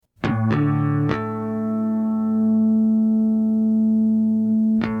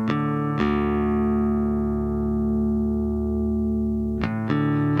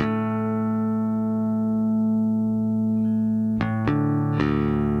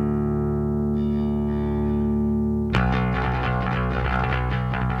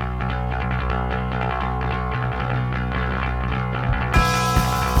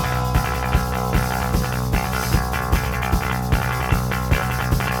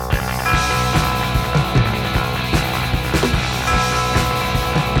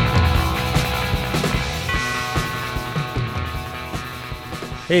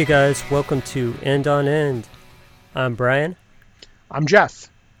Hey guys, welcome to End on End. I'm Brian, I'm Jeff.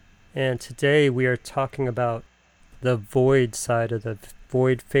 and today we are talking about the void side of the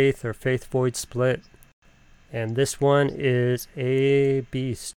void faith or faith void split. And this one is a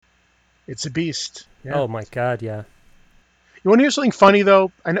beast. It's a beast. Yeah. Oh my god, yeah. You want to hear something funny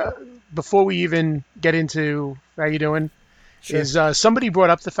though? I know, before we even get into how you doing, Sure. is somebody brought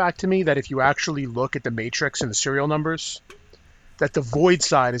up the fact to me that if you actually look at the matrix and the serial numbers, that the void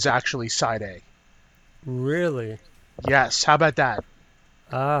side is actually side A. Really? Yes. How about that?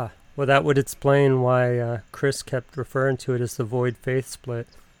 Ah, well that would explain why Chris kept referring to it as the void faith split.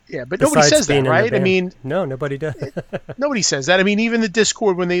 Yeah, but nobody Besides says being that, in the right? I band. mean, No, nobody does. nobody says that. I mean, even the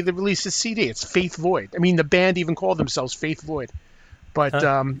Discord when they released the CD, it's Faith Void. I mean, the band even called themselves Faith Void. But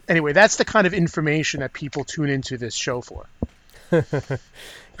anyway, that's the kind of information that people tune into this show for.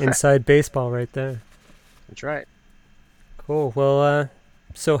 Inside baseball right there. That's right. Cool. Well,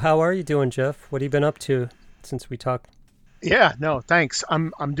 so how are you doing, Jeff? What have you been up to since we talked? Yeah, no, thanks.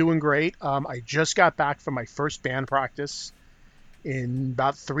 I'm doing great. I just got back from my first band practice in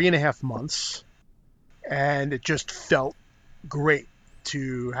about 3.5 months, and it just felt great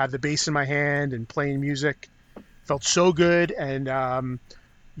to have the bass in my hand and playing music. Felt so good, and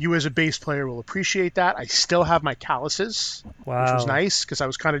you as a bass player will appreciate that. I still have my calluses, Wow. which was nice because I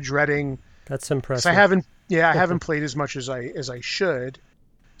was kind of dreading. That's 'Cause impressive. I haven't played as much as I should.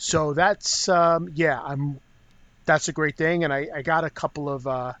 So that's that's a great thing, and I got a couple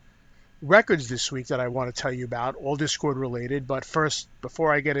of records this week that I want to tell you about, all Discord related. But first,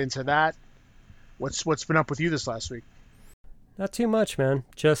 before I get into that, what's been up with you this last week? Not too much, man.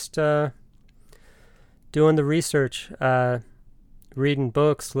 Just doing the research, reading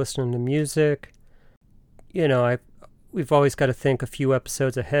books, listening to music. You know, we've always got to think a few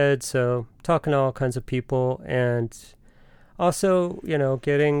episodes ahead, so talking to all kinds of people, and also, you know,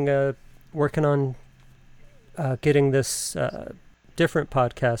 working on getting this different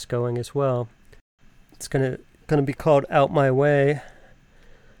podcast going as well. It's gonna be called Out My Way.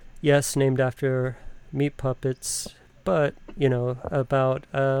 Yes, named after Meat Puppets, but you know, about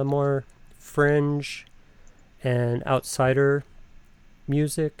more fringe and outsider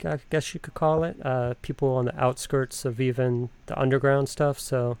music, I guess you could call it. People on the outskirts of even the underground stuff.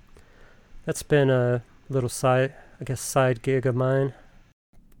 So that's been a little side gig of mine.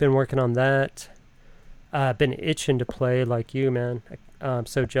 Been working on that. Been itching to play like you, man. I'm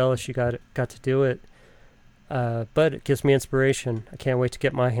so jealous you got to do it. But it gives me inspiration. I can't wait to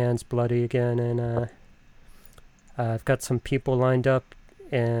get my hands bloody again, and I've got some people lined up,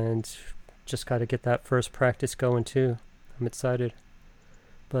 and just got to get that first practice going too. I'm excited.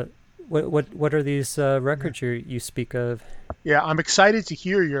 But what are these records you speak of? Yeah, I'm excited to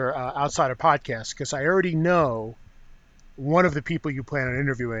hear your Outsider podcast because I already know one of the people you plan on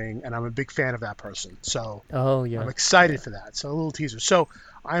interviewing, and I'm a big fan of that person. So Oh yeah. I'm excited for that. So a little teaser. So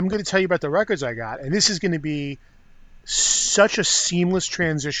I'm going to tell you about the records I got, and this is going to be such a seamless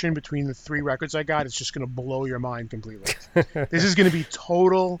transition between the 3 records I got. It's just going to blow your mind completely. This is going to be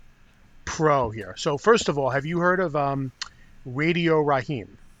total pro here. So first of all, have you heard of Radio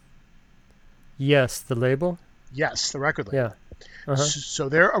Raheem? Yes, the label. Yes, the record label. Yeah. Uh-huh. So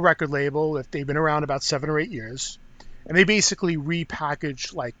they're a record label. They've been around about 7 or 8 years, and they basically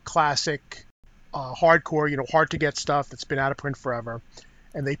repackage like classic, hardcore, hard to get stuff that's been out of print forever,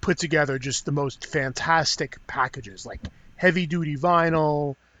 and they put together just the most fantastic packages, like heavy duty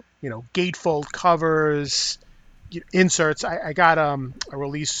vinyl, gatefold covers, inserts. I got a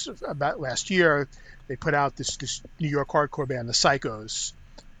release about last year. They put out this New York hardcore band, the Psychos.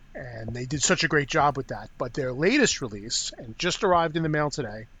 And they did such a great job with that. But their latest release, and just arrived in the mail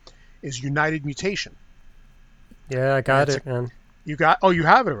today, is United Mutation. Yeah, I got it, man. You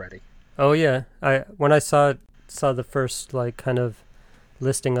have it already. Oh yeah. When I saw the first like kind of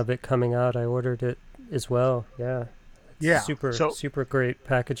listing of it coming out, I ordered it as well. Yeah. Yeah. Super great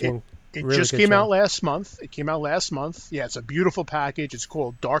packaging. It Really just good came job. out last month. Yeah, it's a beautiful package. It's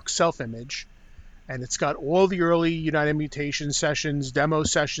called Dark Self-Image. And it's got all the early United Mutation sessions, demo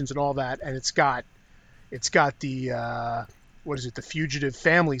sessions, and all that. And it's got the the Fugitive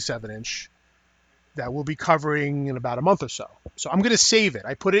Family 7-inch that we'll be covering in about a month or so. So I'm going to save it.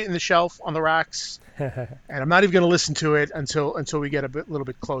 I put it in the shelf on the racks, and I'm not even going to listen to it until we get a little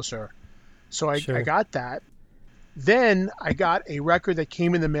bit closer. So Sure. I got that. Then I got a record that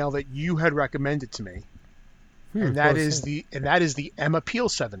came in the mail that you had recommended to me, and that is the Emma Peel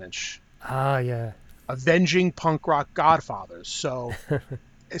 7-inch. Ah, yeah. Avenging Punk Rock Godfathers. So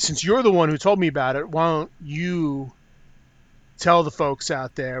since you're the one who told me about it, why don't you tell the folks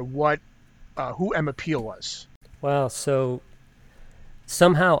out there who Emma Peel was? Wow. So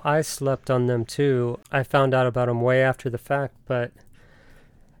somehow I slept on them too. I found out about them way after the fact, but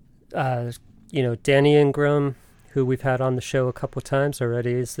Danny Ingram, who we've had on the show a couple times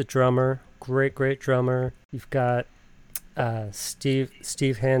already, is the drummer. Great drummer. You've got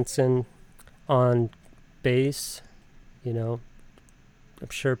Steve Hansen on bass. I'm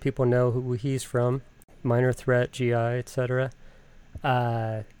sure people know who he's from. Minor Threat, GI, etc.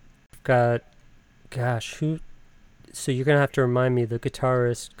 We've got, who? So you're gonna have to remind me the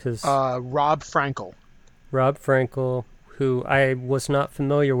guitarist, because Rob Frankel. Rob Frankel, who I was not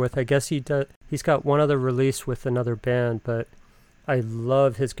familiar with. I guess he's got one other release with another band, but I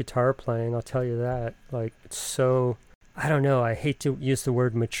love his guitar playing, I'll tell you that. Like, it's so, I don't know, I hate to use the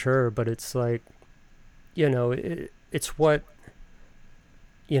word mature, but it's like, it's what,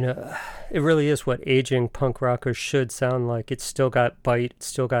 it really is what aging punk rockers should sound like. It's still got bite, it's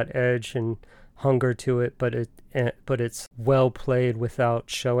still got edge and hunger to it, but it's well played without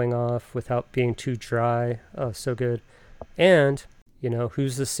showing off, without being too dry. Oh, so good. And,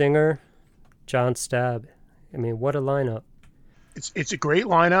 who's the singer? John Stabb. I mean, what a lineup. It's a great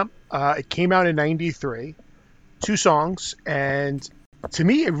lineup. It came out in '93, 2 songs, and to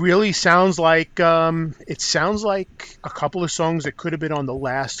me, it really sounds like a couple of songs that could have been on the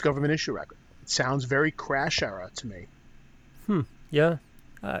last Government Issue record. It sounds very Crash era to me. Yeah.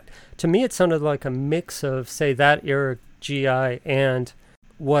 To me, it sounded like a mix of, say, that era GI and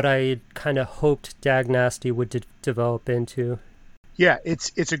what I kind of hoped Dag Nasty would develop into. Yeah,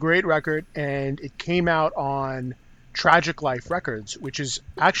 it's a great record, and it came out on Tragic Life Records, which is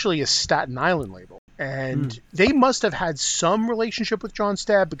actually a Staten Island label. And they must have had some relationship with John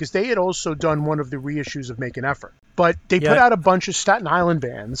Stabb, because they had also done one of the reissues of Make an Effort. But they put out a bunch of Staten Island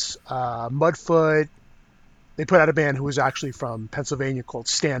bands, Mudfoot. They put out a band who was actually from Pennsylvania called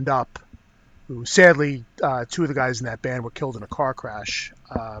Stand Up, who sadly, 2 of the guys in that band were killed in a car crash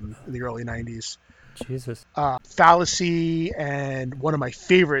in the early 90s. Jesus. Fallacy, and one of my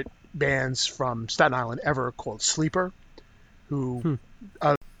favorite bands from Staten Island ever called Sleeper, who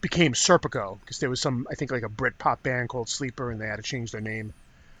became Serpico, because there was I think like a Britpop band called Sleeper, and they had to change their name.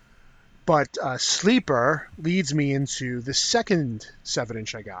 But Sleeper leads me into the second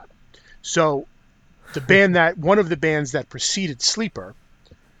 7-inch I got. So one of the bands that preceded Sleeper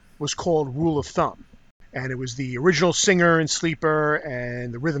was called Rule of Thumb. And it was the original singer in Sleeper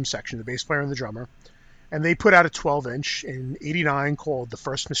and the rhythm section, the bass player and the drummer. And they put out a 12-inch in '89 called The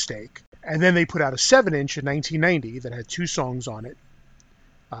First Mistake. And then they put out a 7-inch in 1990 that had 2 songs on it,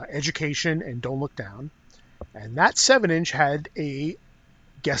 Education and Don't Look Down. And that 7-inch had a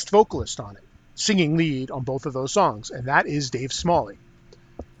guest vocalist on it, singing lead on both of those songs. And that is Dave Smalley.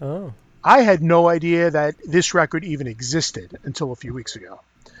 Oh. I had no idea that this record even existed until a few weeks ago.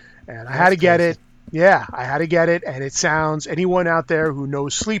 And I had to get it. Yeah, I had to get it. And it sounds, anyone out there who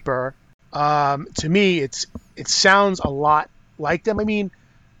knows Sleeper, to me, it sounds a lot like them. I mean,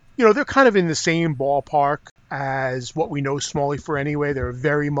 they're kind of in the same ballpark as what we know Smalley for anyway. They're a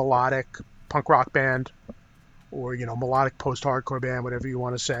very melodic punk rock band, or, melodic post-hardcore band, whatever you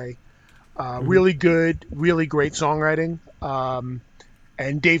want to say. Really good, really great songwriting.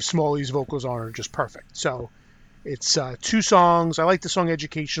 And Dave Smalley's vocals are just perfect. So it's 2 songs. I like the song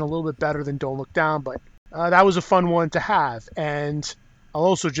Education a little bit better than Don't Look Down, but that was a fun one to have. And I'll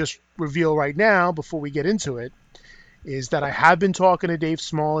also just reveal right now, before we get into it, is that I have been talking to Dave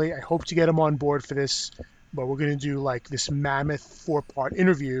Smalley. I hope to get him on board for this, but we're going to do like this mammoth 4-part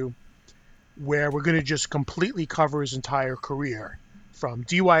interview where we're going to just completely cover his entire career, from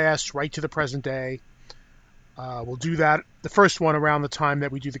DYS right to the present day. We'll do that, the first one, around the time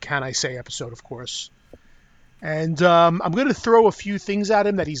that we do the Can I Say episode, of course. And I'm going to throw a few things at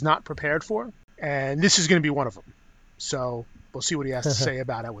him that he's not prepared for, and this is going to be one of them. So we'll see what he has to say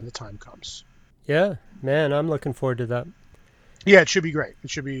about it when the time comes. Yeah, man, I'm looking forward to that. Yeah, it should be great. It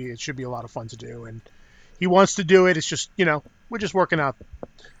should be a lot of fun to do, and he wants to do it. It's just, we're just working out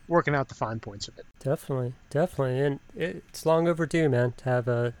the fine points of it. Definitely, and it's long overdue, man, to have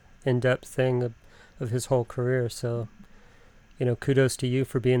a in-depth thing of his whole career. So, kudos to you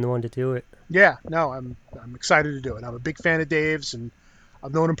for being the one to do it. Yeah, no, I'm excited to do it. I'm a big fan of Dave's, and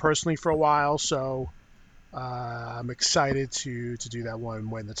I've known him personally for a while, so I'm excited to do that one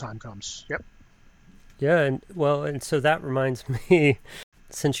when the time comes. Yep. Yeah, and so that reminds me,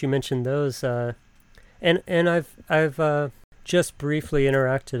 since you mentioned those, and I've just briefly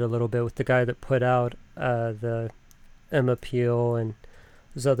interacted a little bit with the guy that put out the Emma Peel and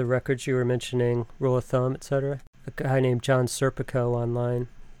those other records you were mentioning, Rule of Thumb, etc. A guy named John Serpico online,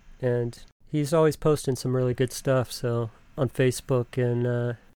 and he's always posting some really good stuff. So on Facebook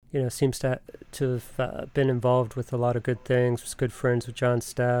and seems to have been involved with a lot of good things. Was good friends with John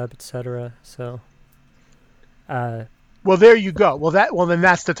Stabb, etc. So, well, there you go. Well, then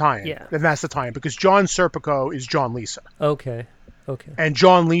that's the tie-in. Yeah. Then that's the tie-in because John Serpico is John Lisa. Okay. And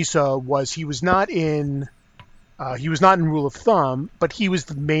John Lisa was not in Rule of Thumb, but he was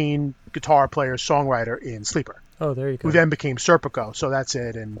the main guitar player songwriter in Sleeper. Oh, there you go. Who then became Serpico. So that's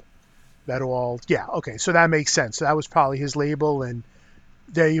it, and that all. Yeah. Okay. So that makes sense. So that was probably his label, and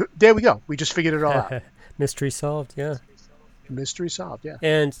there we go. We just figured it all out. Mystery solved. Yeah. Mystery solved. Yeah.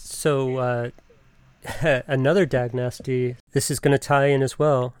 And so. Another Dag Nasty, this is going to tie in as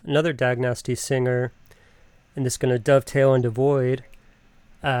well. Another Dag Nasty singer, and this is going to dovetail into Void.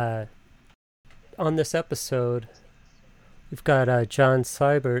 On this episode, we've got John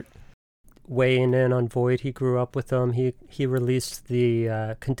Seibert weighing in on Void. He grew up with them. He released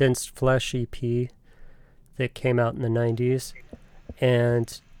the Condensed Flesh EP that came out in the 90s.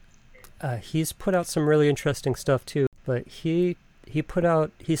 And he's put out some really interesting stuff too. But he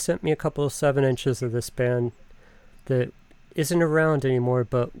sent me a couple of 7-inches of this band that isn't around anymore,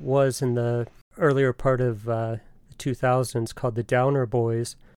 but was in the earlier part of the 2000s, called the Downer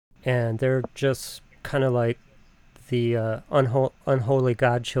Boys. And they're just kind of like the unholy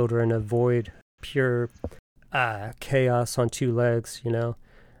godchildren of Void, pure chaos on two legs,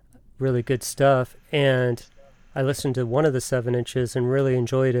 really good stuff. And I listened to one of the 7-inches and really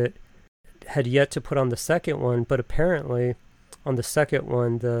enjoyed it. Had yet to put on the second one, but apparently on the second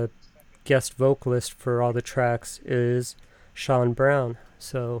one, the guest vocalist for all the tracks is Sean Brown.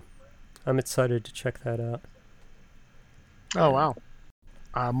 So I'm excited to check that out. Oh, wow.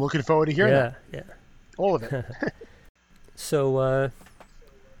 I'm looking forward to hearing that. Yeah. All of it. So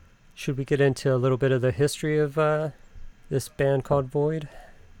should we get into a little bit of the history of this band called Void?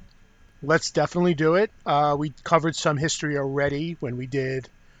 Let's definitely do it. We covered some history already when we did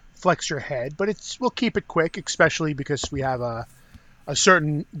Flex Your Head, but we'll keep it quick, especially because we have a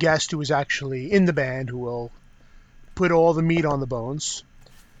certain guest who is actually in the band who will put all the meat on the bones.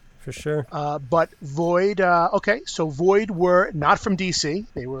 For sure. But Void, so Void were not from DC.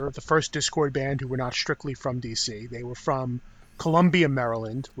 They were the first Discord band who were not strictly from DC. They were from Columbia,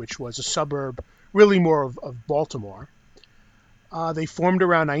 Maryland, which was a suburb really more of Baltimore. They formed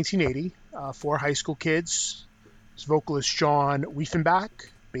around 1980, 4 high school kids. Vocalist John Wiefenbach,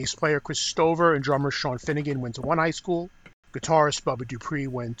 bass player Chris Stover, and drummer Sean Finnegan went to one high school. Guitarist Bubba Dupree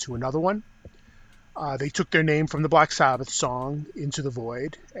went to another one. They took their name from the Black Sabbath song Into the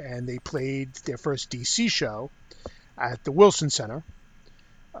Void, and they played their first DC show at the Wilson Center.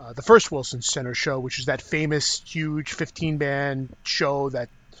 The first Wilson Center show, which is that famous, huge 15-band show that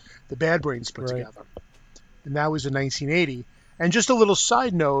the Bad Brains put together. And that was in 1980. And just a little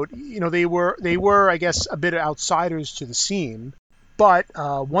side note, they were, I guess, a bit outsiders to the scene. But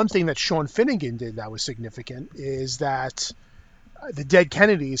one thing that Sean Finnegan did that was significant is that the Dead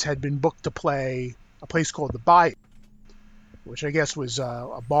Kennedys had been booked to play a place called the Bayou, which I guess was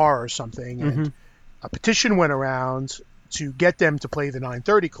a bar or something. And a petition went around to get them to play the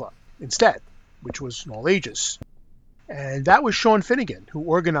 930 Club instead, which was all ages. And that was Sean Finnegan who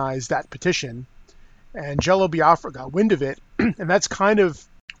organized that petition. And Jello Biafra got wind of it. And that's kind of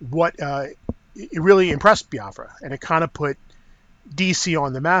what it really impressed Biafra. And it kind of put DC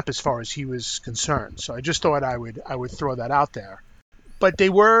on the map as far as he was concerned. So I just thought I would throw that out there. But they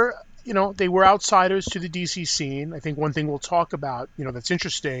were outsiders to the DC scene. I think one thing we'll talk about, that's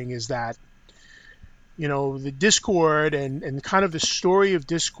interesting is that, the Discord and kind of the story of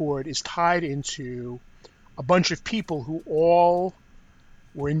Discord is tied into a bunch of people who all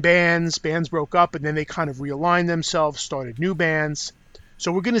were in bands broke up, and then they kind of realigned themselves, started new bands.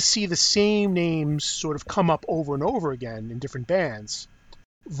 So we're going to see the same names sort of come up over and over again in different bands.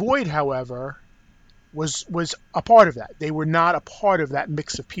 Void, however, was a part of that. They were not a part of that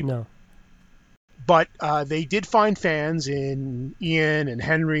mix of people. No. But they did find fans in Ian and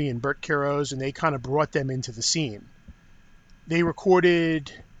Henry and Bert Kiros, and they kind of brought them into the scene. They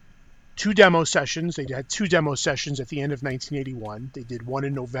recorded 2 demo sessions. They had 2 demo sessions at the end of 1981. They did one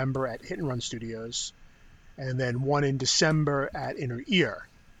in November at Hit and Run Studios, and then one in December at Inner Ear.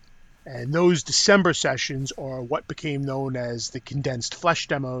 And those December sessions are what became known as the Condensed Flesh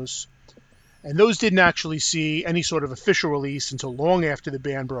demos. And those didn't actually see any sort of official release until long after the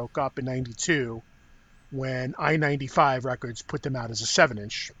band broke up in 92, when I-95 Records put them out as a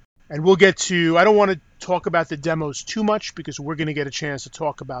 7-inch. And we'll get to, I don't want to talk about the demos too much because we're going to get a chance to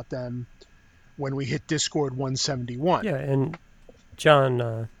talk about them when we hit Discord 171. Yeah, and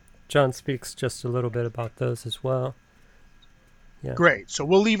John speaks just a little bit about those as well. Yeah. Great. So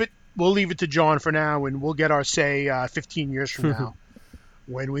we'll leave it to John for now, and we'll get our say 15 years from now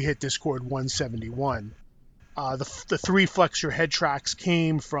when we hit Discord 171. The three Flex Your Head tracks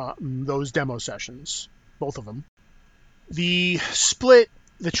came from those demo sessions, both of them. The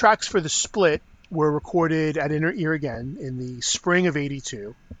tracks for the split were recorded at Inner Ear again in the spring of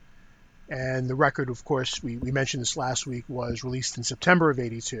 '82. And the record, of course, we mentioned this last week, was released in September of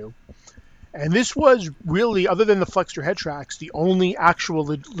 '82. And this was really, other than the Flex Your Head tracks, the only actual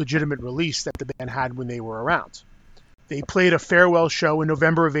legitimate release that the band had when they were around. They played a farewell show in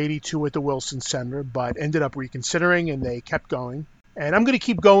November of '82 at the Wilson Center, but ended up reconsidering, and they kept going. And I'm going to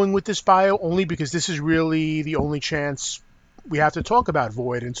keep going with this bio only because this is really the only chance we have to talk about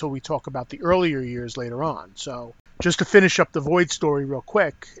Void until we talk about the earlier years later on. So just to finish up the Void story real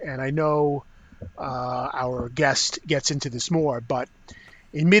quick, and I know our guest gets into this more, but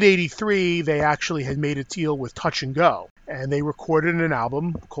in mid-'83, they actually had made a deal with Touch and Go, and they recorded an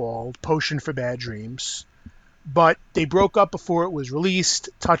album called Potion for Bad Dreams. But they broke up before it was released.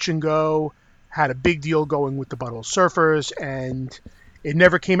 Touch and Go had a big deal going with the Butthole Surfers, and it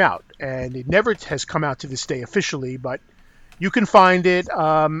never came out. And it never has come out to this day officially, but you can find it.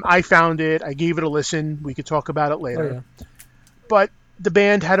 I found it. I gave it a listen. We could talk about it later. Oh, yeah. But the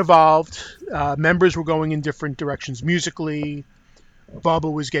band had evolved. Members were going in different directions musically.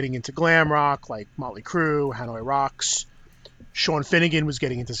 Bubba was getting into glam rock, like Motley Crue, Hanoi Rocks. Sean Finnegan was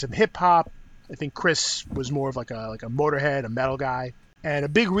getting into some hip-hop. I think Chris was more of like a Motorhead, a metal guy. And a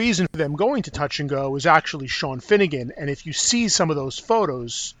big reason for them going to Touch and Go was actually Sean Finnegan. And if you see some of those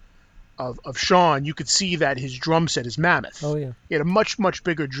photos of Sean, you could see that his drum set is mammoth. Oh, yeah. He had a much, much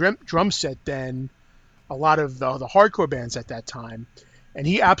bigger drum set than a lot of the hardcore bands at that time. And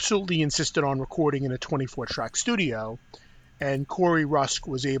he absolutely insisted on recording in a 24-track studio. And Corey Rusk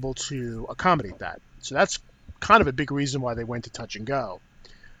was able to accommodate that. So that's kind of a big reason why they went to Touch and Go.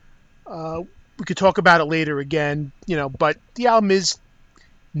 We could talk about it later again, but the album is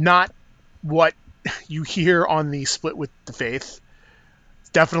not what you hear on the Split with the Faith. It's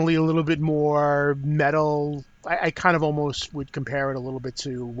definitely a little bit more metal. I kind of almost would compare it a little bit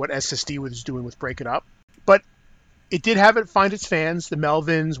to what SSD was doing with Break It Up. But it did find its fans. The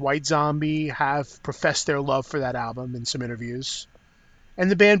Melvins, White Zombie have professed their love for that album in some interviews.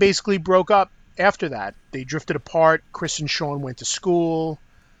 And the band basically broke up after that. They drifted apart. Chris and Sean went to school.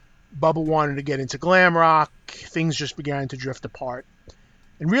 Bubba wanted to get into glam rock. Things just began to drift apart.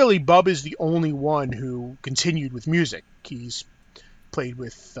 And really, Bubba is the only one who continued with music. He's played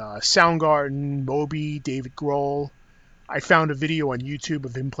with Soundgarden, Moby, David Grohl. I found a video on YouTube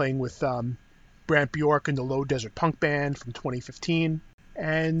of him playing with Brant Bjork and the Low Desert Punk Band from 2015.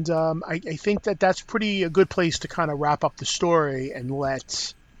 And I think that's a good place to kind of wrap up the story and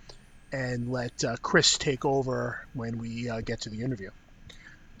let Chris take over when we get to the interview.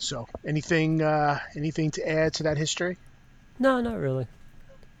 So, anything to add to that history? No, not really.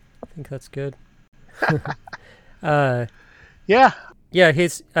 I think that's good. Yeah. Yeah,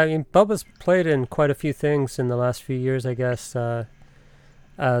 Bubba's played in quite a few things in the last few years, I guess.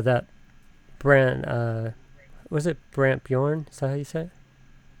 That Brant, was it Brant Bjorn? Is that how you say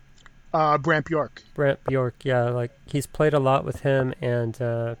it? Brant Bjork. Brant Bjork, yeah. Like, he's played a lot with him and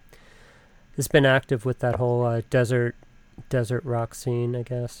has been active with that whole desert rock scene, I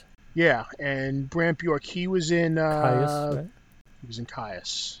guess. Yeah, and Brant Bjork, he was in Caius, right? He was in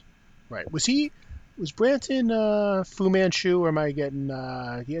Caius. Right. Was Brant in Fu Manchu, or am I getting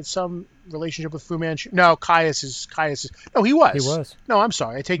he had some relationship with Fu Manchu? No, Caius is no, he was. He was. No, I'm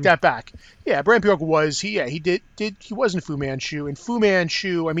sorry. I take that back. Yeah, Brant Bjork was. He was in Fu Manchu. And Fu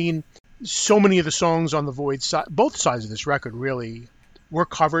Manchu, I mean, so many of the songs on the Void side, both sides of this record really were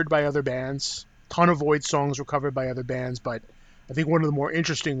covered by other bands. Ton of Void songs were covered by other bands, but I think one of the more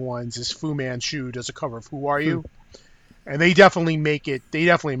interesting ones is Fu Manchu does a cover of Who Are You? And they definitely make it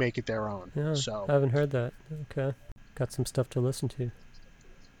their own. Yeah, so I haven't heard that. Okay. Got some stuff to listen to.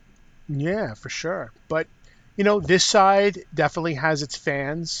 Yeah, for sure. But, this side definitely has its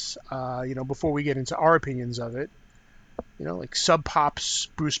fans. Before we get into our opinions of it, like Sub Pop's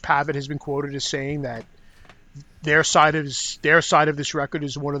Bruce Pavitt has been quoted as saying that their side of this record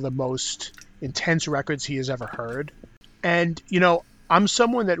is one of the most intense records he has ever heard. And, I'm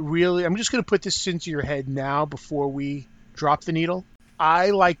someone that really, I'm just going to put this into your head now before we drop the needle.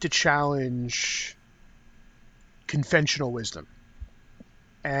 I like to challenge conventional wisdom.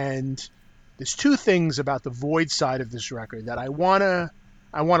 And there's two things about the Void side of this record that I want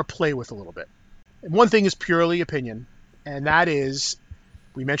to play with a little bit. And one thing is purely opinion, and that is,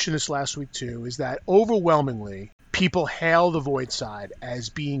 we mentioned this last week too, is that overwhelmingly people hail the Void side as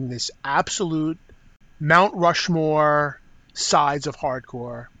being this absolute Mount Rushmore sides of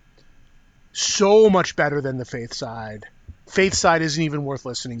hardcore, so much better than the Faith side, Faith side isn't even worth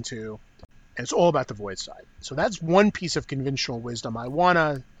listening to, and it's all about the Void side. So that's one piece of conventional wisdom I want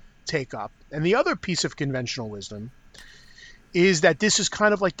to take up. And the other piece of conventional wisdom is that this is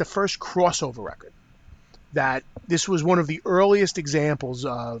kind of like the first crossover record. That this was one of the earliest examples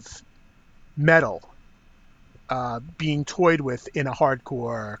of metal being toyed with in a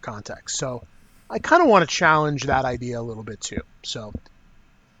hardcore context. So I kind of want to challenge that idea a little bit too. So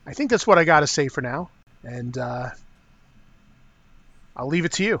I think that's what I got to say for now. And I'll leave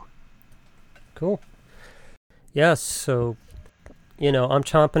it to you. Cool. Yes, so, I'm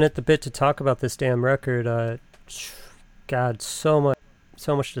chomping at the bit to talk about this damn record. God, so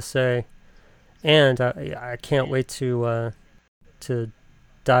much to say. And I can't wait to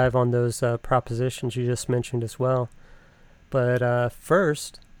dive on those propositions you just mentioned as well. But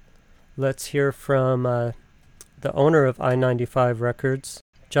first, let's hear from the owner of I-95 Records,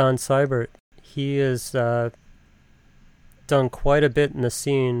 John Seibert. He has done quite a bit in the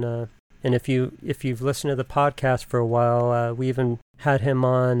scene, and if you've listened to the podcast for a while, we even had him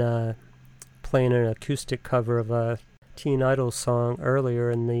on playing an acoustic cover of a Teen Idol song earlier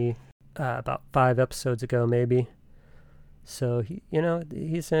in the about 5 episodes ago, maybe. So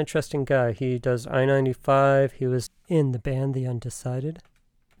he's an interesting guy. He does I-95. He was in the band The Undecided.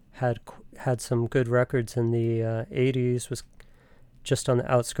 Had some good records in the 80s. Was just on the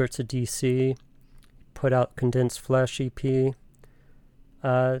outskirts of DC. Put out Condensed Flesh EP. He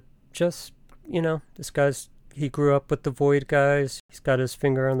grew up with the Void guys. He's got his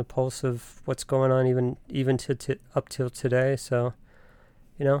finger on the pulse of what's going on even up till today. So,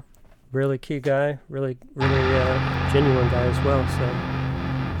 really key guy, really genuine guy as well. So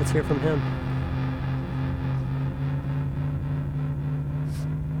let's hear from him.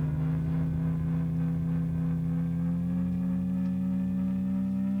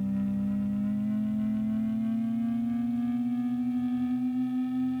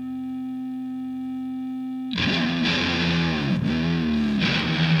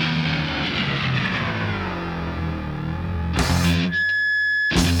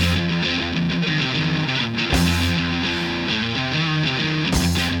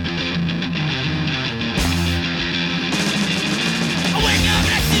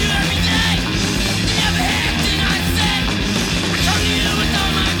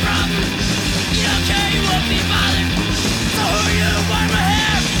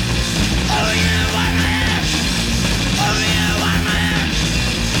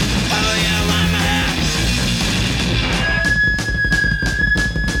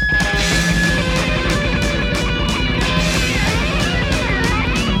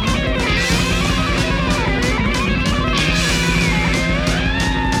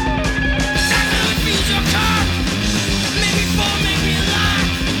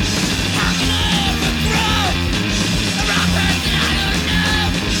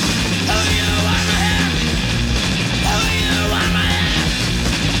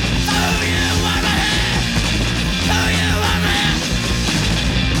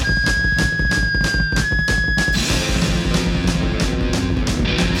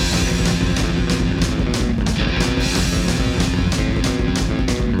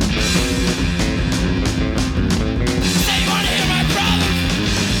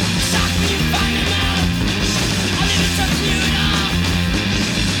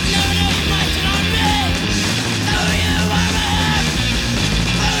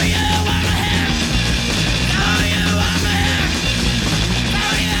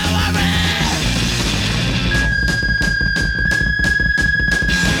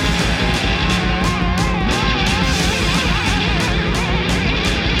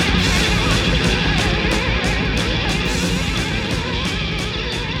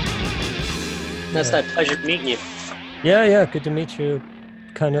 That's that pleasure meeting you. Yeah, good to meet you.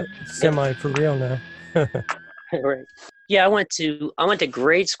 Kind of semi for real now. Right. Yeah, I went to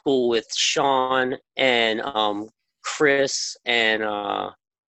grade school with Sean and Chris and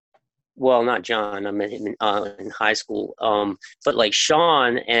well, not John. I met him in high school. But like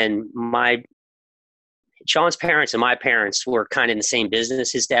Sean's parents and my parents were kind of in the same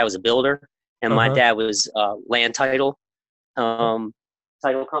business. His dad was a builder, and my dad was land title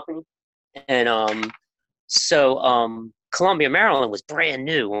company. And so Columbia, Maryland was brand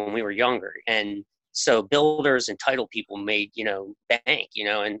new when we were younger, and so builders and title people made bank,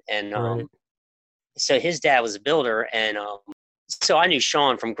 and Right. So his dad was a builder, and so I knew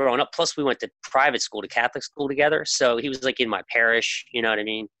Sean from growing up. Plus, we went to private school, to Catholic school together. So he was like in my parish, you know what I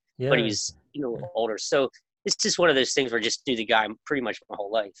mean? Yeah. But he was a little older. So it's just one of those things where I just knew the guy pretty much my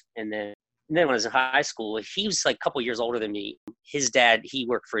whole life. And then And then when I was in high school, he was like a couple years older than me. His dad, he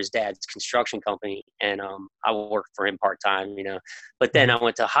worked for his dad's construction company, and I worked for him part time, you know. But then I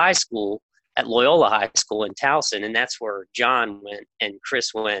went to high school at Loyola High School in Towson, and that's where John went, and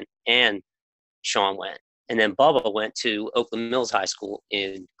Chris went, and Sean went. And then Bubba went to Oakland Mills High School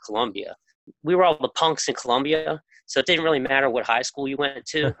in Columbia. We were all the punks in Columbia, so it didn't really matter what high school you went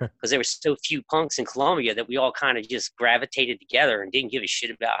to, because there were so few punks in Columbia that we all kind of just gravitated together and didn't give a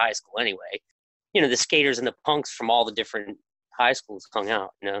shit about high school anyway. You know, the skaters and the punks from all the different high schools hung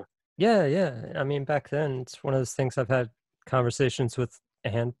out, you know? Yeah. I mean, back then, it's one of those things I've had conversations with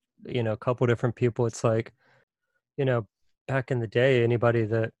a couple different people. It's like, you know, back in the day, anybody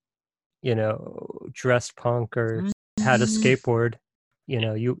that, you know, dressed punk or had a skateboard, you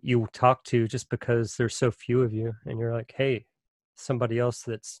know, you talk to just because there's so few of you, and you're like, hey, somebody else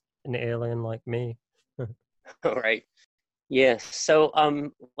that's an alien like me. All right. Yeah. So,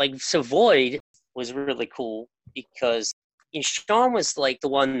 so Void was really cool because Sean was like the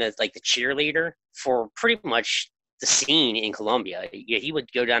one that like the cheerleader for pretty much the scene in Columbia. Yeah, he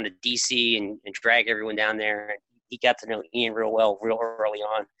would go down to DC and drag everyone down there. He got to know Ian real well, real early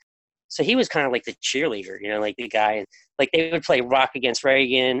on. So he was kind of like the cheerleader, you know, like the guy, and like they would play Rock Against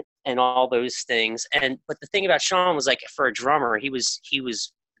Reagan and all those things. But the thing about Sean was, like, for a drummer, he was the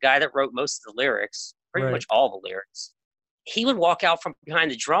guy that wrote most of the lyrics, pretty much all the lyrics. He would walk out from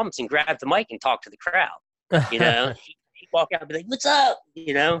behind the drums and grab the mic and talk to the crowd. You know, he'd walk out and be like, "What's up?"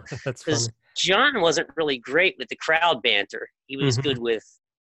 You know, because John wasn't really great with the crowd banter. He was good with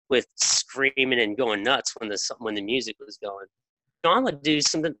screaming and going nuts when the music was going. John would do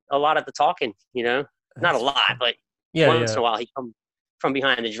a lot of the talking, you know, not a lot, but once in a while he'd come from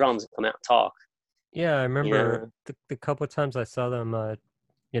behind the drums and come out and talk. Yeah, I remember the couple of times I saw them,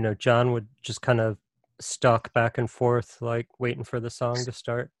 you know, John would just kind of stalk back and forth, like waiting for the song to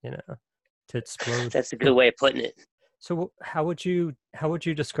start, you know, to explode. That's a good way of putting it. So how would you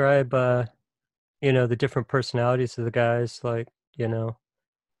describe, you know, the different personalities of the guys? Like, you know,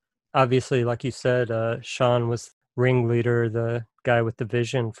 obviously, like you said, Sean was ringleader, the guy with the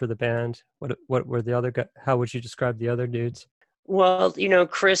vision for the band. What were the other guys? How would you describe the other dudes? Well, you know,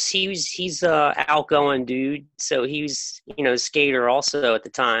 Chris, he's a outgoing dude, so he was, you know, a skater also at the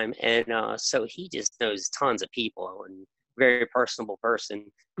time, and so he just knows tons of people and very personable person.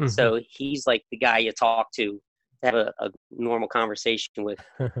 So he's like the guy you talk to have a normal conversation with.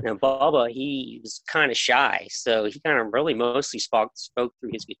 You know, Bubba, he was kind of shy, so he kind of really mostly spoke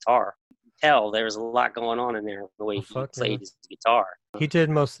through his guitar. Tell there was a lot going on in there the way he played his guitar. He did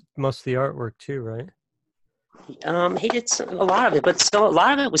most of the artwork too, right? He did a lot of it, but a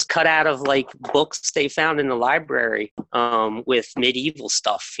lot of it was cut out of like books they found in the library with medieval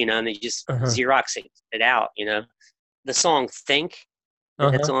stuff, you know, and they just Xerox it out, you know. The song "Think"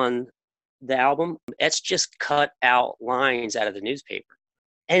 that's on the album, it's just cut out lines out of the newspaper,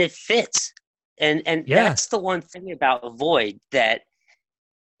 and it fits. And that's the one thing about Void that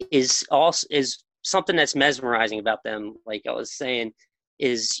is something that's mesmerizing about them. Like I was saying,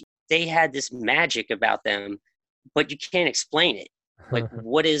 is they had this magic about them, but you can't explain it. Like,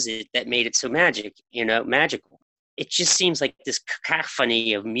 what is it that made it so magical? It just seems like this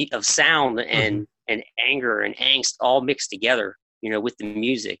cacophony of sound and anger and angst all mixed together, with the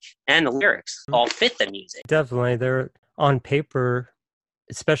music and the lyrics all fit the music. Definitely. They're on paper,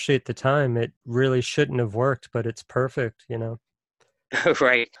 especially at the time, it really shouldn't have worked, but it's perfect,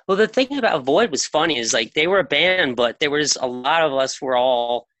 Right. Well, the thing about Void was funny is like they were a band, but there was a lot of us were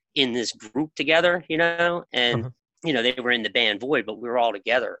all in this group together, and they were in the band Void, but we were all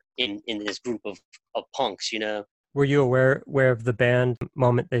together in this group of punks, Were you aware of the band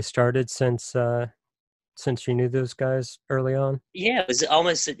moment they started since you knew those guys early on? Yeah,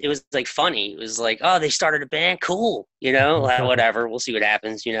 it was like funny. It was like, oh, they started a band, cool, like, whatever, we'll see what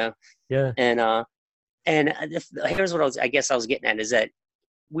happens, Yeah. And here's what I was getting at is that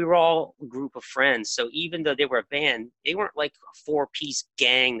we were all a group of friends. So even though they were a band, they weren't like a 4-piece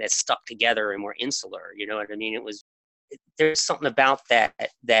gang that stuck together and were insular. You know what I mean? There's something about that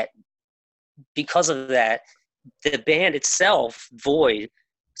because of that, the band itself, Void,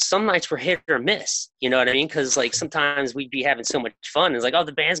 some nights were hit or miss. You know what I mean? Because like sometimes we'd be having so much fun. It's like, oh,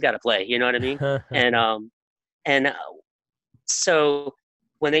 the band's got to play. You know what I mean? So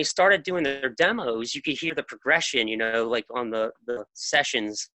when they started doing their demos, you could hear the progression, like on the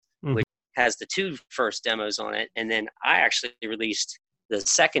sessions, which has the 2 first demos on it. And then I actually released the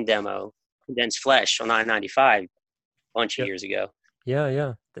second demo, Condensed Flesh, on I-95 a bunch of years ago.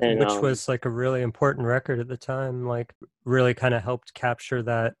 Yeah. And, which was like a really important record at the time, like really kind of helped capture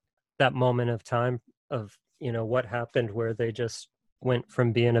that moment of time of, what happened where they just went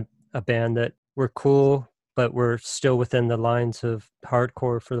from being a band that were cool, but were still within the lines of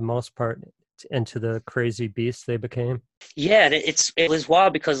hardcore for the most part, into the crazy beasts they became. Yeah, it was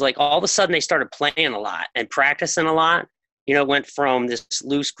wild because like all of a sudden they started playing a lot and practicing a lot. You know, went from this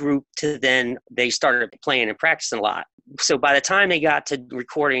loose group to then they started playing and practicing a lot. So by the time they got to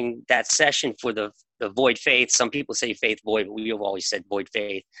recording that session for the Void Faith, some people say Faith Void, but we've always said Void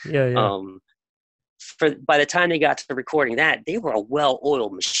Faith. Yeah. By the time they got to recording that, they were a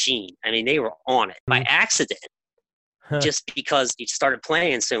well-oiled machine. I mean, they were on it by accident, just because he started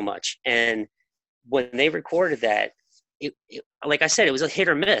playing so much. And when they recorded that, it like I said, it was a hit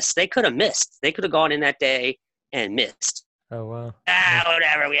or miss. They could have missed. They could have gone in that day and missed. Oh, wow.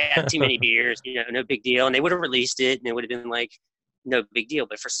 Whatever. We had too many beers, you know, no big deal. And they would have released it and it would have been like, no big deal.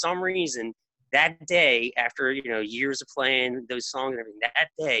 But for some reason, that day, after, you know, years of playing those songs and everything, that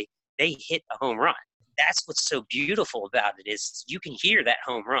day, they hit a home run. That's what's so beautiful about it is you can hear that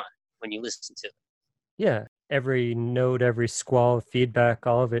home run when you listen to it. Yeah. Every note, every squall of feedback,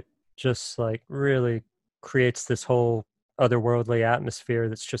 all of it just like really creates this whole otherworldly atmosphere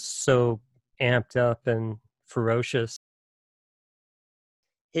that's just so amped up and ferocious.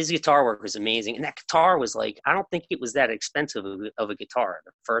 His guitar work was amazing. And that guitar was like, I don't think it was that expensive of a guitar,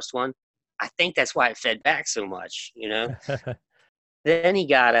 the first one. I think that's why it fed back so much, you know? Then he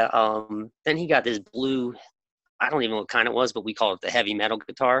got this blue, I don't even know what kind it was, but we call it the heavy metal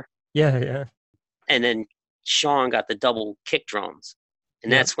guitar. Yeah. And then Sean got the double kick drums.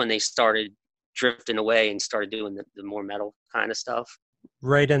 And that's when they started drifting away and started doing the more metal kind of stuff.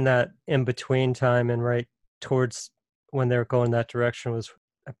 Right in that in-between time and right towards when they were going that direction was,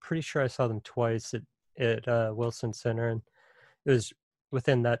 I'm pretty sure I saw them twice at Wilson Center. And it was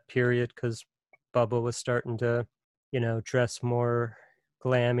within that period because Bubba was starting to, you know, dress more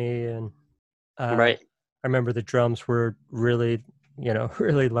glammy. And right. I remember the drums were really, you know,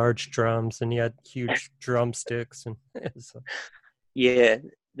 really large drums, and he had huge drumsticks. And yeah,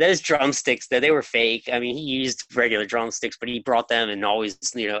 those drumsticks, they were fake. I mean, he used regular drumsticks, but he brought them and always,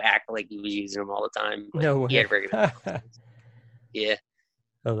 you know, act like he was using them all the time. No way. He had regular drumsticks. Yeah.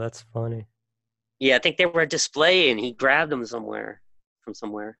 Oh, that's funny. Yeah, I think they were a display, and he grabbed them from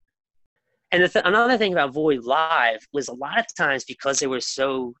somewhere. And another thing about Void Live was a lot of times because they were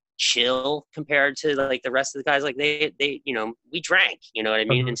so chill compared to like the rest of the guys, like they you know, we drank, you know what I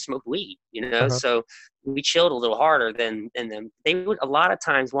mean, and smoked weed, you know, so we chilled a little harder than them. They would a lot of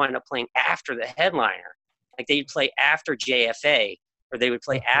times wind up playing after the headliner, like they'd play after JFA, or they would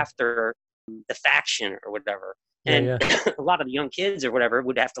play after the Faction or whatever, and a lot of the young kids or whatever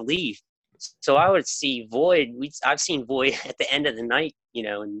would have to leave. So I would see Void. I've seen Void at the end of the night, you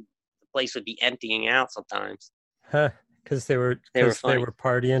know, and the place would be emptying out sometimes. Because they were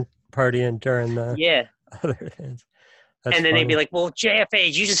partying during the other things. And then they'd be like, well,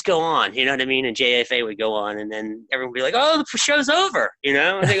 JFA, you just go on, you know what I mean? And JFA would go on, and then everyone would be like, oh, the show's over, you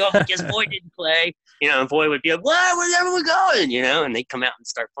know? And they go, I guess Void didn't play, you know, and Void would be like, well, where's everyone going, you know? And they'd come out and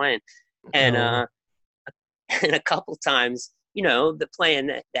start playing. And and a couple times, you know, playing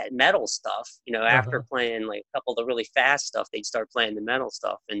that metal stuff, you know, after playing like a couple of the really fast stuff, they'd start playing the metal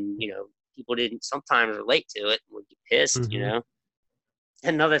stuff, and, you know, people didn't sometimes relate to it and would get pissed, you know.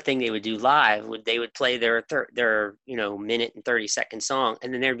 Another thing they would do live they would play their you know, minute and 30-second song,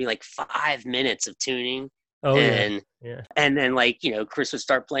 and then there'd be like 5 minutes of tuning. And then, like, you know, Chris would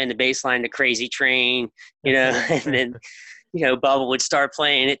start playing the bass line, the Crazy Train, you know, and then, you know, Bubba would start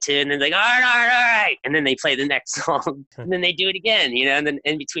playing it too, and then like, all right, and then they play the next song, and then they do it again, you know, and then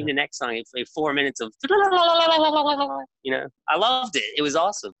in between the next song, they play 4 minutes of, you know, I loved it. It was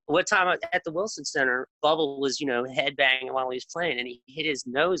awesome. One time at the Wilson Center, Bubba was, you know, headbanging while he was playing, and he hit his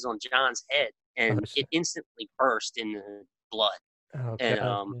nose on John's head, and it instantly burst in the blood.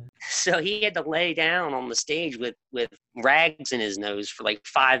 So he had to lay down on the stage with rags in his nose for like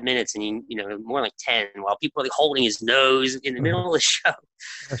 5 minutes, and he, you know, more like 10, while people were like holding his nose in the middle of the show.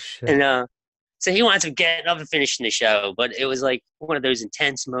 And so he wanted to get up and finishing the show, but it was like one of those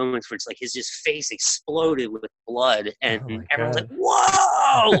intense moments where it's like his just face exploded with blood, and everyone's like,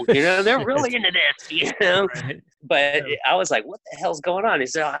 whoa, you know, they're really into this, you know. But I was like, what the hell's going on? He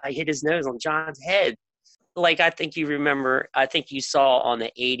said, I hit his nose on John's head. Like, I think you saw on the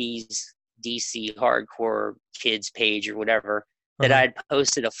 80s DC hardcore kids page or whatever that I'd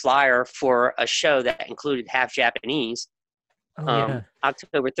posted a flyer for a show that included Half Japanese,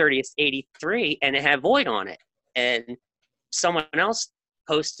 October 30th, 83, and it had Void on it. And someone else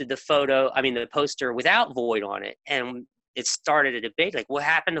posted the poster without Void on it. And it started a debate, like, what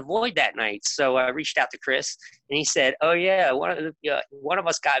happened to Void that night? So I reached out to Chris, and he said, oh yeah, one of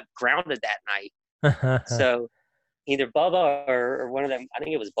us got grounded that night. So either Bubba or one of them. I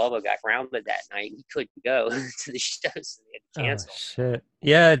think it was Bubba got grounded that night. He couldn't go to the shows. So they had to Oh cancel. shit.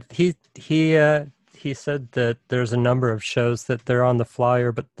 Yeah, he said that there's a number of shows that they're on the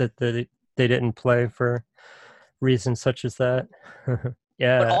flyer, but that they didn't play for reasons such as that. But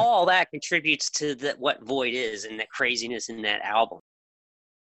Yeah. all that contributes to what Void is and that craziness in that album.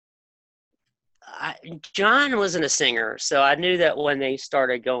 John wasn't a singer, so I knew that when they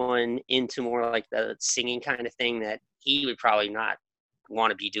started going into more like the singing kind of thing, that he would probably not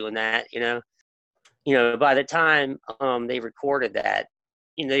want to be doing that. By the time they recorded that,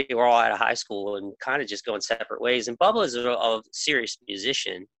 they were all out of high school and kind of just going separate ways. And Bubba is a serious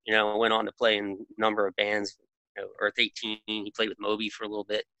musician. Went on to play in a number of bands. Earth 18, he played with Moby for a little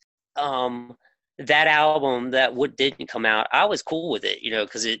bit. That album that didn't come out, I was cool with it,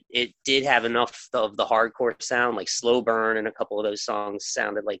 because it did have enough of the hardcore sound, like Slow Burn, and a couple of those songs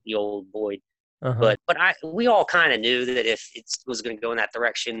sounded like the old Void. Uh-huh. But we all kind of knew that if it was going to go in that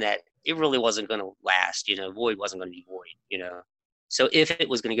direction, that it really wasn't going to last. Void wasn't going to be Void. So if it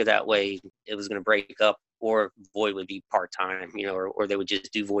was going to go that way, it was going to break up, or Void would be part time. Or they would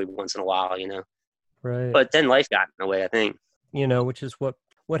just do Void once in a while. Right. But then life got in the way, I think. Which is what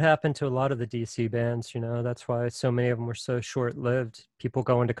happened to a lot of the DC bands. That's why so many of them were so short lived. People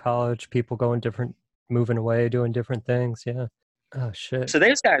going to college, people moving away, doing different things. Yeah. Oh shit. So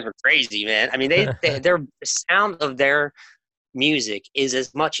those guys were crazy, man. I mean, their sound of their music is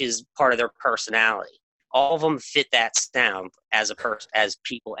as much as part of their personality. All of them fit that sound as a person, as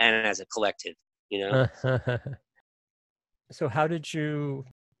people, and as a collective. So how did you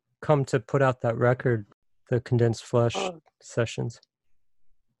come to put out that record, the Condensed Flesh sessions?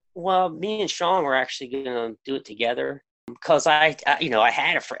 Well, me and Sean were actually going to do it together because I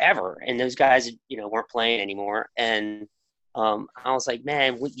had it forever, and those guys, weren't playing anymore. And I was like,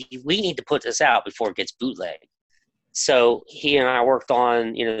 man, we need to put this out before it gets bootlegged. So he and I worked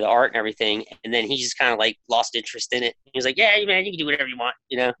on, the art and everything, and then he just kind of like lost interest in it. He was like, yeah, man, you can do whatever you want,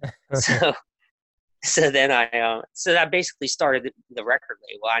 So then I basically started the record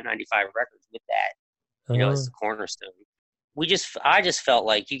label, I-95 Records, with that, as the cornerstone. I just felt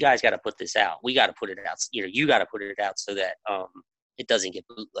like you guys got to put this out. We got to put it out. You got to put it out so that it doesn't get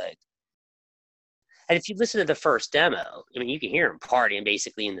bootlegged. And if you listen to the first demo, I mean, you can hear them partying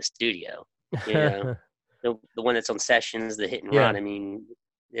basically in the studio. The one that's on Sessions, the Hit and Run. I mean,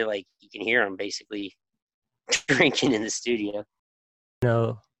 they're like, you can hear them basically drinking in the studio.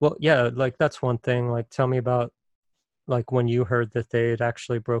 Well, yeah, like that's one thing. Like, tell me about like when you heard that they had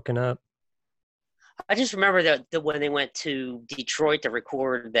actually broken up. I just remember that when they went to Detroit to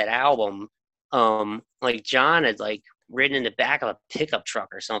record that album, like John had like ridden in the back of a pickup truck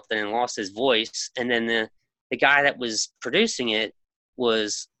or something and lost his voice, and then the guy that was producing it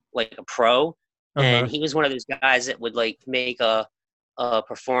was like a pro, and he was one of those guys that would like make a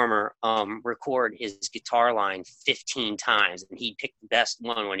performer record his guitar line 15 times, and he picked the best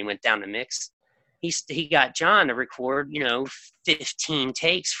one when he went down to mix. He got John to record 15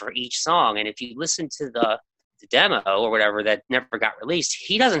 takes for each song, and if you listen to the demo or whatever that never got released,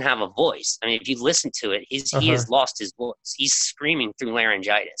 he doesn't have a voice. I mean, if you listen to it, he has lost his voice. He's screaming through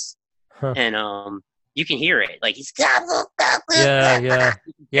laryngitis, and you can hear it, like he's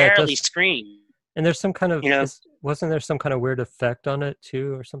barely scream. And there's some kind of wasn't there some kind of weird effect on it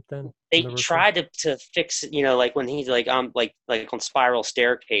too, or something? They tried to fix it, like when he's like like on Spiral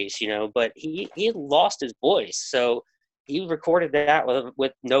Staircase, but he had lost his voice, so he recorded that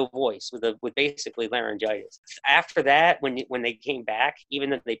with no voice, with basically laryngitis. After that, when they came back, even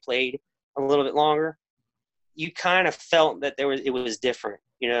though they played a little bit longer, you kind of felt that it was different,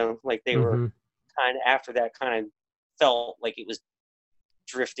 like they were kind of, after that, kind of felt like it was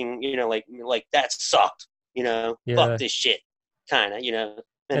drifting, like that sucked, fuck this shit, kind of,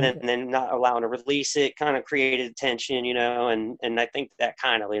 and then not allowing to release it kind of created tension, and I think that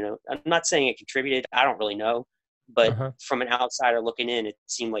kind of, I'm not saying it contributed, I don't really know, but from an outsider looking in, it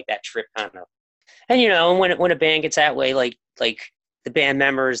seemed like that trip kind of, and when a band gets that way, like the band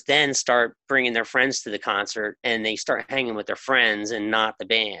members then start bringing their friends to the concert, and they start hanging with their friends and not the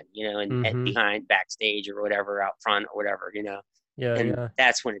band, and behind backstage or whatever, out front or whatever,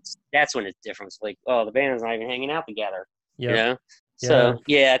 that's when it's different. It's like, oh, the band's not even hanging out together, So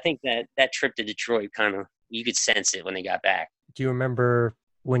I think that trip to Detroit kind of, you could sense it when they got back. Do you remember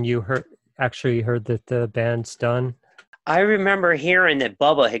when you heard that the band's done? I remember hearing that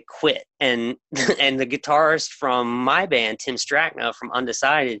Bubba had quit, and the guitarist from my band, Tim Strackna from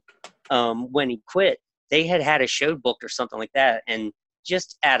Undecided, when he quit, they had a show booked or something like that, and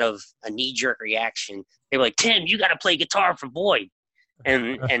just out of a knee-jerk reaction, they were like, Tim, you got to play guitar for Void.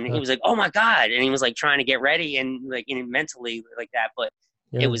 and he was like, oh my God. And he was like trying to get ready and like mentally like that. But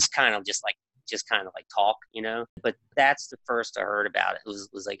Yeah. it was kind of just kind of like talk, but that's the first I heard about it. It was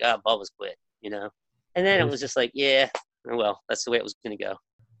like, oh, Bubba's quit, and then it was just like, yeah, well, that's the way it was going to go.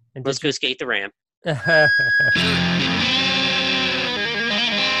 And Let's go skate the ramp.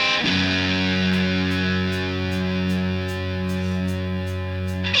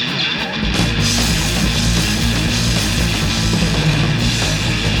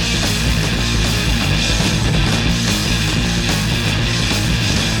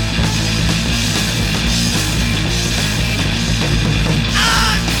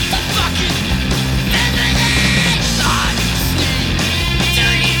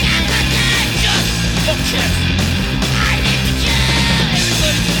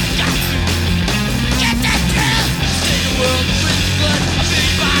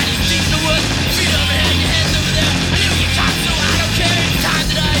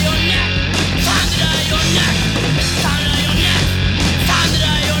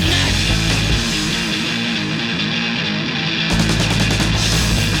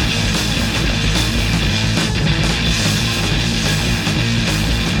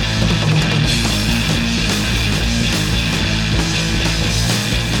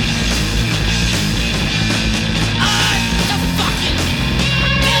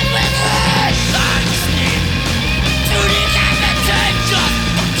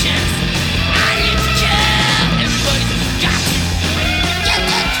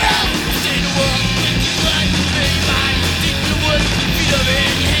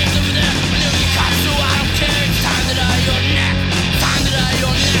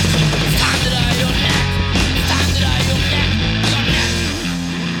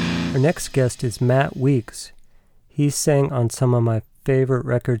 Next guest is Matt Weeks. He sang on some of my favorite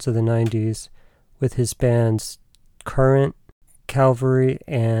records of the 90s with his bands Current, Calvary,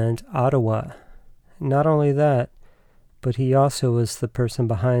 and Ottawa. Not only that, but he also was the person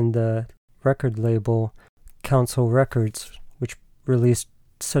behind the record label Council Records, which released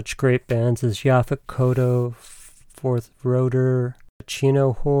such great bands as Yaphet Kotto, Fourth Rotor,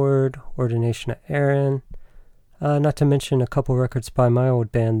 Chino Horde, Ordination of Aaron, not to mention a couple records by my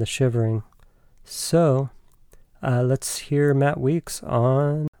old band, The Shivering. So, let's hear Matt Weeks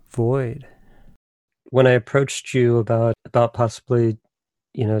on Void. When I approached you about possibly,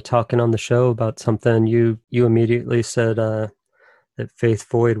 talking on the show about something, you immediately said that Faith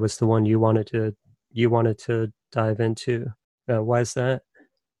Void was the one you wanted to dive into. Why is that?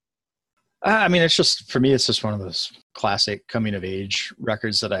 I mean, it's just, for me, it's just one of those classic coming of age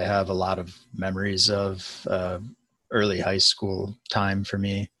records that I have a lot of memories of, early high school time for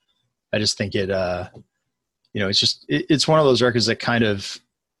me. I just think it's one of those records that kind of,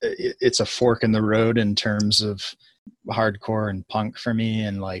 it's a fork in the road in terms of hardcore and punk for me.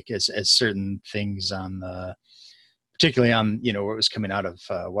 And like, as certain things particularly on, what was coming out of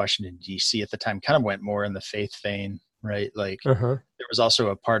Washington, DC at the time kind of went more in the Faith vein. Right. Like there was also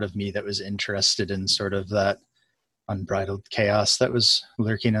a part of me that was interested in sort of that unbridled chaos that was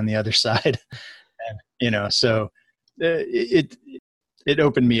lurking on the other side. And, so it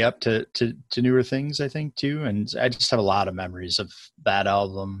opened me up to newer things, I think too. And I just have a lot of memories of that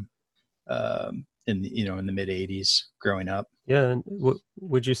album, in the mid '80s growing up. Yeah. And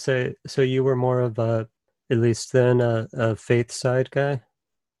would you say, so you were more of at least then a Faith side guy?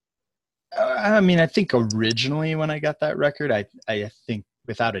 I mean, I think originally when I got that record, I think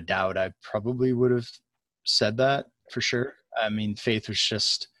without a doubt, I probably would have said that for sure. I mean, Faith was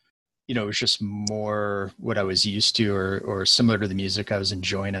just, it was just more what I was used to or similar to the music I was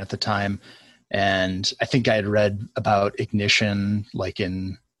enjoying at the time. And I think I had read about Ignition, like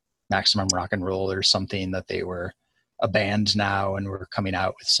in Maximum Rock and Roll or something, that they were a band now and were coming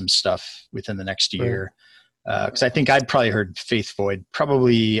out with some stuff within the next year. Right. Because I think I'd probably heard Faith Void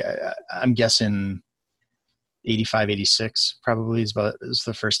probably, I'm guessing 85, 86 probably is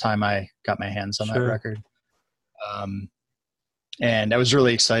the first time I got my hands on that record. And I was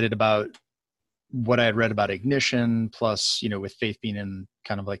really excited about what I had read about Ignition, plus, with Faith being in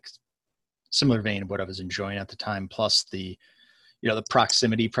kind of like similar vein of what I was enjoying at the time, plus the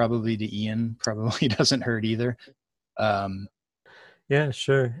proximity probably to Ian probably doesn't hurt either. Yeah,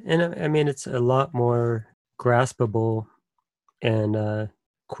 sure. And I mean, it's a lot more graspable and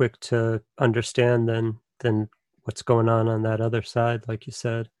quick to understand than what's going on that other side, like you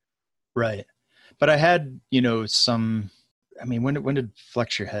said. Right. But I had, when did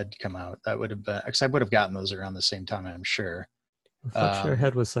Flex Your Head come out? That would have been, because I would have gotten those around the same time, I'm sure. Flex Your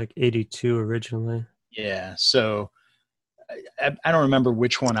Head was like 82 originally. Yeah. So I don't remember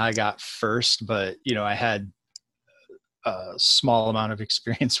which one I got first, but, I had a small amount of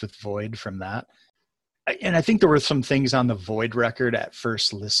experience with Void from that. And I think there were some things on the Void record at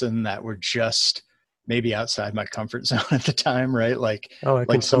first listen that were just maybe outside my comfort zone at the time, right? Like, Oh, I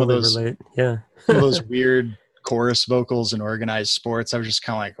can some of totally those, relate. Yeah. some of those weird chorus vocals in Organized Sports. I was just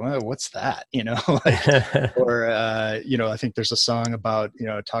kind of like, well, what's that? Like, or, I think there's a song about,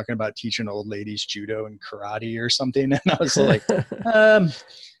 talking about teaching old ladies judo and karate or something. And I was like,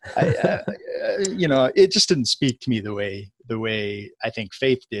 it just didn't speak to me the way I think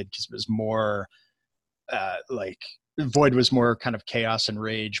Faith did, because it was more like Void was more kind of chaos and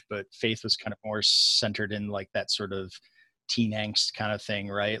rage, but Faith was kind of more centered in like that sort of teen angst kind of thing,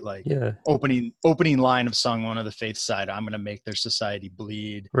 right? Like, yeah. opening line of song one of the Faith side, I'm going to make their society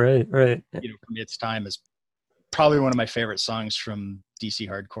bleed. Right. From its time is probably one of my favorite songs from DC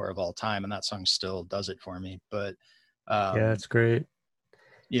hardcore of all time, and that song still does it for me. But yeah, it's great.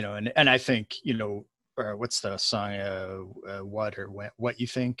 And I think, or what's the song, what you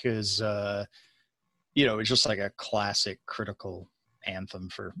think is, it's just like a classic critical anthem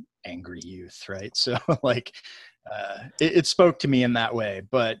for angry youth, right? So like, it spoke to me in that way.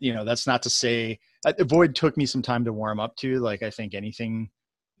 But that's not to say Void took me some time to warm up to, like I think anything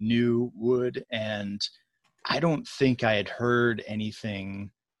new would. And I don't think I had heard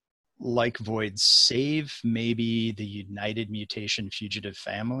anything like Void, save maybe the United Mutation Fugitive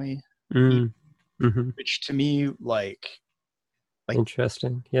Family, which to me, like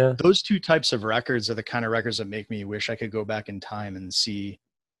interesting. Yeah. Those two types of records are the kind of records that make me wish I could go back in time and see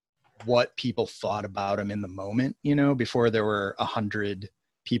what people thought about them in the moment, before there were 100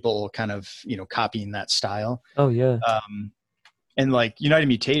 people kind of, copying that style. Oh yeah. And like United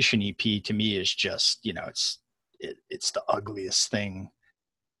Mutation EP to me is just, it's the ugliest thing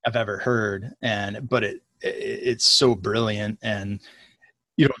I've ever heard. But it's so brilliant. And,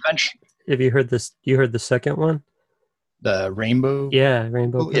 eventually. Have you heard this? You heard the second one? The Rainbow? Yeah.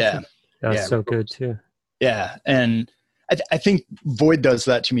 Rainbow. Yeah. That's so good too. Yeah. And I think Void does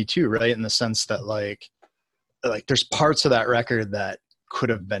that to me too, right? In the sense that like there's parts of that record that could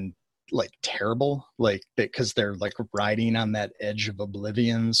have been like terrible, like because they're like riding on that edge of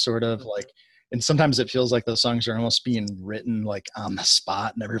oblivion, sort of like, and sometimes it feels like those songs are almost being written like on the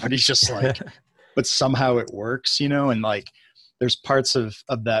spot, and everybody's just like, but somehow it works, and like there's parts of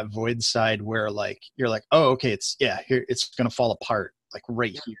that Void side where like you're like, oh, okay, here it's gonna fall apart like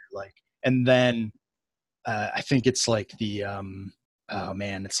right here, like, and then I think it's like the oh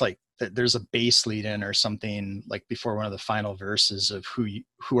man, it's like there's a bass lead in or something like before one of the final verses of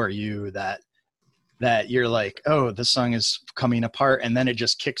who are you, that you're like, oh, this song is coming apart, and then it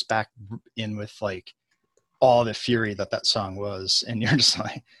just kicks back in with like all the fury that song was, and you're just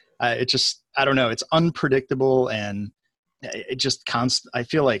like, I don't know, it's unpredictable, and it just I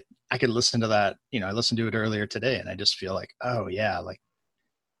feel like I could listen to that, I listened to it earlier today, and I just feel like, oh yeah, like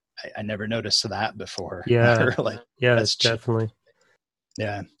I never noticed that before. Yeah. Like, yeah, that's definitely.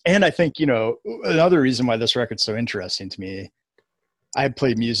 Yeah. And I think, another reason why this record's so interesting to me, I had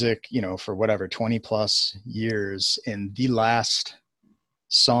played music, for whatever, 20 plus years. And the last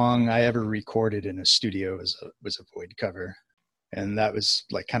song I ever recorded in a studio was a Void cover. And that was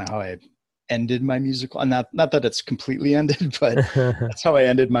like kind of how I ended my musical, and not that it's completely ended, but that's how I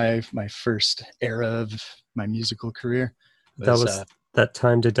ended my first era of my musical career. That was that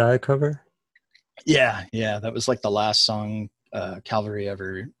Time to Die cover? Yeah. That was like the last song Calvary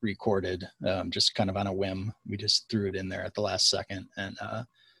ever recorded, just kind of on a whim. We just threw it in there at the last second. And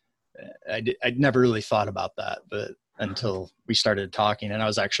I'd never really thought about that, but until we started talking, and I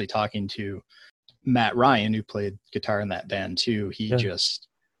was actually talking to Matt Ryan, who played guitar in that band too. He just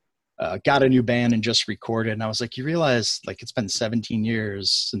got a new band and just recorded. And I was like, you realize like it's been 17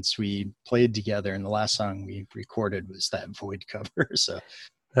 years since we played together, and the last song we recorded was that Void cover. So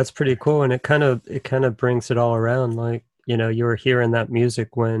that's pretty cool. And it kind of brings it all around. Like, you were hearing that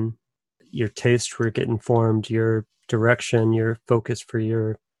music when your tastes were getting formed, your direction, your focus for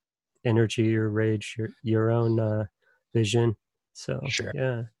your energy, your rage, your own vision. So sure.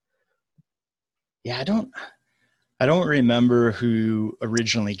 Yeah. I don't remember who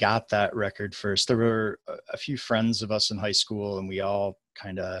originally got that record first. There were a few friends of us in high school, and we all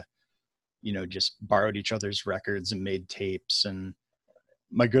kind of, just borrowed each other's records and made tapes. And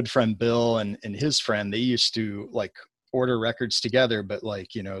my good friend Bill and his friend, they used to like order records together, but like,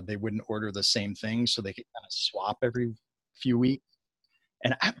 they wouldn't order the same thing, so they could kind of swap every few weeks.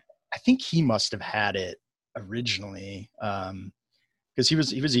 And I think he must have had it originally, because he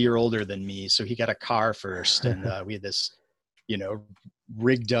was a year older than me, so he got a car first, and we had this,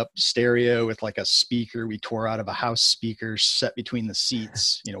 rigged up stereo with like a speaker we tore out of a house speaker set between the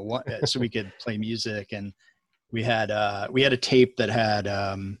seats, so we could play music. And We had a tape that had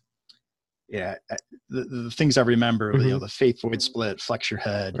the things I remember, Mhm. the Faith Void Split, Flex Your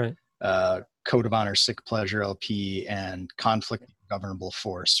Head, Right. Code of Honor, Sick Pleasure LP, and Conflict Governable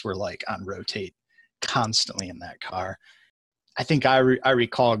Force were like on rotate constantly in that car. I think I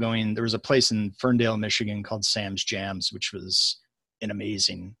recall going, there was a place in Ferndale, Michigan called Sam's Jams, which was an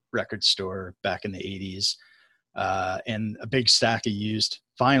amazing record store back in the 80s. And a big stack of used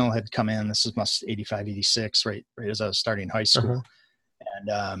vinyl had come in. This must 85, 86, right as I was starting high school. Uh-huh.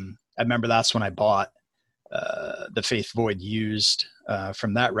 And I remember that's when I bought the Faith Void used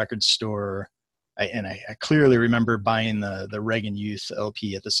from that record store. I clearly remember buying the Reagan Youth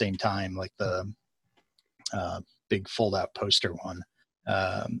LP at the same time, like the big fold out poster one.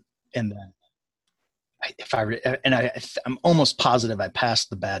 And then I'm almost positive I passed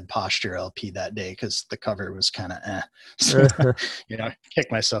the Bad Posture LP that day because the cover was kind of so, I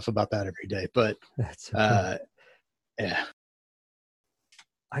kick myself about that every day. But That's okay. Yeah.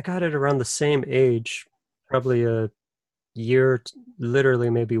 I got it around the same age, probably a year, literally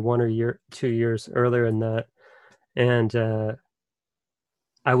maybe 2 years earlier than that. And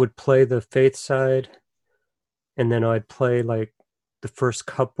I would play the Faith side, and then I'd play like the first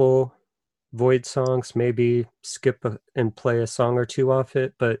couple Void songs, maybe skip and play a song or two off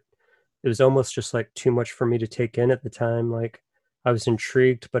it, but it was almost just like too much for me to take in at the time. Like I was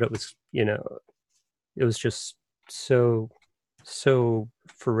intrigued, but it was, it was just so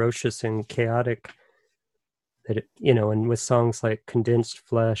ferocious and chaotic that and with songs like Condensed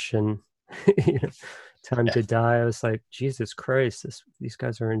Flesh and Time to Die, I was like, Jesus Christ, these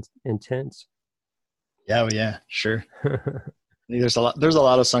guys are intense. Yeah, well, yeah, sure. There's a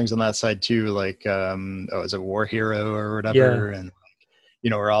lot of songs on that side too, like is it War Hero or whatever, and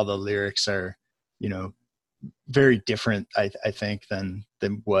where all the lyrics are, very different, I think, than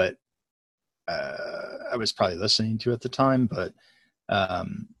what I was probably listening to at the time. But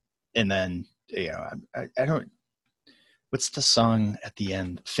and then I don't. What's the song at the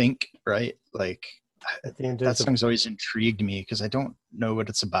end? Think, right? Like that song's always intrigued me because I don't know what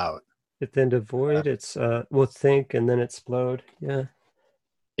it's about. At the end of Void, it's we'll think and then explode. Yeah.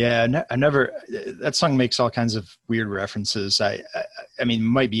 Yeah, I never. That song makes all kinds of weird references. I mean, it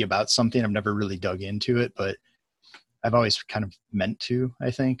might be about something. I've never really dug into it, but I've always kind of meant to. I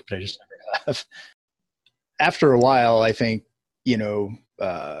think, but I just never have. After a while, I think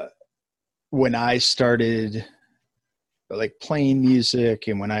when I started like playing music,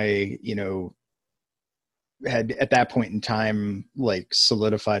 and when I had at that point in time like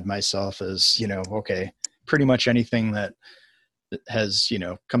solidified myself as okay, pretty much anything that has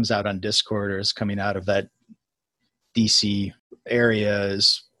comes out on Discord or is coming out of that DC area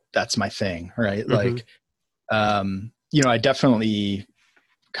that's my thing, right? Mm-hmm. Like I definitely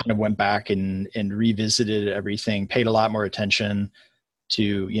kind of went back and revisited everything, paid a lot more attention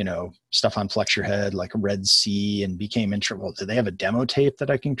to stuff on Flex Your Head, like Red Sea, and became interested. Well, do they have a demo tape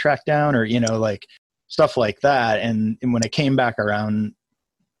that I can track down, or like stuff like that? And when I came back around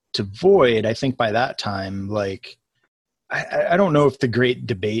to Void, I think by that time, like I don't know if the great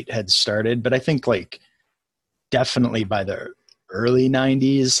debate had started, but I think like definitely by the early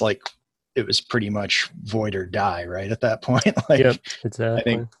 90s, like it was pretty much Void or die, right? At that point. Like, yep, exactly. I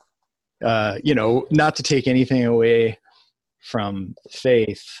think, not to take anything away from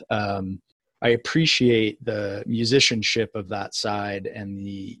Faith, I appreciate the musicianship of that side and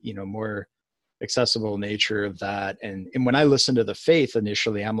the, more accessible nature of that. And when I listened to the Faith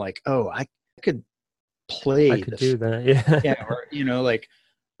initially, I'm like, oh, I could play. I could do that. Yeah. Yeah. Or, like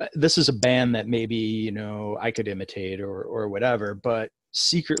this is a band that maybe, I could imitate or whatever, but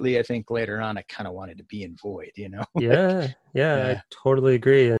secretly, I think later on, I kind of wanted to be in Void, Yeah. I totally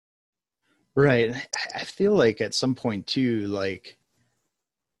agree. Right. I feel like at some point too, like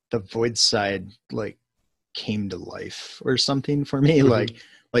the Void side, like came to life or something for me. Mm-hmm.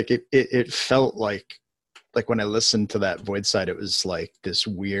 Like it felt like when I listened to that Void side, it was like this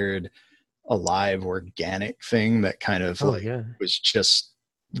weird, alive, organic thing that kind of was just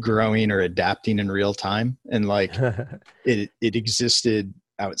growing or adapting in real time. And like it existed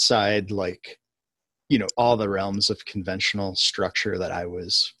outside, like, all the realms of conventional structure that I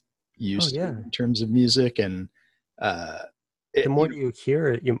was used to in terms of music. And the more you hear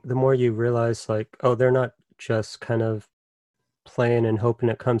it, the more you realize like, oh, they're not just kind of playing and hoping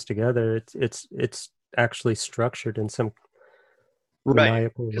it comes together. It's actually structured in some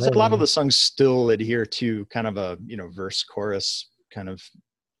right, because a lot of the songs still adhere to kind of a verse chorus kind of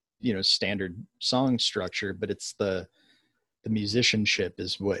standard song structure, but it's the musicianship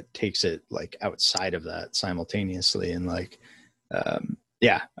is what takes it like outside of that simultaneously. And like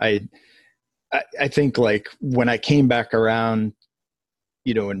I I think like when I came back around,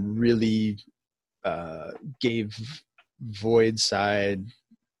 you know, and really gave Void side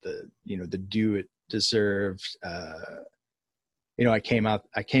the, you know, the due it deserved. You know, I came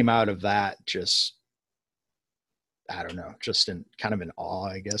out of that just, I don't know, just in kind of in awe,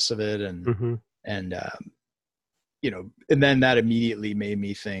 I guess, of it. And, Mm-hmm. and, you know, and then that immediately made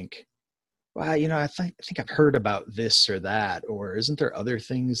me think, well, you know, I think I've heard about this or that, or isn't there other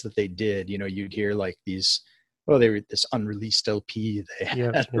things that they did? You know, you'd hear like these, oh, they were this unreleased LP they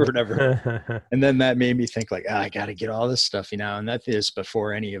Yep. had or whatever. Yep. And then that made me think like, I got to get all this stuff, you know, and that is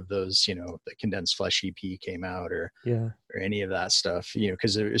before any of those, you know, the Condensed Flesh EP came out or Yeah. or any of that stuff, you know,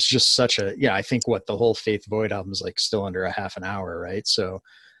 because it was just such a, yeah, I think what the whole Faith Void album is like still under a half an hour, right? So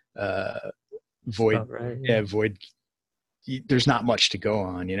Void, About right. yeah, Void, there's not much to go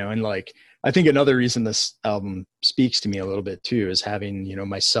on, you know, and like, I think another reason this album speaks to me a little bit too is having, you know,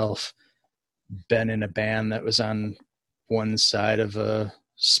 myself been in a band that was on one side of a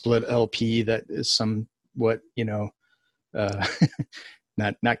split LP that is somewhat, you know,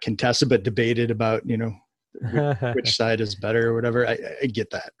 not contested, but debated about, you know, which side is better or whatever. I get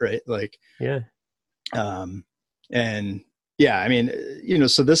that, right? Like, Yeah. And yeah, I mean, you know,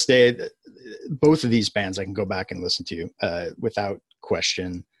 so this day, both of these bands I can go back and listen to without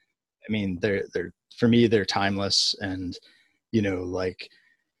question. I mean, they're for me, they're timeless. And, you know, like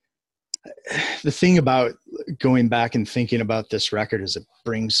the thing about going back and thinking about this record is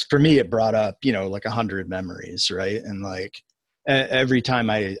for me, it brought up, you know, like 100 memories. Right. And like every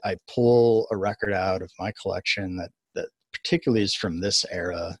time I pull a record out of my collection that particularly is from this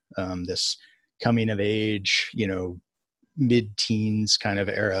era, this coming of age, you know, mid-teens kind of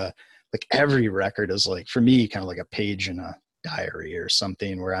era, like every record is like, for me, kind of like a page in a diary or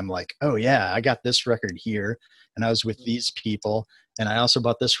something where I'm like, oh yeah, I got this record here and I was with these people and I also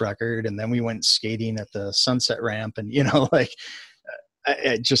bought this record and then we went skating at the Sunset Ramp and, you know, like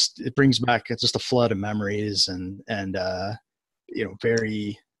it brings back just a flood of memories and you know,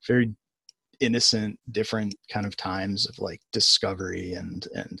 very, very innocent, different kind of times of like discovery and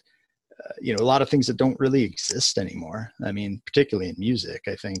you know, a lot of things that don't really exist anymore. I mean, particularly in music,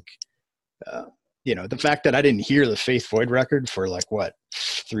 I think, you know, the fact that I didn't hear the Faith Void record for like what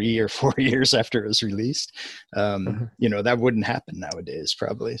 3 or 4 years after it was released, you know, that wouldn't happen nowadays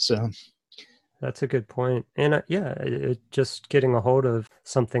probably. So That's a good point. And yeah, just getting a hold of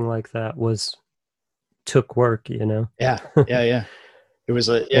something like that took work, you know? yeah. It was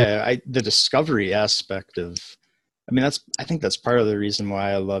the discovery aspect of, I mean, I think that's part of the reason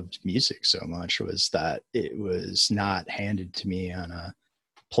why I loved music so much was that it was not handed to me on a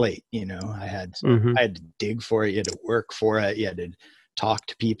plate. You know, I had to dig for it. You had to work for it. You had to talk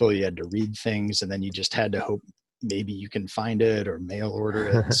to people. You had to read things, and then you just had to hope maybe you can find it or mail order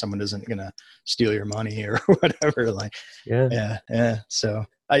it. And someone isn't going to steal your money or whatever. Like, yeah. So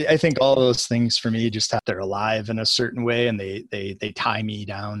I think all those things for me just they're alive in a certain way, and they tie me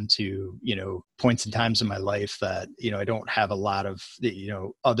down to, you know, points and times in my life that, you know, I don't have a lot of, you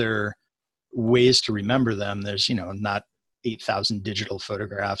know, other ways to remember them. There's, you know, not 8,000 digital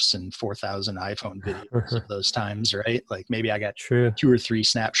photographs and 4,000 iPhone videos of those times, right? Like maybe I got 2 or 3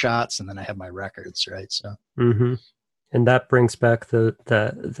 snapshots and then I have my records, right? So and that brings back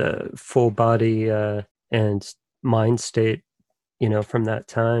the full body and mind state, you know, from that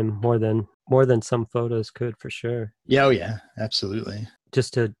time more than some photos could, for sure. Yeah, oh yeah, absolutely.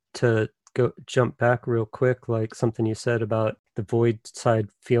 Just to jump back real quick, like something you said about the Void side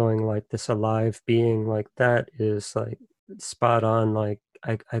feeling like this alive being, like that is like spot on. Like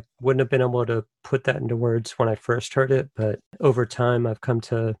I wouldn't have been able to put that into words when I first heard it, but over time I've come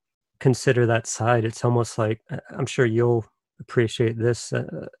to consider that side. It's almost like, I'm sure you'll appreciate this,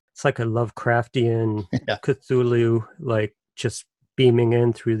 it's like a Lovecraftian Cthulhu, like just beaming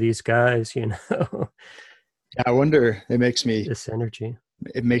in through these guys, you know. I wonder, this energy.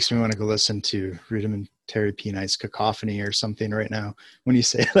 It makes me want to go listen to Rudimentary P-Night's Cacophony or something right now when you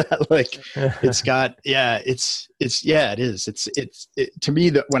say that. Like it's got, it is. To me,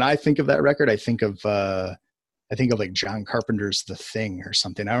 that when I think of that record, I think of like John Carpenter's The Thing or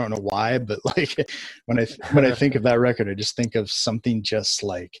something. I don't know why, but like when I think of that record, I just think of something just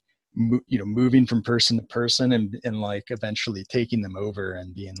like, you know, moving from person to person and like eventually taking them over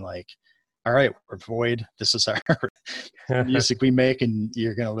and being like, all right, we're Void. This is our music we make, and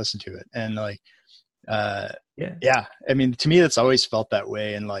you're going to listen to it. And like, yeah. I mean, to me, that's always felt that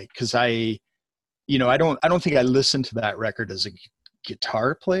way. And like, cause I don't think I listened to that record as a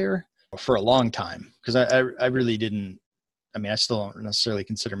guitar player for a long time. Cause I really didn't, I mean, I still don't necessarily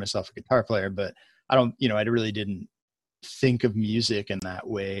consider myself a guitar player, but I really didn't think of music in that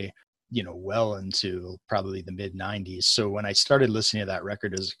way well into probably the mid 90s. So when I started listening to that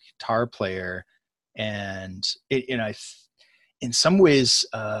record as a guitar player, and in some ways,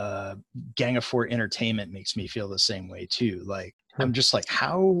 Gang of Four Entertainment makes me feel the same way too. Like, I'm just like,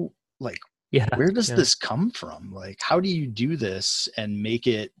 how, like, where does this come from? Like, how do you do this and make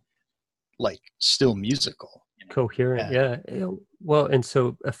it like still musical? Coherent, yeah. Well, and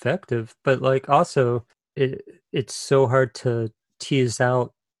so effective, but like also it's so hard to tease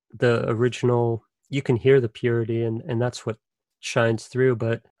out the original. You can hear the purity, and that's what shines through,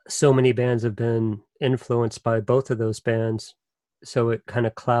 but so many bands have been influenced by both of those bands, so it kind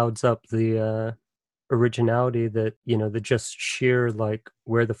of clouds up the originality, that the just sheer like,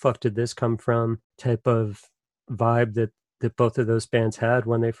 where the fuck did this come from type of vibe that both of those bands had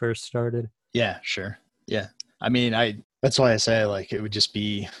when they first started. Yeah, sure. Yeah. I mean, that's why I say, like, it would just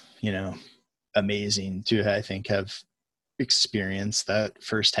be, amazing to, I think, have experienced that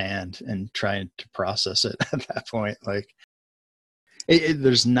firsthand and trying to process it at that point. Like,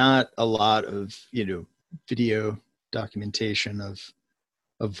 there's not a lot of, video documentation of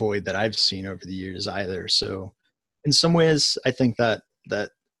Void that I've seen over the years either. So in some ways, I think that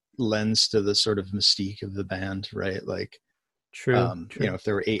lends to the sort of mystique of the band, right? Like, true. If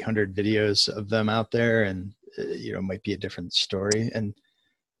there were 800 videos of them out there, and it might be a different story. And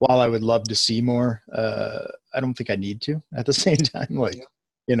while I would love to see more, I don't think I need to at the same time. Like,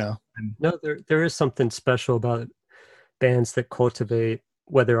 No, there is something special about bands that cultivate,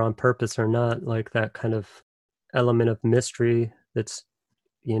 whether on purpose or not, like that kind of element of mystery that's,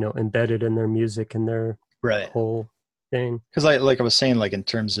 embedded in their music and their whole thing. Because I was saying, like, in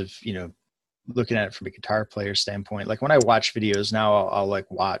terms of, looking at it from a guitar player standpoint, like when I watch videos now, I'll like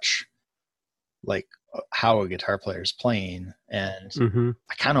watch like how a guitar player is playing, and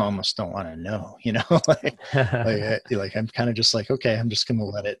I kind of almost don't want to know, like I'm kind of just like, okay, I'm just gonna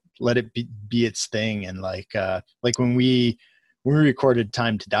let it be its thing. And like when we recorded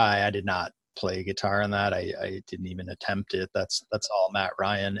Time to Die, I did not play guitar on that. I didn't even attempt it. That's all Matt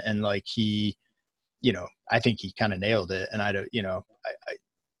Ryan, and like he, I think he kind of nailed it, and I don't,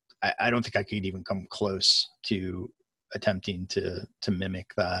 I don't think I could even come close to attempting to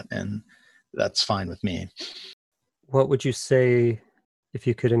mimic that, and that's fine with me. What would you say, if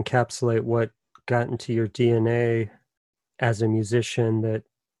you could encapsulate what got into your DNA as a musician that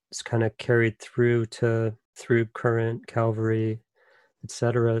is kind of carried through Current, Calvary,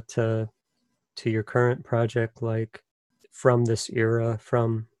 etc., to your current project, like from this era,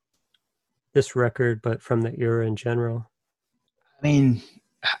 from this record, but from the era in general? I mean,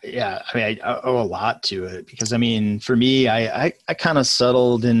 yeah, I owe a lot to it, because I mean, for me, I kind of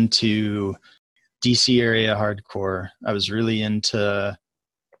settled into DC area hardcore. I was really into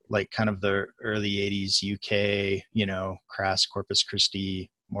like kind of the early 80s UK, Crass, Corpus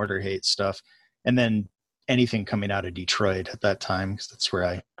Christi, Motorhead stuff. And then anything coming out of Detroit at that time, because that's where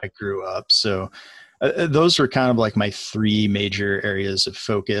I grew up. So those were kind of like my three major areas of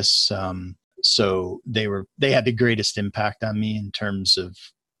focus. So they had the greatest impact on me in terms of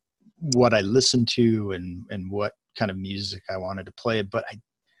what I listened to and what kind of music I wanted to play. But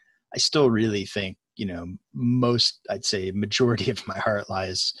I still really think, I'd say majority of my heart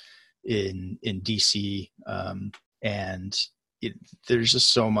lies in DC. And there's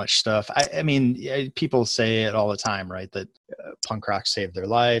just so much stuff. I mean, people say it all the time, right? That punk rock saved their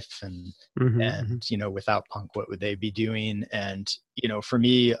life, and without punk, what would they be doing? And for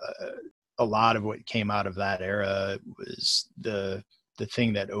me, a lot of what came out of that era was the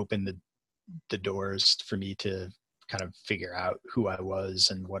thing that opened the doors for me to kind of figure out who I was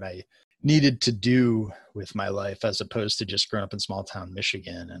and what I needed to do with my life, as opposed to just growing up in small town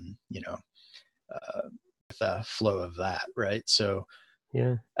Michigan and the flow of that, right? So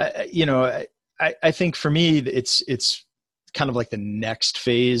yeah, I think for me it's kind of like the next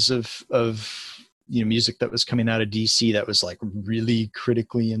phase of music that was coming out of DC that was like really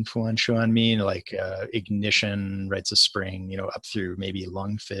critically influential on me, like Ignition, Rites of Spring, up through maybe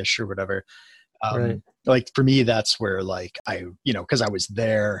Lungfish or whatever. Right. Like for me, that's where like I, because I was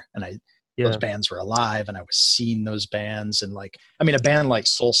there and those bands were alive and I was seeing those bands. And like, I mean, a band like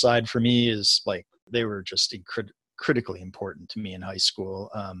Soulside for me is like, they were just critically important to me in high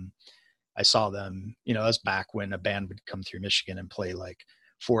school. I saw them, that was back when a band would come through Michigan and play like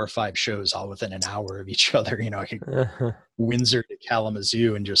 4 or 5 shows all within an hour of each other. I could Windsor to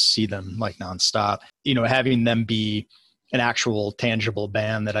Kalamazoo and just see them like nonstop. Having them be an actual tangible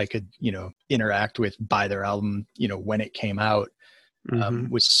band that I could, interact with, buy their album, when it came out,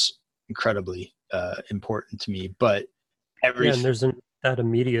 was incredibly important to me. But and there's that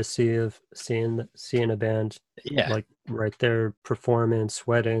immediacy of seeing a band Yeah. like right there performing,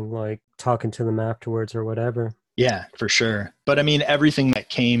 sweating, like talking to them afterwards or whatever. Yeah, for sure. But I mean, everything that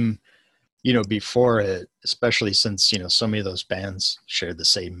came, before it, especially since, so many of those bands shared the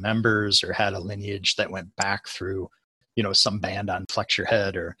same members or had a lineage that went back through, some band on Flex Your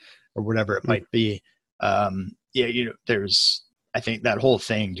Head or whatever it might be. There's, I think that whole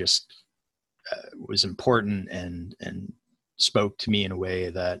thing just was important and spoke to me in a way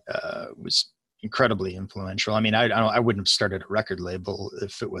that was incredibly influential. I mean, I wouldn't have started a record label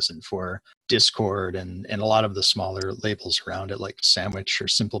if it wasn't for Discord and a lot of the smaller labels around it, like Sandwich or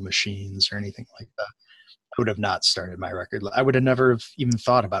Simple Machines or anything like that. I would have not started my record. I would have never have even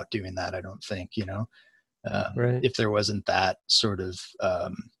thought about doing that. I don't think, Right. if there wasn't that sort of,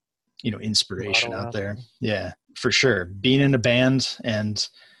 inspiration Model out there. Yeah, for sure. Being in a band and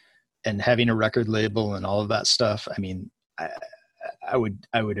having a record label and all of that stuff. I mean, I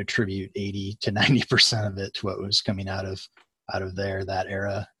would attribute 80 to 90% of it to what was coming out of there, that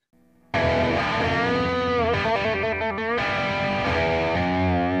era.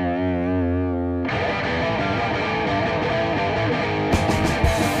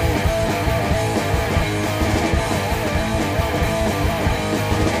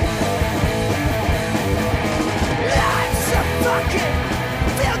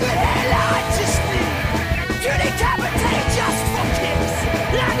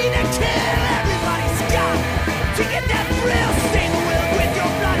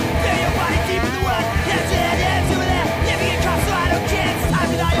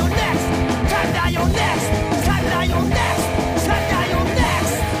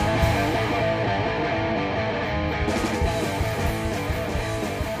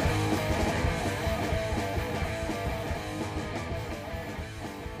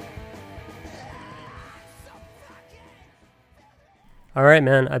 All right,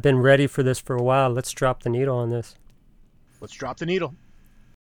 man. I've been ready for this for a while. Let's drop the needle on this. Let's drop the needle.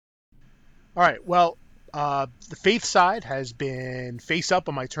 All right. Well, the Faith side has been face up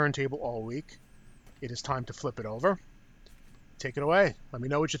on my turntable all week. It is time to flip it over. Take it away. Let me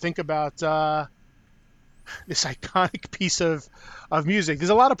know what you think about this iconic piece of music. There's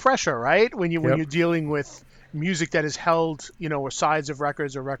a lot of pressure, right? When you're dealing with music that is held, or sides of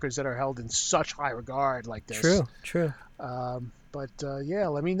records or records that are held in such high regard like this. True. But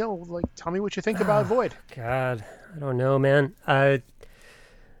let me know. Like, tell me what you think about Void. God, I don't know, man. I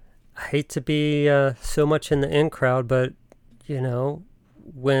hate to be so much in the in crowd, but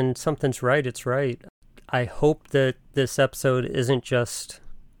when something's right, it's right. I hope that this episode isn't just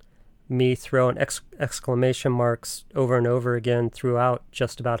me throwing exclamation marks over and over again throughout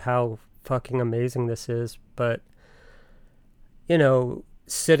just about how fucking amazing this is, but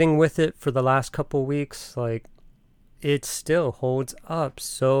sitting with it for the last couple weeks, like, it still holds up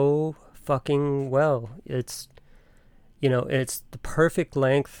so fucking well. It's it's the perfect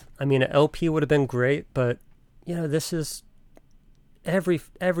length. I mean, an LP would have been great, but this is every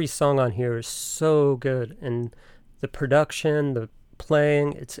song on here is so good, and the production, the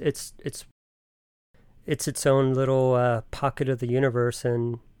playing, it's its own little pocket of the universe,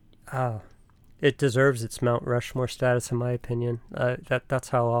 and it deserves its Mount Rushmore status, in my opinion. That's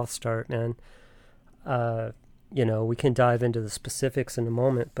how I'll start, man. We can dive into the specifics in a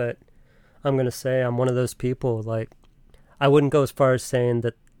moment, but I'm gonna say I'm one of those people. Like, I wouldn't go as far as saying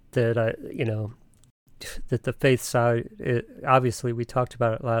that I that the Faith side. Obviously, we talked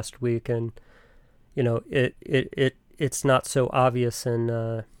about it last week, and it's not so obvious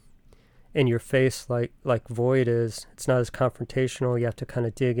in your face like Void is. It's not as confrontational. You have to kind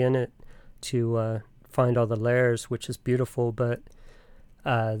of dig in it to find all the layers, which is beautiful. But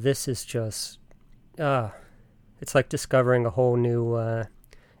this is just it's like discovering a whole new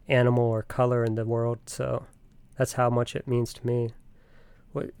animal or color in the world. So that's how much it means to me.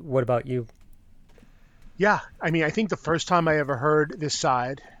 What about you? Yeah, I mean, I think the first time I ever heard this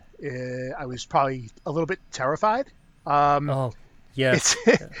side, I was probably a little bit terrified. Yes.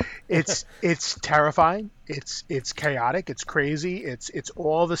 It's terrifying. It's chaotic. It's crazy. It's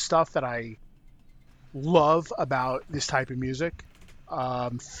all the stuff that I love about this type of music.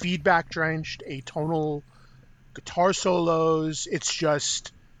 Feedback drenched, atonal guitar solos. It's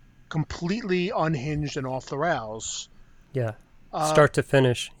just completely unhinged and off the rails. Yeah. Start to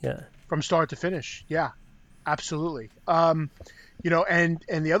finish. Yeah. From start to finish. Yeah. Absolutely. And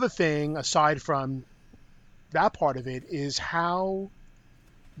the other thing aside from that part of it is how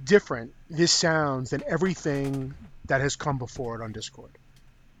different this sounds than everything that has come before it on Discord.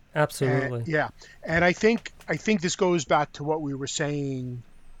 Absolutely. And I think this goes back to what we were saying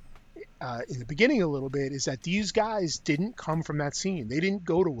in the beginning a little bit is that these guys didn't come from that scene. They didn't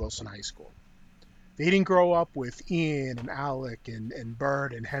go to Wilson High School. They didn't grow up with Ian and Alec and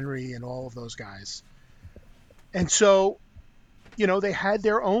Bert and Henry and all of those guys. And so, they had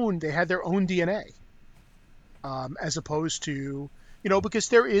their own DNA, as opposed to, because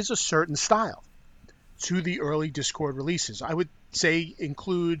there is a certain style to the early Dischord releases. I would say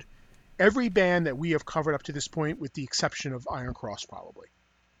include every band that we have covered up to this point, with the exception of Iron Cross, probably.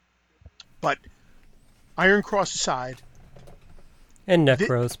 But Iron Cross aside, and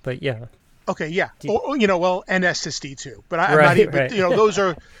Necros, but yeah. Okay, yeah. And SSD too. But I'm not even. Right.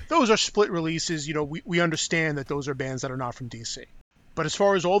 Those are split releases. We understand that those are bands that are not from DC. But as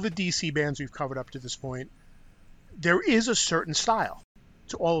far as all the DC bands we've covered up to this point, there is a certain style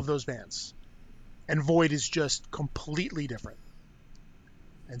to all of those bands, and Void is just completely different.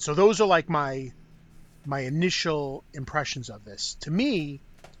 And so those are like my initial impressions of this. To me,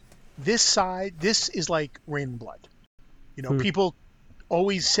 this is like Rain and Blood. People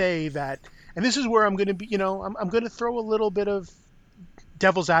always say that, and this is where I'm going to be, I'm going to throw a little bit of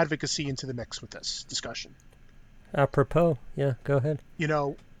devil's advocacy into the mix with this discussion. Apropos, yeah, go ahead.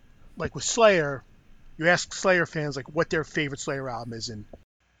 Like with Slayer, you ask Slayer fans like what their favorite Slayer album is, and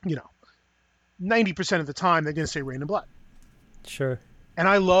 90% of the time they're going to say Rain and Blood. Sure. And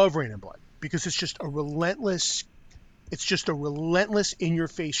I love Rain and Blood because it's just a relentless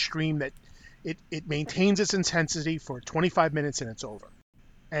in-your-face stream that it maintains its intensity for 25 minutes and it's over.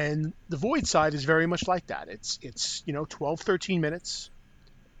 And the Void side is very much like that. It's 12, 13 minutes.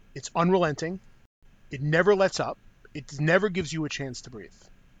 It's unrelenting. It never lets up. It never gives you a chance to breathe.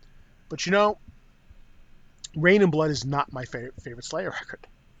 But Rain and Blood is not my favorite Slayer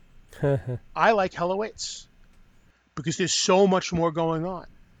record. I like Hell Awaits because there's so much more going on.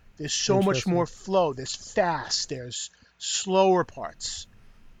 There's so much more flow. There's fast. There's slower parts.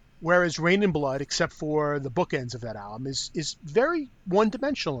 Whereas Rain and Blood, except for the bookends of that album, is very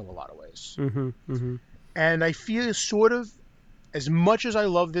one-dimensional in a lot of ways. Mm-hmm, mm-hmm. And I feel sort of, as much as I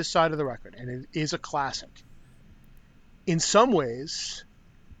love this side of the record, and it is a classic, in some ways,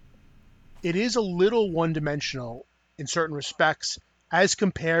 it is a little one-dimensional in certain respects as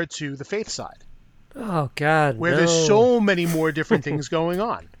compared to the Faith side. Oh, God, where there's so many more different things going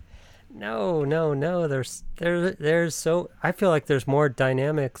on. No. There's so, I feel like there's more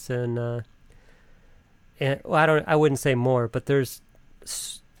dynamics and I wouldn't say more, but there's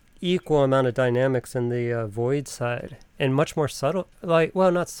equal amount of dynamics in the Void side, and much more subtle,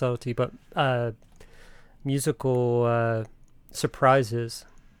 not subtlety, but musical surprises,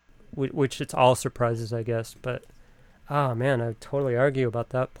 which it's all surprises, I guess. But oh man, I totally argue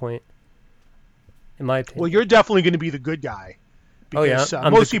about that point. In my opinion. Well, you're definitely going to be the good guy. Because,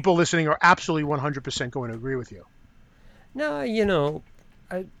 most people listening are absolutely 100% going to agree with you. No,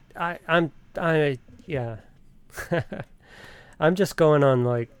 I'm just going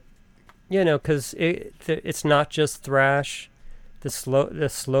on because it's not just thrash. The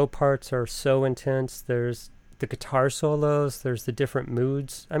slow parts are so intense. There's the guitar solos. There's the different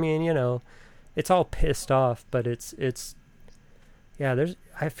moods. I mean, it's all pissed off, but it's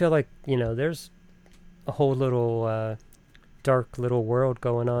I feel like there's a whole little dark little world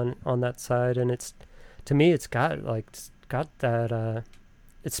going on that side, and to me it's got that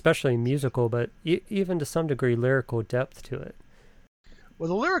especially musical, but even to some degree lyrical depth to it. Well,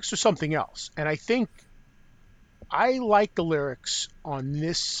 the lyrics are something else, and I think I like the lyrics on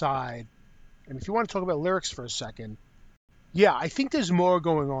this side. And if you want to talk about lyrics for a second, yeah, I think there's more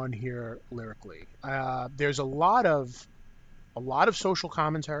going on here lyrically. There's a lot of social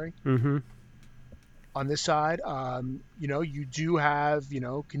commentary. Mm-hmm. On this side, you do have,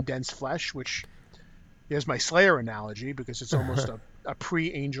 Condensed Flesh, which there's my Slayer analogy because it's almost a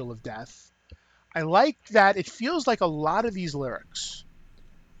pre-Angel of Death. I like that it feels like a lot of these lyrics,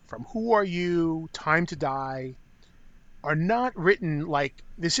 from Who Are You, Time to Die, are not written like,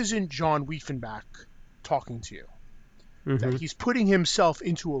 this isn't John Weifenbach talking to you. Mm-hmm. That he's putting himself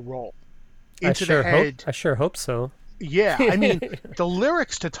into a role, I sure hope so. Yeah, I mean, the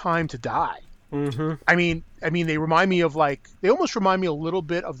lyrics to Time to Die, mm-hmm. I mean, they remind me of they almost remind me a little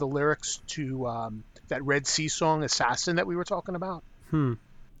bit of the lyrics to that Red Sea song, Assassin, that we were talking about.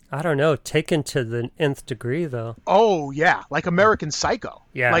 I don't know. Taken to the nth degree, though. Oh, yeah. Like American Psycho.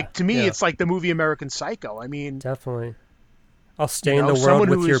 Yeah. To me, it's like the movie American Psycho. I mean... Definitely. I'll stain the world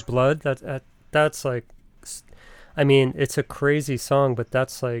with your blood. That's like... I mean, it's a crazy song, but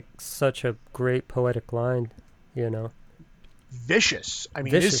that's like such a great poetic line, Vicious. I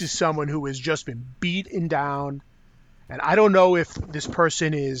mean, This is someone who has just been beaten down. And I don't know if this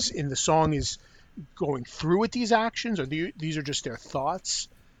person in the song is going through with these actions or these are just their thoughts.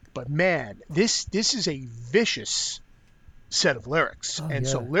 But man, this is a vicious set of lyrics. Oh, and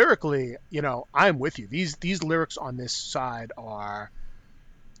yeah. so lyrically, I'm with you. These lyrics on this side are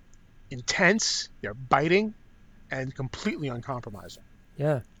intense, they're biting, and completely uncompromising.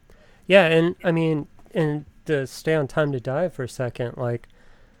 Yeah. Yeah, and I mean, and to stay on Time to Die for a second, like,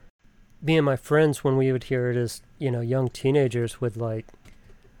 me and my friends, when we would hear it as, young teenagers, would, like,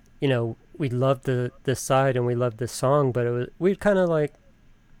 we loved the side and we loved the song, but we'd kind of, like,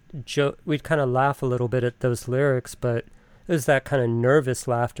 we'd kind of laugh a little bit at those lyrics, but it was that kind of nervous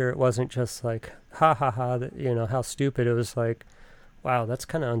laughter. It wasn't just like, ha ha ha, how stupid. It was like, wow, that's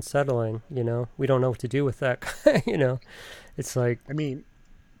kind of unsettling, we don't know what to do with that. It's like, I mean,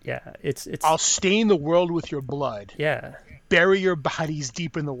 yeah, it's I'll stain the world with your blood. Yeah. Bury your bodies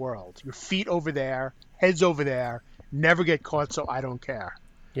deep in the world. Your feet over there, heads over there. Never get caught, so I don't care.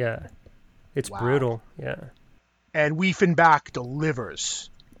 Yeah. It's Wow. brutal. Yeah. And Weefenbach delivers.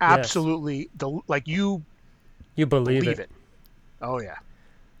 Absolutely. Like you believe it. Oh, yeah.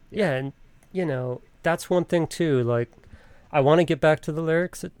 Yeah, and, that's one thing, too. Like, I want to get back to the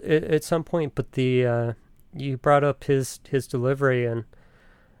lyrics at some point, but you brought up his delivery, and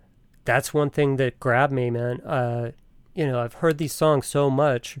that's one thing that grabbed me, man. I've heard these songs so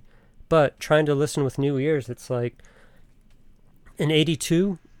much, but trying to listen with new ears, it's like, in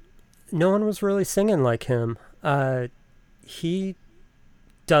 82, no one was really singing like him. He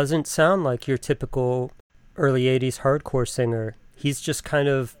doesn't sound like your typical early 80s hardcore singer. He's just kind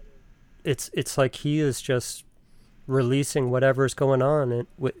of, it's like he is just releasing whatever's going on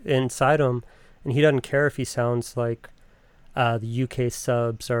inside him, and he doesn't care if he sounds like the UK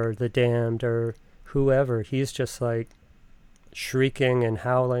Subs or the Damned or whoever. He's just like shrieking and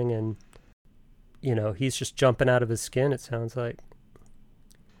howling, and he's just jumping out of his skin, it sounds like.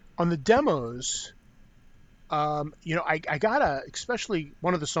 On the demos, I gotta, especially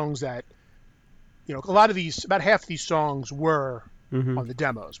one of the songs that, a lot of these, about half of these songs were on the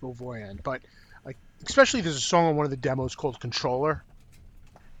demos beforehand, but like, especially there's a song on one of the demos called Controller,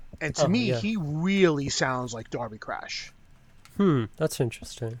 and to me, he really sounds like Darby Crash. That's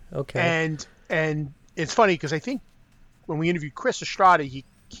interesting. Okay. And it's funny because I think when we interviewed Chris Estrada, he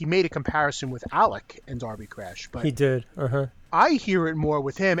made a comparison with Alec and Darby Crash, but he did. I hear it more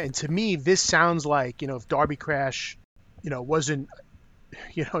with him, and to me, this sounds like, if Darby Crash, wasn't,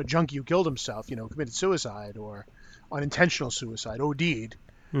 a junkie who killed himself, committed suicide or unintentional suicide, OD'd.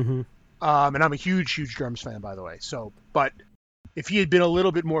 And I'm a huge, huge Germs fan, by the way. So, but if he had been a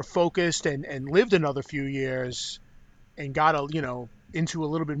little bit more focused and lived another few years and got into a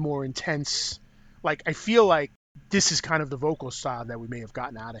little bit more intense, like, I feel like this is kind of the vocal style that we may have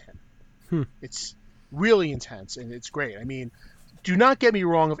gotten out of him. It's really intense, and it's great. I mean, do not get me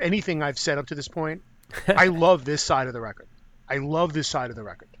wrong of anything I've said up to this point. I love this side of the record. I love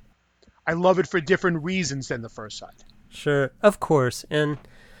it for different reasons than the first side. Sure, of course. And,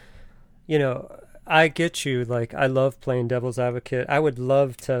 I get you. Like, I love playing devil's advocate. I would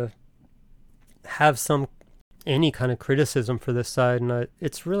love to have any kind of criticism for this side, and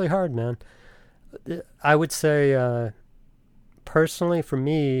it's really hard, man. I would say, personally, for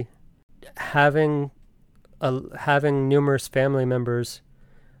me, having numerous family members,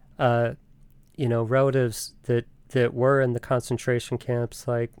 relatives that were in the concentration camps,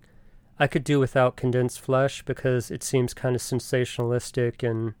 like, I could do without Condensed Flesh because it seems kind of sensationalistic,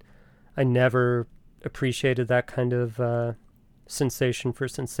 and I never appreciated that kind of sensation for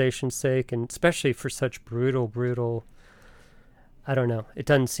sensation's sake, and especially for such brutal, I don't know. It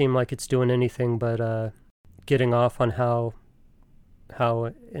doesn't seem like it's doing anything but getting off on how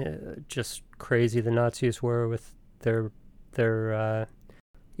just crazy the Nazis were with their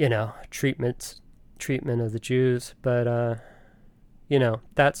treatment of the Jews. But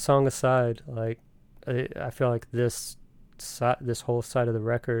that song aside, like, I feel like this whole side of the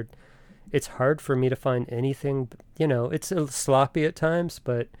record, it's hard for me to find anything. It's a sloppy at times,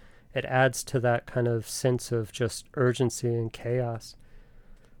 but it adds to that kind of sense of just urgency and chaos.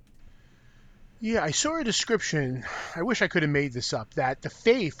 Yeah, I saw a description, I wish I could have made this up, that the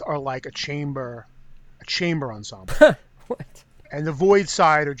Faith are like a chamber ensemble. What? And the Void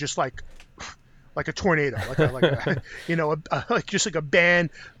side are just like a tornado, just like a band,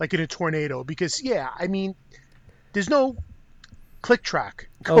 like in a tornado. Because, I mean, there's no click track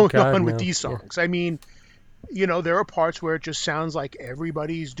going on with these songs. Yeah. I mean, there are parts where it just sounds like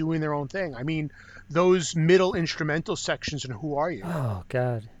everybody's doing their own thing. I mean, those middle instrumental sections in Who Are You? Oh,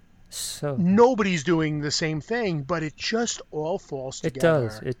 God. So nobody's doing the same thing, but it just all falls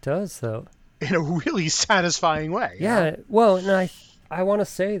together. It does, though. In a really satisfying way. Yeah. Well, and I want to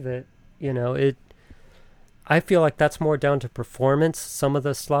say that, I feel like that's more down to performance, some of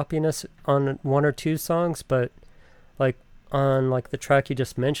the sloppiness on one or two songs, but like on like the track you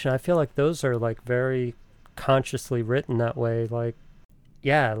just mentioned, I feel like those are like very consciously written that way. Like,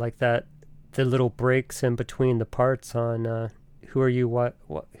 yeah, like that, the little breaks in between the parts on who are you, what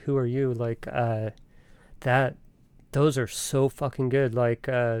who are you, like that, those are so fucking good. Like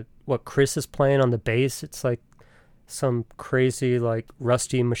what Chris is playing on the bass, it's like some crazy like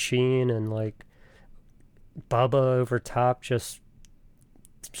Rusty Machine, and like Bubba over top just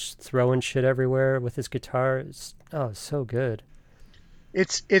throwing shit everywhere with his guitar. It's so good.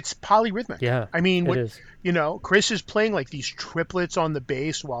 It's polyrhythmic. Yeah, I mean, it is. You know, Chris is playing like these triplets on the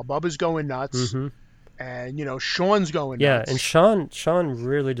bass while Bubba's going nuts, and you know, Sean's going nuts. Yeah, and Sean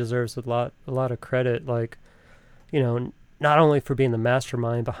really deserves a lot of credit. Like, you know, not only for being the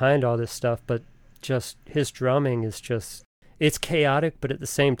mastermind behind all this stuff, but just his drumming is just, it's chaotic, but at the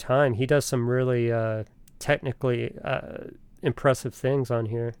same time, he does some really technically impressive things on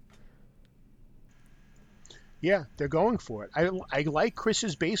here. Yeah, they're going for it. I like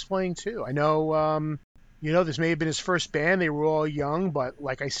Chris's bass playing too. I know, you know, this may have been his first band. They were all young, but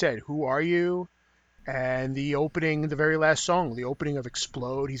like I said, Who Are You? And the opening, the very last song, the opening of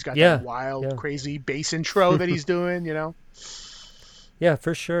Explode, he's got that wild, crazy bass intro that he's doing, you know? Yeah,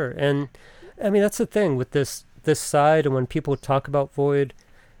 for sure. And I mean, that's the thing with this side, and when people talk about Void,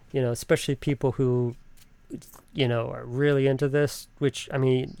 you know, especially people who, you know, are really into this, which, I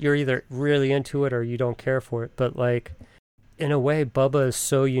mean, you're either really into it or you don't care for it, but like, in a way, Bubba is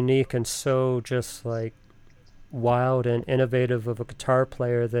so unique and so just like wild and innovative of a guitar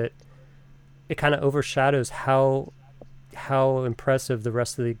player that it kind of overshadows how impressive the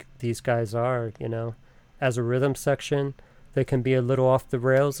rest of these guys are, you know. As a rhythm section, they can be a little off the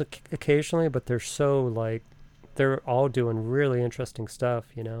rails occasionally, but they're so like, they're all doing really interesting stuff,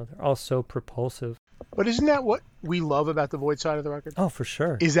 you know. They're all so propulsive. But isn't that what we love about the Void side of the record? Oh, for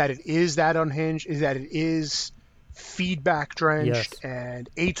sure. Is that it is that unhinged, is that it is feedback drenched and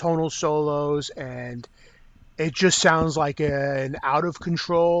atonal solos, and it just sounds like an out of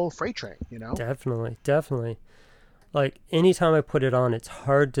control freight train, you know? Definitely. Like, anytime I put it on, it's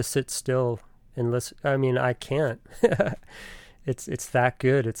hard to sit still and listen. I mean, I can't. It's that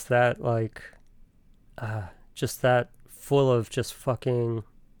good. It's that, like, just that full of just fucking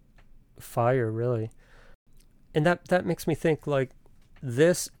fire, really. And that makes me think, like,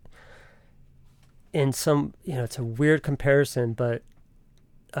 this, in some, you know, it's a weird comparison, but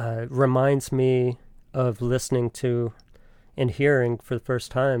reminds me of listening to and hearing for the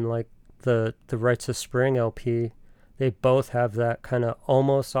first time, like, the Rites of Spring LP. They both have that kind of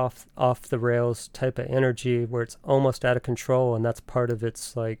almost off the rails type of energy where it's almost out of control, and that's part of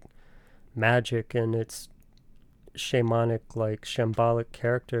its, like, magic and its shamanic, like, shambolic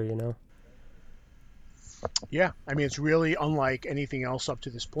character, you know? Yeah, I mean, it's really unlike anything else up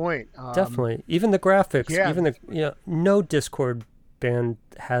to this point. Definitely. Even the graphics, even the, you know, no Discord band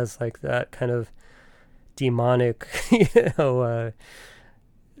has like that kind of demonic, you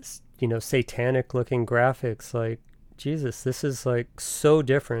know, satanic looking graphics. Like, Jesus, this is like so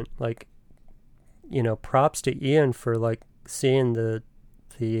different. Like, you know, props to Ian for like seeing the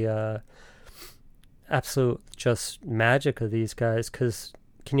absolute just magic of these guys, because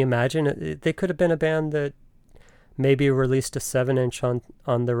can you imagine? They could have been a band that maybe released a 7-inch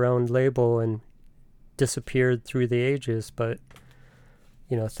on their own label and disappeared through the ages, but,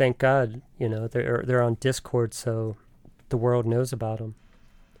 you know, thank God, you know, they're on Discord, so the world knows about them.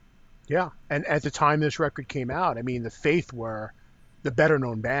 Yeah, and at the time this record came out, I mean, the Faith were the better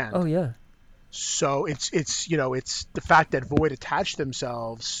known band. Oh yeah. So it's you know, it's the fact that Void attached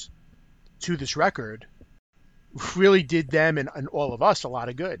themselves to this record really did them and all of us a lot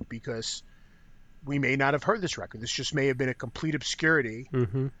of good, because we may not have heard this record. This just may have been a complete obscurity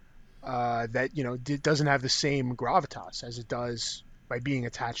that, you know, doesn't have the same gravitas as it does by being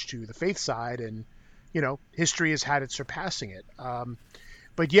attached to the Faith side, and, you know, history has had it surpassing it.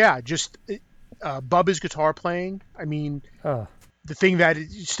 But yeah, just Bubba's guitar playing. I mean, the thing that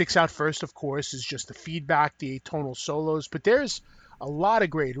sticks out first, of course, is just the feedback, the atonal solos. But there's a lot of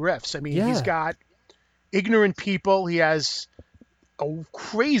great riffs. I mean, he's got Ignorant People. He has a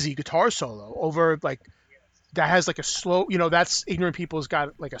crazy guitar solo over, like, that has like a slow, you know, that's Ignorant People's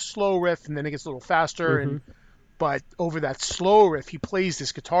got like a slow riff, and then it gets a little faster. But over that slow riff, he plays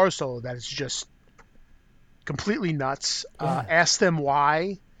this guitar solo that is just completely nuts. Ask Them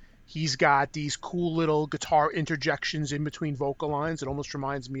Why. He's got these cool little guitar interjections in between vocal lines. It almost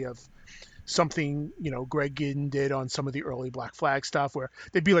reminds me of something, you know, Greg Ginn did on some of the early Black Flag stuff, where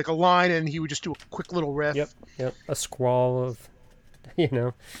there'd be like a line and he would just do a quick little riff. Yep. A squall of, you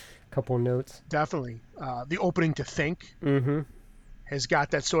know, couple notes. Definitely. The opening to Think Mm-hmm. has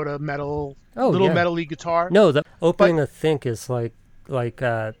got that sort of metal, Oh, little yeah. metal-y guitar. No, the opening of Think is like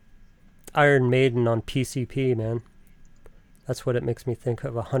Iron Maiden on PCP, man. That's what it makes me think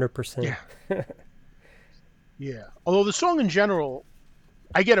of 100%. Yeah. Yeah. Although the song in general,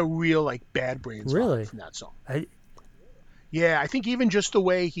 I get a real like Bad Brains Really? vibe from that song. I, Yeah, I think even just the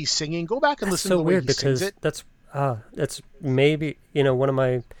way he's singing. Go back and that's listen so to the way weird he sings because it. that's maybe, one of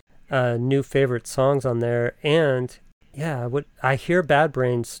my new favorite songs on there. And yeah, I hear Bad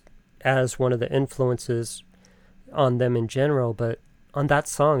Brains as one of the influences on them in general, but on that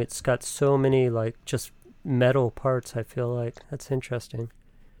song it's got so many like just metal parts. I feel like that's interesting.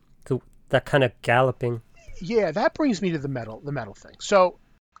 That kind of galloping. Yeah, that brings me to the metal thing. So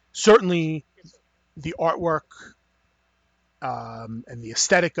certainly the artwork and the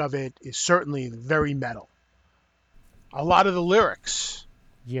aesthetic of it is certainly very metal. A lot of the lyrics,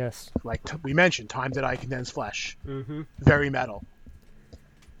 Yes. like we mentioned, Time That I Condense Flesh, Mm-hmm. very metal.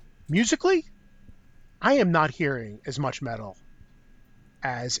 Musically, I am not hearing as much metal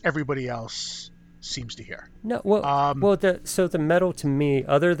as everybody else seems to hear. No, well, the metal to me,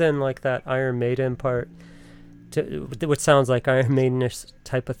 other than like that Iron Maiden part, which sounds like Iron Maiden-ish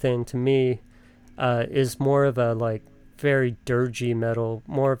type of thing to me, is more of a like very dirgy metal,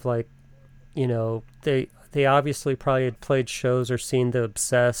 more of like, they obviously probably had played shows or seen The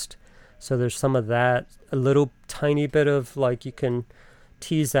Obsessed, so there's some of that, a little tiny bit of like you can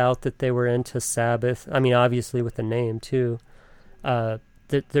tease out that they were into Sabbath. I mean, obviously with the name too.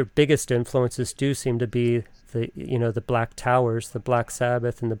 Their biggest influences do seem to be the Black Towers, the Black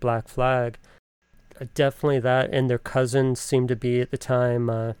Sabbath, and the Black Flag. Definitely that, and their cousins seem to be at the time.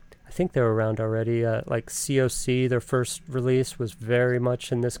 I think they were around already. Like COC, their first release was very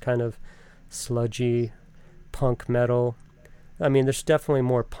much in this kind of sludgy punk metal. I mean, there's definitely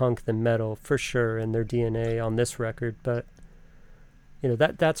more punk than metal for sure in their DNA on this record, but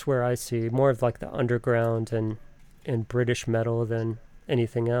that's where I see more of like the underground and British metal than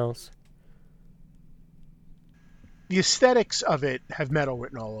anything else. The aesthetics of it have metal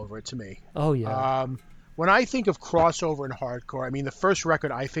written all over it to me. Oh yeah. When I think of crossover and hardcore, I mean, the first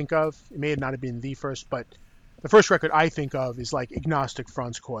record I think of, it may not have been the first, but the first record I think of is like Agnostic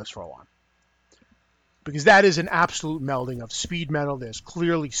Front's Cause for Alarm. Because that is an absolute melding of speed metal. There's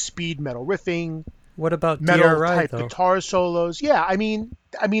clearly speed metal riffing. What about metal DRI, type though? guitar solos? Yeah, I mean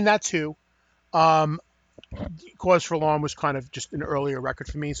that too. Cause for Alarm was kind of just an earlier record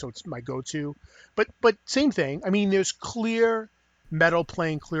for me, so it's my go-to. But same thing. I mean, there's clear metal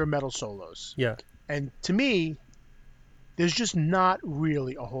playing clear metal solos. Yeah. And to me, there's just not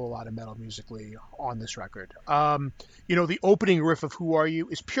really a whole lot of metal musically on this record. The opening riff of Who Are You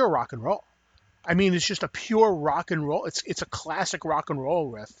is pure rock and roll. I mean, it's just a pure rock and roll. It's a classic rock and roll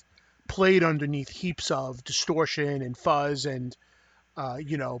riff played underneath heaps of distortion and fuzz and,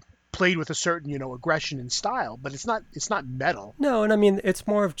 played with a certain, aggression and style, but it's not metal. No, and I mean, it's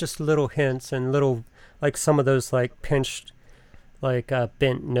more of just little hints and little, like some of those like pinched, like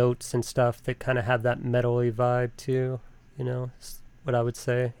bent notes and stuff that kind of have that metal-y vibe too, is what I would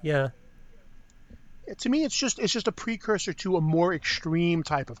say. Yeah. To me, it's just a precursor to a more extreme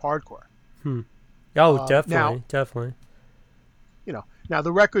type of hardcore. Oh, definitely. Now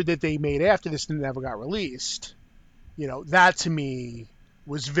the record that they made after this never got released, that to me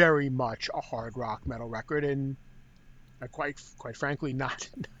was very much a hard rock metal record, and quite frankly, not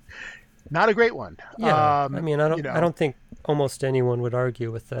a great one. Yeah, I mean, I don't think almost anyone would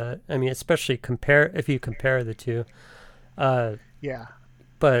argue with that. I mean, especially if you compare the two. Yeah.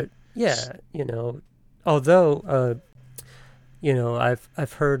 But yeah, although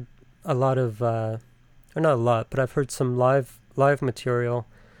I've heard a lot of, or not a lot, but I've heard some live material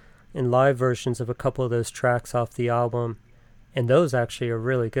and live versions of a couple of those tracks off the album, and those actually are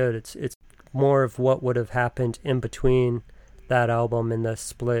really good. It's more of what would have happened in between that album and the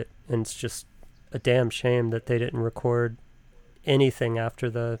split, and it's just a damn shame that they didn't record anything after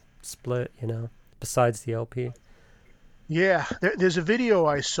the split, besides the LP. Yeah, there's a video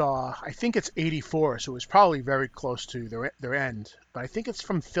I saw. I think it's 84, so it was probably very close to their end. But I think it's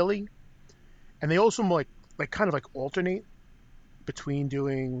from Philly, and they also like kind of like alternate between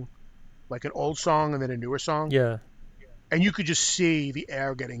doing like an old song and then a newer song. Yeah, and you could just see the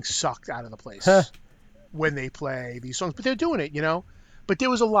air getting sucked out of the place when they play these songs. But they're doing it, But there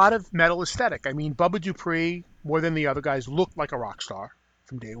was a lot of metal aesthetic. I mean, Bubba Dupree, more than the other guys, looked like a rock star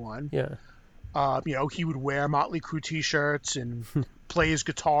from day one. Yeah. He would wear Motley Crue t-shirts and play his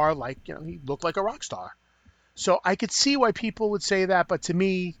guitar like, he looked like a rock star. So I could see why people would say that, but to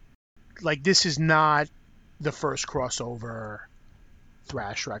me, like, this is not the first crossover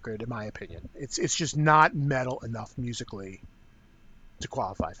thrash record, in my opinion. It's just not metal enough musically to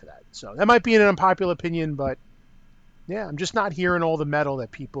qualify for that. So that might be an unpopular opinion, but yeah, I'm just not hearing all the metal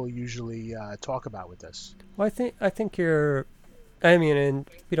that people usually talk about with this. Well, I think you're. I mean, and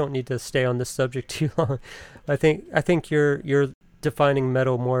we don't need to stay on this subject too long. I think you're defining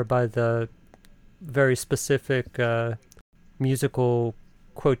metal more by the very specific musical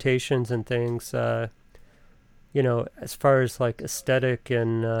quotations and things. As far as like aesthetic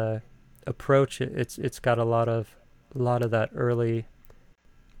and approach, it's got a lot of that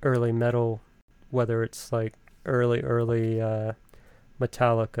early metal, whether it's like early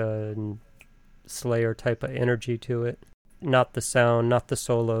Metallica and Slayer type of energy to it. Not the sound, not the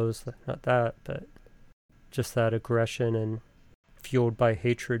solos, not that, but just that aggression and fueled by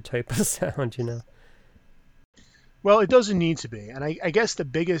hatred type of sound. Well, it doesn't need to be. And I guess the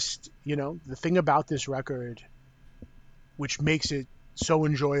biggest, the thing about this record, which makes it so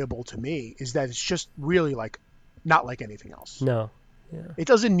enjoyable to me, is that it's just really like, not like anything else. No. Yeah. It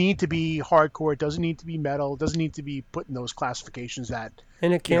doesn't need to be hardcore. It doesn't need to be metal. It doesn't need to be put in those classifications that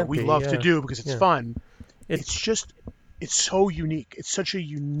and it can't we be, love yeah. to do because it's fun. It's It's so unique. It's such a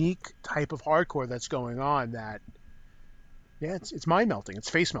unique type of hardcore that's going on that, yeah, it's mind melting. It's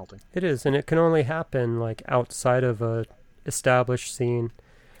face melting. It is, and it can only happen like outside of a established scene.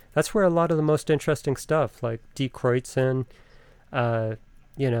 That's where a lot of the most interesting stuff, like Die Kreuzen,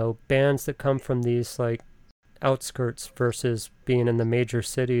 bands that come from these like outskirts versus being in the major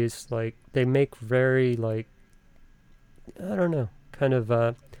cities, like they make very like, I don't know, kind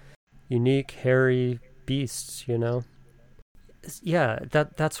of unique, hairy beasts, Yeah,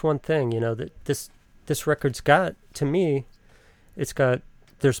 that's one thing, that this record's got, to me,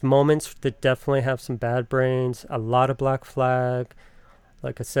 there's moments that definitely have some Bad Brains, a lot of Black Flag.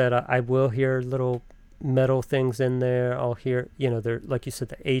 Like I said, I will hear little metal things in there. I'll hear, they're, like you said,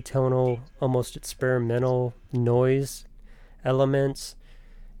 the atonal, almost experimental noise elements.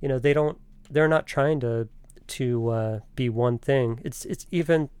 They're not trying to be one thing. It's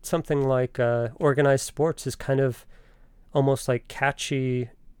even something like Organized Sports is kind of almost like catchy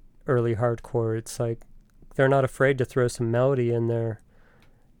early hardcore. It's like they're not afraid to throw some melody in there,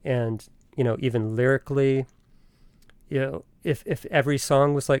 and even lyrically, if every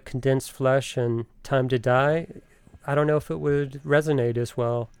song was like Condensed Flesh and Time to Die, I don't know if it would resonate as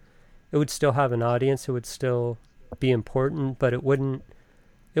well. It would still have an audience, it would still be important, but it wouldn't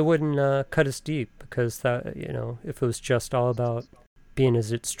cut as deep, because that, if it was just all about being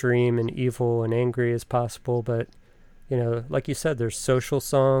as extreme and evil and angry as possible. But like you said, there's social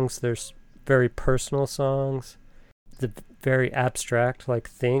songs, there's very personal songs, the very abstract, like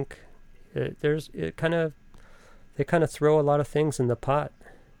Think. They kind of throw a lot of things in the pot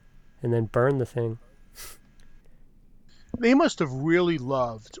and then burn the thing. They must have really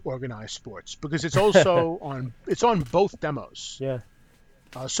loved Organized Sports, because it's also on both demos. Yeah.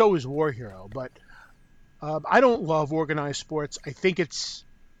 So is War Hero, but I don't love Organized Sports. I think it's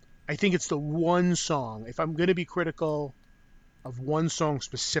the one song. If I'm going to be critical of one song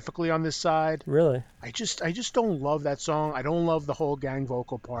specifically on this side, really, I just don't love that song. I don't love the whole gang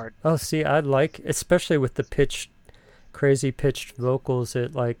vocal part. Oh, see, I'd like, especially with the crazy pitched vocals,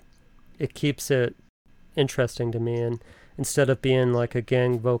 it keeps it interesting to me, and instead of being like a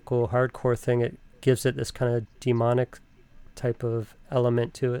gang vocal hardcore thing, it gives it this kind of demonic type of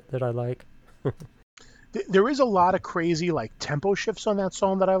element to it that I like. There is a lot of crazy like tempo shifts on that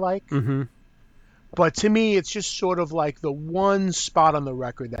song that I like. Mm-hmm. But to me, it's just sort of like the one spot on the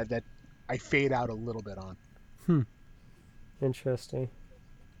record that I fade out a little bit on. Interesting.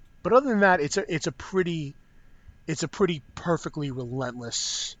 But other than that, it's a pretty perfectly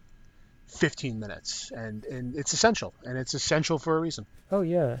relentless 15 minutes, and it's essential, and it's essential for a reason. Oh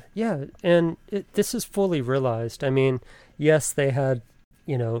yeah, and this is fully realized. I mean, yes, they had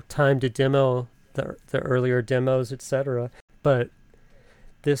time to demo the earlier demos, etc. But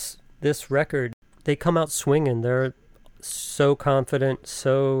this record, they come out swinging. They're so confident,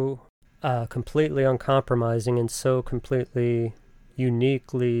 so completely uncompromising, and so completely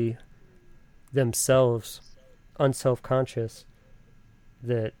uniquely themselves, unself-conscious,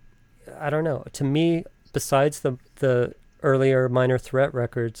 that I don't know. To me, besides the earlier Minor Threat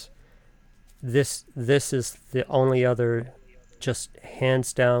records, this is the only other just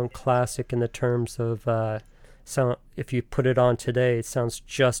hands down classic in the terms of sound. If you put it on today, it sounds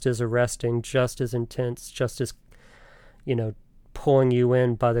just as arresting, just as intense, just as pulling you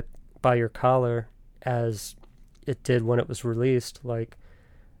in by your collar as it did when it was released. Like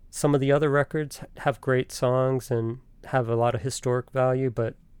some of the other records have great songs and have a lot of historic value,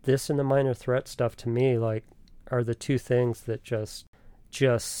 but this and the Minor Threat stuff, to me, like, are the two things that just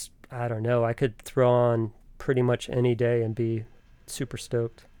just, I don't know, I could throw on pretty much any day and be super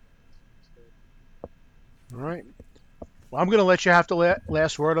stoked. All right. Well, I'm going to let you have the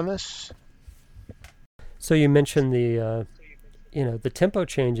last word on this. So you mentioned the the tempo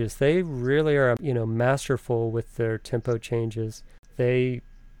changes. They really are, masterful with their tempo changes. They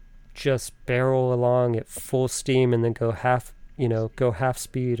just barrel along at full steam and then go half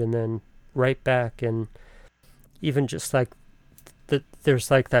speed and then right back. And even just like there's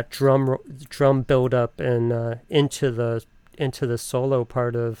like that drum build up and into the solo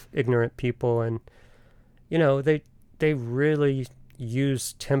part of Ignorant People, and they really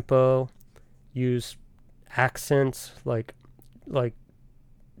use tempo, use accents like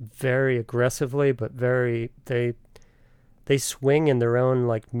very aggressively, but they swing in their own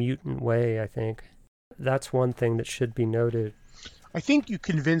like mutant way. I think that's one thing that should be noted. I think you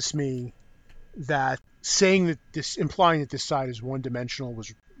convinced me that implying that this side is one-dimensional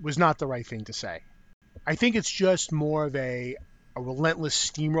was not the right thing to say. I think it's just more of a relentless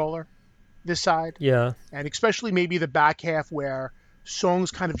steamroller, this side. Yeah. And especially maybe the back half where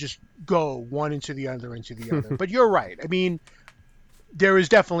songs kind of just go one into the other. But you're right. I mean, there is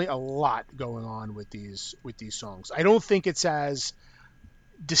definitely a lot going on with these songs. I don't think it's as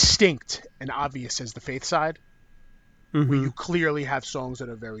distinct and obvious as the Faith side, where you clearly have songs that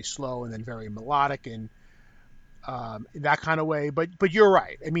are very slow and then very melodic and in that kind of way. But you're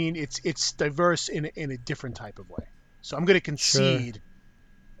right. I mean, it's diverse in a different type of way. So I'm going to concede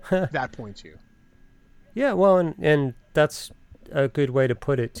that point to you. Yeah, well, and that's a good way to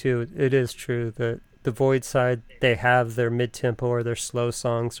put it too. It is true that the Void side, they have their mid-tempo or their slow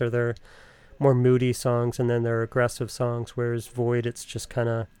songs or their more moody songs, and then their aggressive songs, whereas Void, it's just kind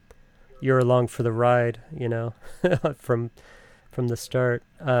of you're along for the ride, from the start.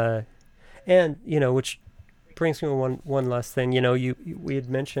 And which brings me to one last thing. We had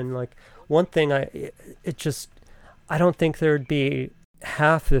mentioned like one thing. I don't think there'd be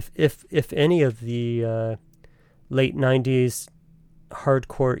half if any of the late 90s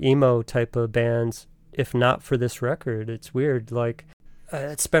hardcore emo type of bands if not for this record. It's weird, like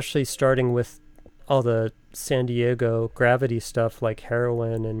especially starting with all the San Diego Gravity stuff like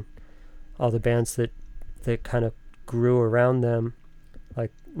Heroin and all the bands that kind of grew around them.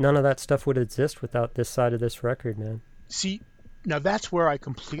 Like none of that stuff would exist without this side of this record, man. See, now that's where I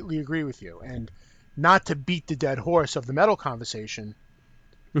completely agree with you. And not to beat the dead horse of the metal conversation,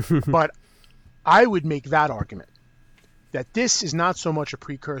 but I would make that argument that this is not so much a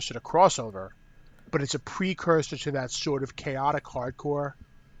precursor to crossover, but it's a precursor to that sort of chaotic hardcore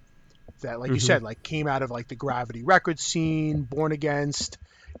that, like you said, like came out of like the Gravity record scene, Born Against,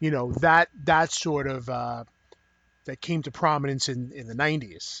 that sort of that came to prominence in the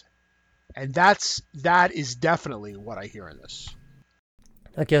 90s. And that is definitely what I hear in this.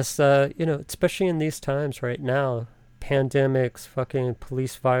 I guess, especially in these times right now, pandemics, fucking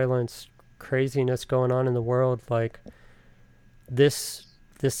police violence, craziness going on in the world, like this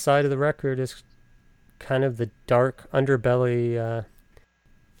side of the record is kind of the dark underbelly.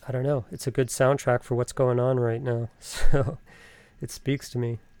 I don't know. It's a good soundtrack for what's going on right now. So it speaks to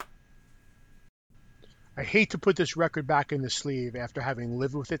me. I hate to put this record back in the sleeve after having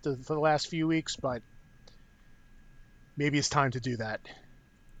lived with it for the last few weeks, but maybe it's time to do that.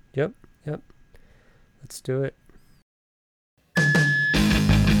 Yep. Let's do it.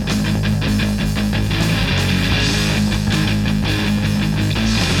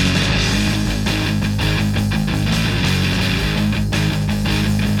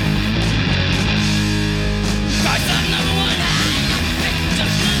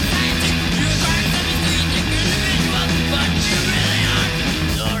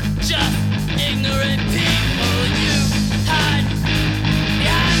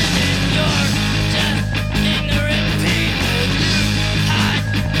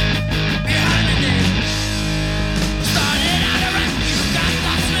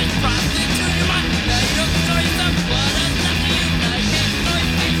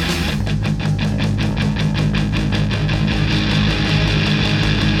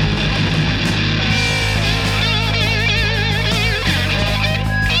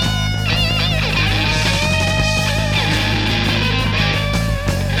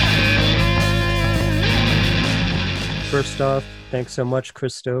 First off, thanks so much,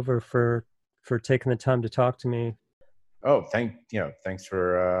 Chris Stover, for taking the time to talk to me. Oh, thanks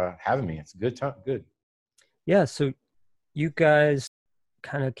for having me. It's a good time. Good. Yeah. So you guys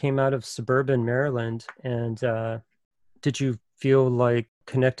kind of came out of suburban Maryland, and did you feel like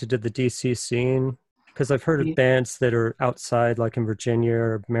connected to the DC scene? Because I've heard of bands that are outside, like in Virginia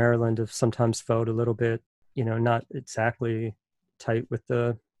or Maryland, have sometimes felt a little bit, not exactly tight with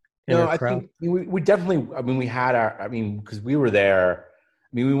the No, inner I crowd? think we definitely, I mean, we had because we were there.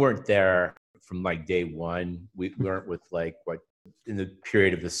 I mean, we weren't there from like day one. We weren't with like what in the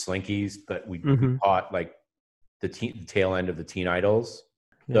period of the Slinkies, but we Mm-hmm. caught like the tail end of the Teen Idols.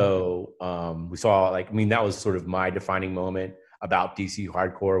 Yeah. So we saw like, I mean, that was sort of my defining moment about DC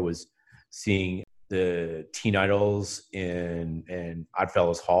hardcore was seeing the Teen Idols in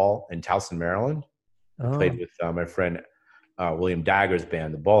Oddfellows Hall in Towson, Maryland. I Oh, played with my friend William Dagger's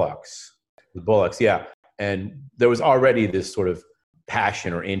band, the Bullocks. The Bullocks, yeah. And there was already this sort of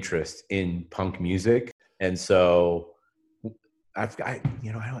passion or interest in punk music, and so I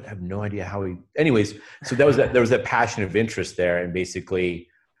have no idea how we. Anyways, so there was that passion of interest there, and basically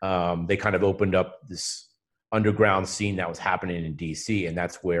they kind of opened up this underground scene that was happening in DC, and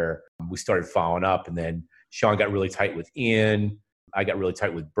that's where we started following up. And then Sean got really tight with Ian. I got really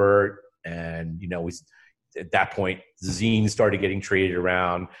tight with Bert, and we at that point zines started getting traded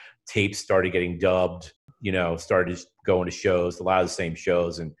around, tapes started getting dubbed. Started going to shows, a lot of the same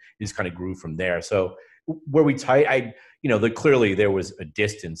shows, and it just kind of grew from there. So were we tight? Clearly there was a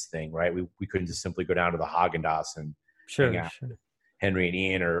distance thing, right? We couldn't just simply go down to the Haagen-Dazs and hang out with Henry and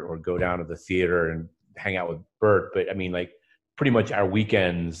Ian, or go down to the theater and hang out with Bert. But I mean, like, pretty much our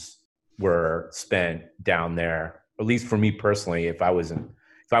weekends were spent down there. At least for me personally, if I wasn't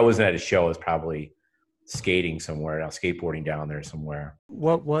at a show, I was probably skating somewhere, skateboarding down there somewhere.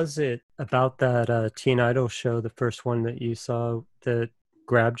 What was it about that Teen Idol show, the first one that you saw, that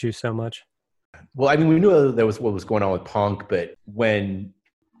grabbed you so much? Well, I mean, we knew there was what was going on with punk, but when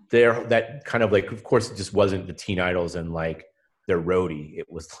that kind of like, of course, it just wasn't the Teen Idols and like their roadie. It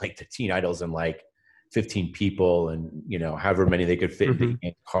was like the Teen Idols and like 15 people, and however many they could fit in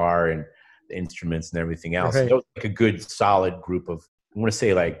the car, and the instruments and everything else. Right. So it was like a good, solid group of, I want to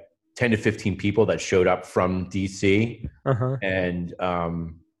say like 10 to 15 people that showed up from DC, and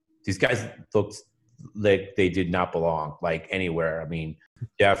these guys looked like they did not belong like anywhere. I mean,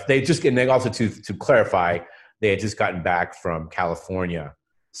 Jeff, and then also to clarify, they had just gotten back from California,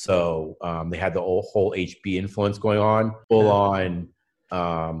 so they had the whole HB influence going on, full on,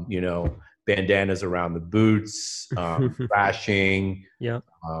 bandanas around the boots, flashing. Yeah.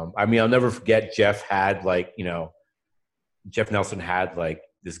 I mean, I'll never forget Jeff Nelson had like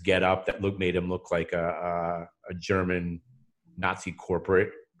this get up that made him look like a German Nazi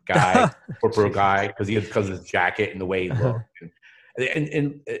corporate guy, because of his jacket and the way he looked.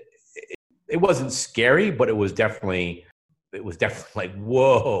 And it wasn't scary, but it was definitely like,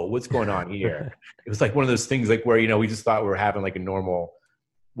 whoa, what's going on here? It was like one of those things like where, we just thought we were having like a normal,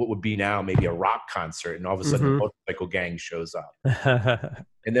 what would be now maybe a rock concert, and all of a sudden the motorcycle gang shows up.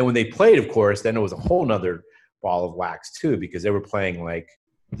 And then when they played, of course, then it was a whole nother ball of wax too, because they were playing like,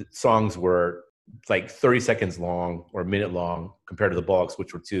 the songs were like 30 seconds long or a minute long compared to the Bullocks,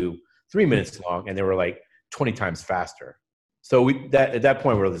 which were 2-3 minutes long, and they were like 20 times faster. So at that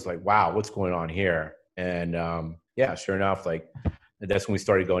point we were just like, wow, what's going on here? And sure enough, like that's when we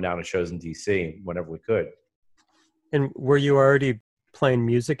started going down to shows in DC whenever we could. And were you already playing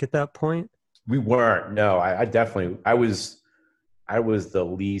music at that point? We weren't. No, I was the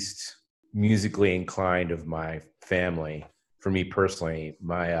least musically inclined of my family. For me personally,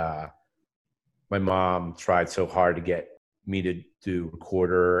 my mom tried so hard to get me to do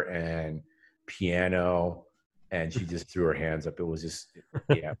recorder and piano, and she just threw her hands up. It was just,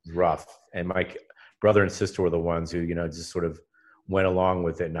 it was rough. And my brother and sister were the ones who, just sort of went along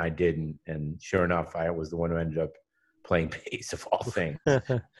with it, and I didn't. And sure enough, I was the one who ended up playing bass of all things.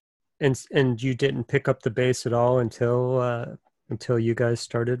 And you didn't pick up the bass at all until you guys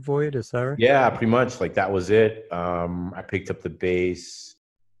started Void, is that right? Yeah, pretty much. Like that was it. I picked up the bass.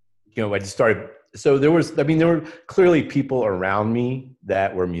 I just started. So there were clearly people around me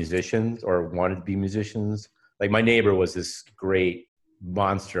that were musicians or wanted to be musicians. Like my neighbor was this great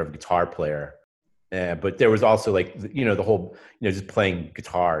monster of a guitar player. But there was also like, the whole, just playing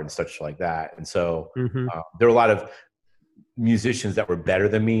guitar and such like that. And so there were a lot of musicians that were better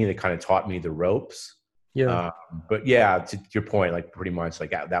than me. They kind of taught me the ropes. Yeah. But yeah, to your point, like pretty much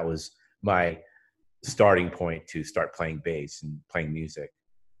like that was my starting point to start playing bass and playing music.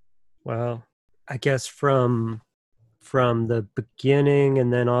 Wow. I guess from the beginning,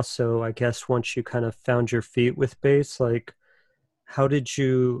 and then also I guess once you kind of found your feet with bass, like how did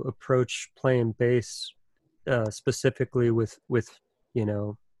you approach playing bass specifically with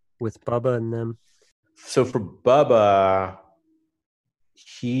Bubba and them? So for Bubba,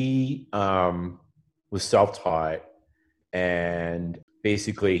 he was self-taught, and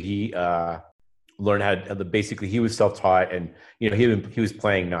basically he learned how to. Basically, he was self-taught, and he was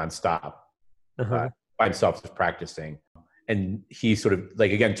playing nonstop by himself, just practicing. and he sort of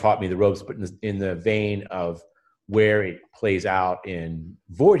like, again, taught me the ropes, but in the vein of where it plays out in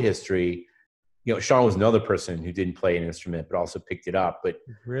Void history, you know, Sean was another person who didn't play an instrument, but also picked it up. But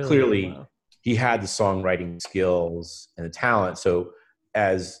Really? clearly Wow. he had the songwriting skills and the talent. So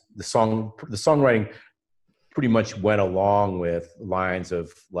as the songwriting pretty much went along with lines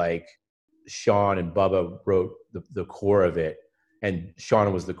of like Sean and Bubba wrote the core of it, and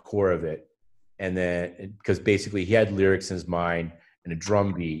Sean was the core of it. And then because basically he had lyrics in his mind and a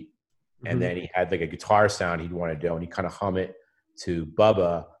drum beat, and then he had like a guitar sound he'd want to do, and he kind of hum it to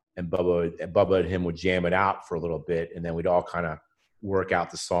Bubba, and Bubba and him would jam it out for a little bit, and then we'd all kind of work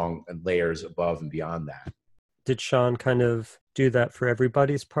out the song and layers above and beyond that. Did Sean kind of do that for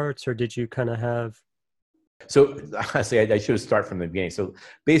everybody's parts, or did you kind of have? So honestly, I should have started from the beginning. So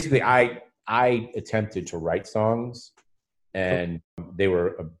basically, I attempted to write songs, and they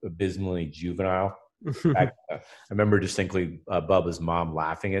were abysmally juvenile. I remember distinctly Bubba's mom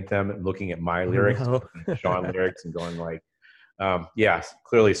laughing at them and looking at my lyrics, Sean lyrics, and going like, yeah,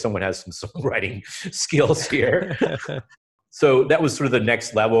 clearly someone has some songwriting skills here. So that was sort of the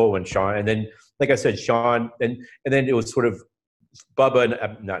next level when Sean, and then, like I said, Sean, and then it was sort of Bubba,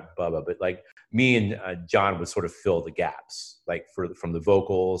 and not Bubba, but like me and John would sort of fill the gaps, like from the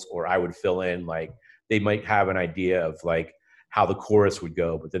vocals, or I would fill in, like they might have an idea of like how the chorus would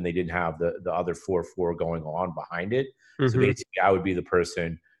go, but then they didn't have the other 4/4 going on behind it. So basically I would be the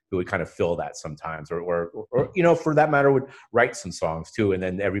person who would kind of fill that sometimes, or you know, for that matter, would write some songs too. And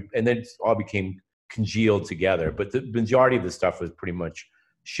then it all became congealed together. But the majority of the stuff was pretty much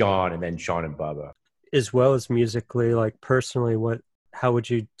Sean, and then Sean and Bubba. As well as musically, like personally, how would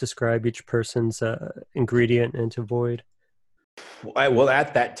you describe each person's ingredient into Void? Well,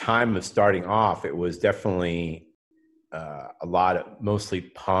 at that time of starting off, it was definitely a lot of mostly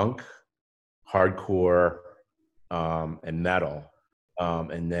punk, hardcore, and metal.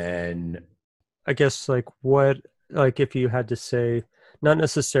 And then I guess like if you had to say, not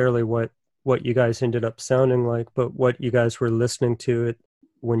necessarily what you guys ended up sounding like, but what you guys were listening to it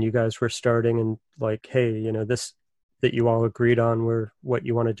when you guys were starting, and like, hey, you know, this that you all agreed on were what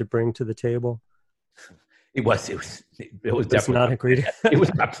you wanted to bring to the table. It was definitely not agreed. It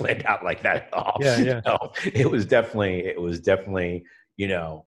was not planned out like that at all. Yeah. No, it was definitely, you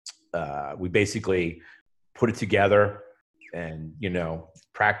know, we basically put it together and, you know,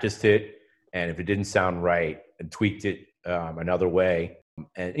 practiced it. And if it didn't sound right, and tweaked it another way.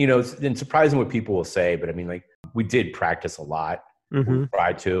 And, you know, it's been surprising what people will say, but I mean, like, we did practice a lot. We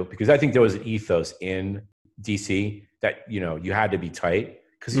tried to, because I think there was an ethos in DC that, you know, you had to be tight,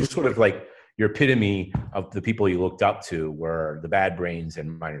 because you're sort of like, your epitome of the people you looked up to were the Bad Brains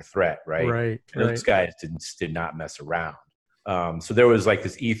and Minor Threat, right? Right. And those guys did not mess around. So there was like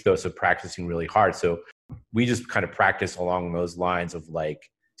this ethos of practicing really hard. So we just kind of practiced along those lines of like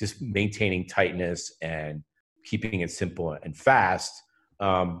just maintaining tightness and keeping it simple and fast,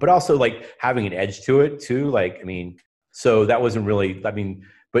 but also like having an edge to it too. Like, I mean, so that wasn't really, I mean,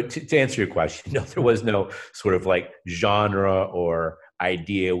 but to answer your question, no, there was no sort of like genre or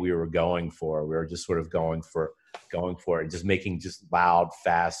idea we were going for. We were just sort of going for it, just making just loud,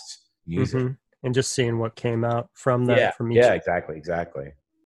 fast music, and just seeing what came out from that. Yeah, from each. Yeah, exactly.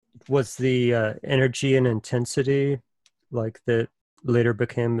 Was the energy and intensity like that later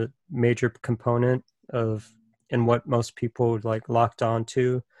became a major component of, and what most people like locked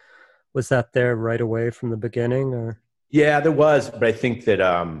onto? Was that there right away from the beginning, or? Yeah, there was, but I think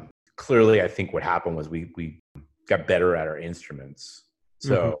that clearly, I think what happened was we got better at our instruments.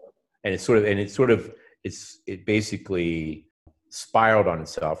 So, and it basically spiraled on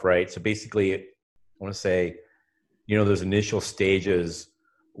itself, right? So basically, I want to say, you know, those initial stages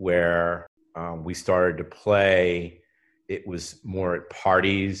where we started to play, it was more at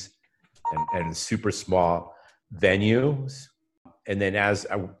parties and super small venues. And then as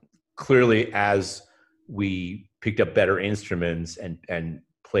we picked up better instruments and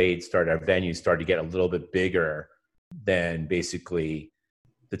our venues started to get a little bit bigger, then basically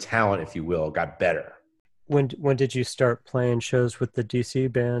the talent, if you will, got better. When did you start playing shows with the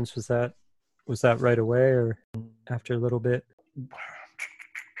DC bands? Was that right away or after a little bit?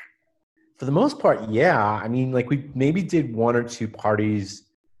 For the most part, yeah. I mean, like we maybe did one or two parties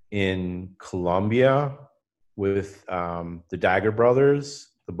in Colombia with the Dagger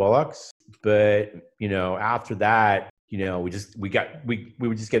Brothers, the Bullocks. But, you know, after that, you know, we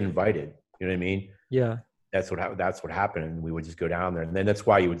would just get invited. You know what I mean? Yeah. That's what happened, and we would just go down there, and then that's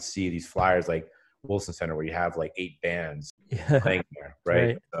why you would see these flyers like Wilson Center, where you have like 8 bands playing there,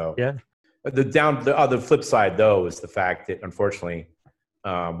 right? So yeah. The flip side though is the fact that unfortunately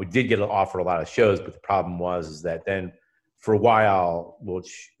we did get offered a lot of shows, but the problem was that then for a while,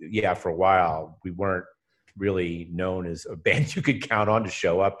 for a while, we weren't really known as a band you could count on to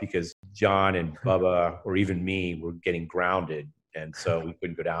show up because John and Bubba or even me were getting grounded. And so we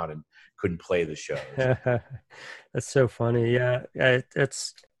couldn't go down and couldn't play the shows. That's so funny. Yeah,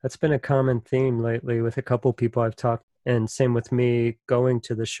 that's been a common theme lately with a couple people I've talked, and same with me going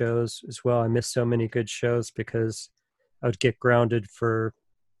to the shows as well. I missed so many good shows because I would get grounded for,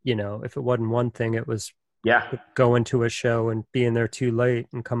 if it wasn't one thing, it was going to a show and being there too late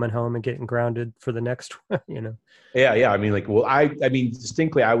and coming home and getting grounded for the next one, Yeah. I mean,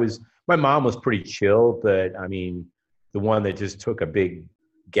 distinctly, my mom was pretty chill, but I mean, the one that just took a big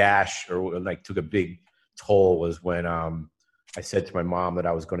gash or like took a big toll was when I said to my mom that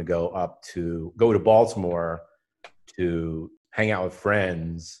I was going to go to Baltimore to hang out with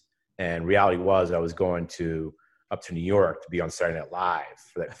friends, and reality was I was going up to New York to be on Saturday Night Live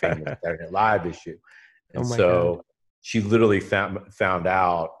for that famous Saturday Night Live issue. And God. She literally found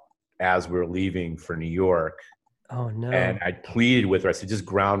out as we were leaving for New York. Oh no. And I pleaded with her. I said, just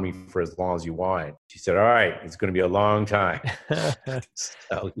ground me for as long as you want. She said, all right, it's going to be a long time.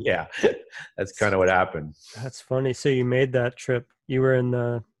 So yeah, that's kind of what happened. That's funny. So you made that trip. You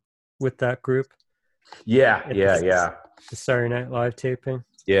were with that group? Yeah. The Saturday Night Live taping?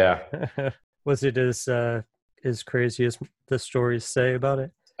 Yeah. Was it as crazy as the stories say about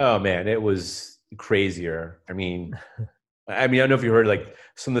it? Oh man, it was crazier. I mean, I don't know if you heard like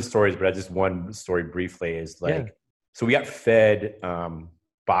some of the stories, but just one story briefly is like, so we got fed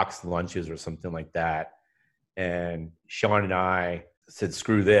boxed lunches or something like that. And Sean and I said,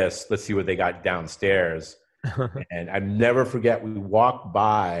 screw this, let's see what they got downstairs. And I never forget, we walked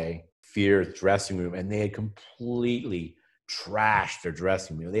by Fear's dressing room and they had completely trashed their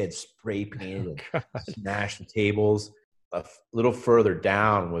dressing room. They had spray painted and smashed the tables. A little further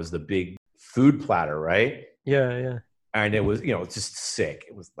down was the big food platter, right? Yeah. And it was, just sick.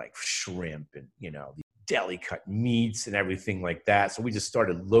 It was like shrimp and, the deli cut meats and everything like that. So we just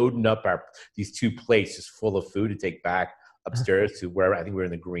started loading up these 2 plates just full of food to take back upstairs to where I think we were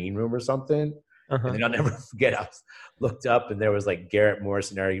in the green room or something. And then I'll never forget, I looked up and there was like Garrett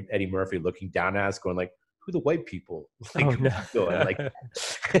Morrison and Eddie Murphy looking down at us going like, who are the white people? Like, oh, no.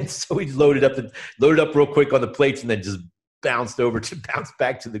 And so we loaded up real quick on the plates and then just bounced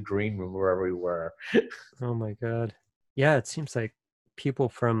back to the green room wherever we were. Oh my God. Yeah, it seems like people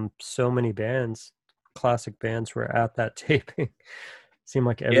from so many bands, classic bands, were at that taping. Seemed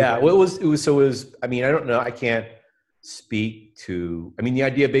like everybody. Yeah, well, it was. I mean, I don't know. I can't speak to. I mean, the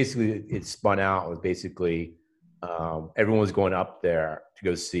idea basically it spun out was basically everyone was going up there to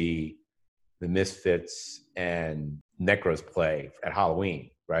go see the Misfits and Necros play at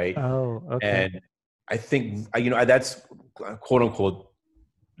Halloween, right? Oh, okay. And I think that's quote unquote.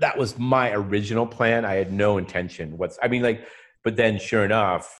 That was my original plan. I had no intention. But then sure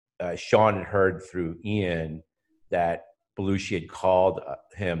enough, Sean had heard through Ian that Belushi had called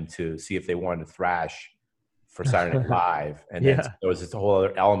him to see if they wanted to thrash for Saturday Night Live. And then there was this whole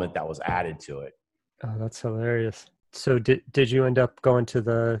other element that was added to it. Oh, that's hilarious. So did you end up going to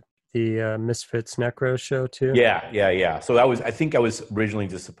the Misfits Necro show too? Yeah. So I think I was originally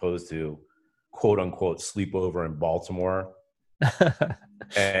just supposed to quote unquote sleep over in Baltimore.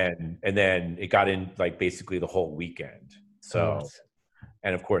 and then it got in like basically the whole weekend. So,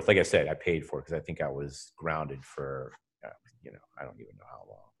 and of course, like I said, I paid for it because I think I was grounded for, I don't even know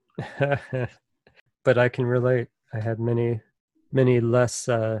how long. But I can relate. I had many less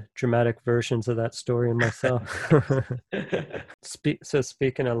dramatic versions of that story in myself. So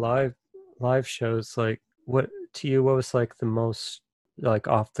speaking of live shows, like what was like the most like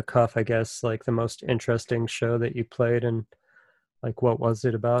off the cuff, I guess, like the most interesting show that you played, and like what was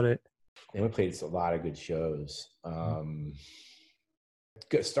it about it? And we played a lot of good shows.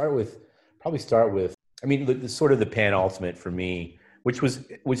 Start with I mean, the sort of the penultimate for me, which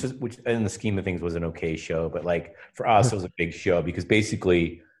in the scheme of things was an okay show, but like for us it was a big show because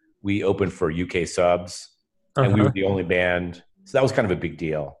basically we opened for UK Subs and we were the only band, so that was kind of a big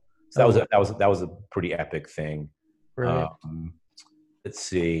deal. So that was a pretty epic thing. Right. Let's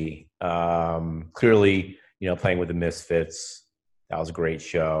see. Clearly, playing with the Misfits, that was a great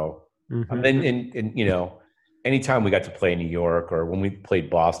show. And then in anytime we got to play in New York or when we played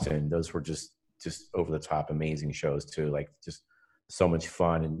Boston, those were just over the top amazing shows too. Like just so much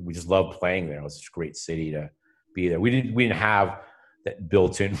fun, and we just loved playing there. It was such a great city to be there. We didn't have that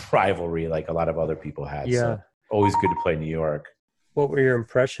built-in rivalry like a lot of other people had. Yeah. So always good to play New York. What were your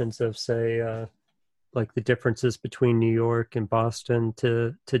impressions of, say, like the differences between New York and Boston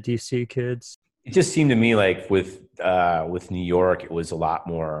to DC kids? It just seemed to me like with New York, it was a lot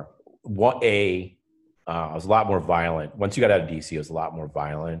more. it was a lot more violent. Once you got out of DC, it was a lot more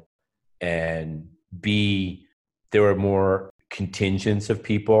violent. And B, there were more contingents of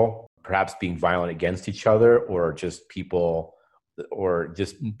people perhaps being violent against each other, or just people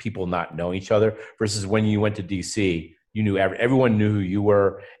not knowing each other, versus when you went to DC, you knew everyone knew who you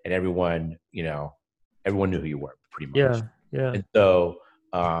were, and everyone knew who you were pretty much. Yeah. Yeah. And so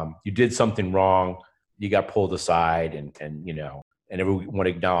you did something wrong, you got pulled aside, and everyone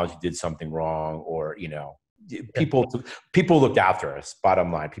acknowledged you did something wrong, or people looked after us.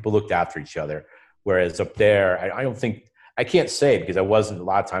 Bottom line, people looked after each other. Whereas up there, I don't think, I can't say, because a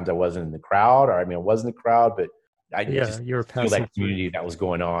lot of times I wasn't in the crowd, or I was in the crowd, but I just you were feel passing that community that was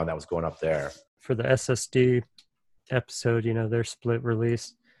going up there. for the SSD episode, their split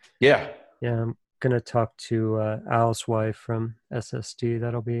release. Yeah. Yeah, I'm gonna talk to Al's wife from SSD.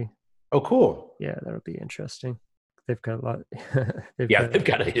 That'll be Cool. Yeah, that'll be interesting. They've got a lot. they've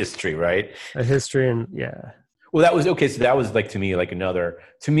got a history, right? A history, and yeah. Well, that was okay. So that was to me that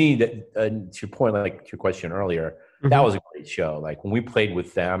to your point, like to your question earlier, that was a great show. Like when we played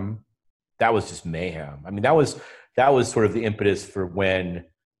with them, that was just mayhem. That was sort of the impetus for when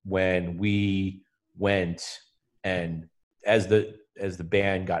we went, and as the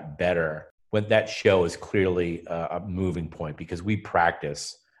band got better, when that show is clearly a moving point, because we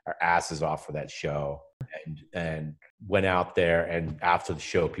practice our asses off for that show, and went out there, and after the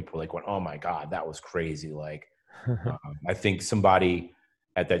show, people were like, "Oh my God, that was crazy!" Like, I think somebody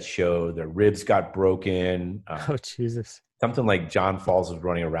at that show, their ribs got broken. Oh Jesus! Something like John Falls was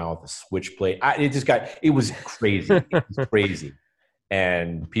running around with a switchblade. It was crazy. It was crazy,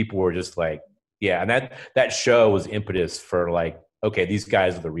 and people were just like, "Yeah." And that show was impetus for like, okay, these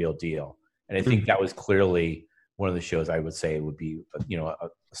guys are the real deal. And I think that was clearly one of the shows I would say would be, a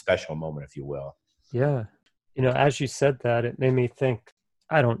special moment, if you will. Yeah. As you said that, it made me think,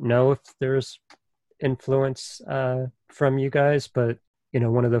 I don't know if there's influence from you guys, but,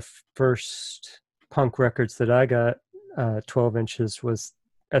 one of the first punk records that I got, 12 inches, was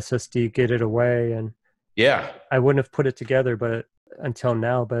SSD Get It Away. And yeah, I wouldn't have put it together until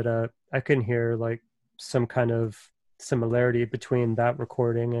now, but I can hear like some kind of similarity between that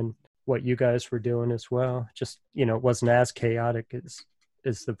recording and what you guys were doing as well. Just, it wasn't as chaotic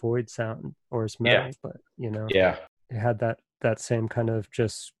as the Void sound or as metal, but it had that same kind of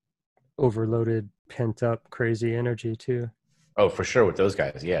just overloaded, pent up, crazy energy too. Oh, for sure, with those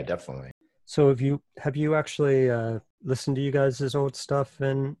guys. Yeah, definitely. So have you actually listened to you guys' old stuff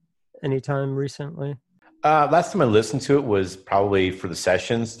in any time recently? Last time I listened to it was probably for the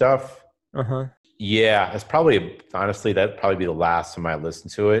session stuff. Yeah, that's honestly, that'd probably be the last time I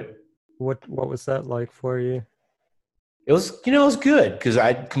listened to it. What was that like for you? It was, it was good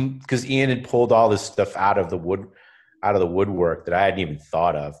because Ian had pulled all this stuff out of the woodwork that I hadn't even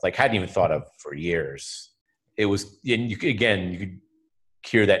thought of for years. It was, and you could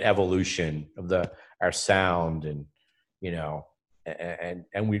hear that evolution of our sound, and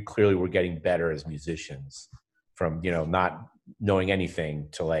and we clearly were getting better as musicians, from not knowing anything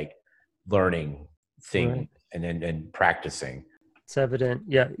to like learning things, right, and practicing. It's evident,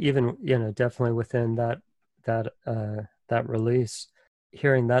 yeah. Even definitely within that release,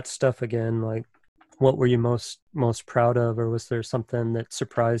 hearing that stuff again, like, what were you most proud of, or was there something that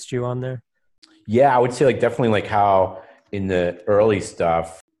surprised you on there? Yeah, I would say like definitely like how in the early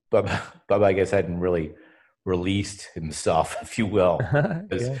stuff, Bubba I guess hadn't really released himself, if you will.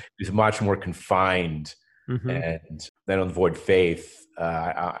 He was much more confined, and then on Void Faith,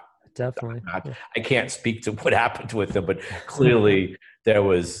 definitely. I can't speak to what happened with him, but clearly there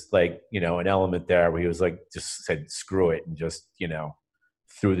was like, an element there where he was like, just said, screw it, and just,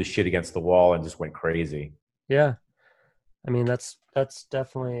 threw the shit against the wall and just went crazy. Yeah. That's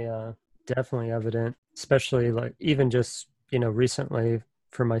definitely evident, especially like even just, recently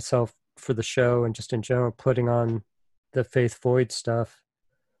for myself, for the show and just in general, putting on the Faith Void stuff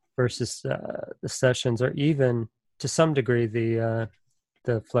versus the sessions, or even to some degree the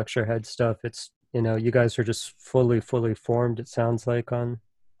Flex Your Head stuff. It's, you guys are just fully formed, it sounds like, on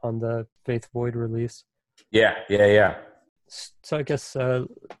the Faith Void release. Yeah. So I guess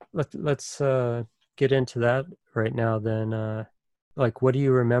let's get into that right now then. Like, what do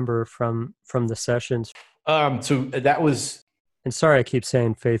you remember from the sessions? So that was, and sorry I keep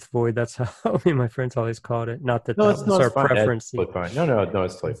saying Faith Void, that's how me and my friends always called it. Not that was our fine. preference. That's totally fine. No,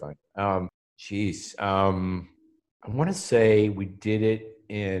 it's totally fine. I want to say we did it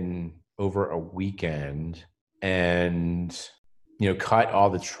in over a weekend, and cut all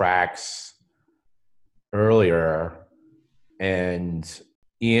the tracks earlier, and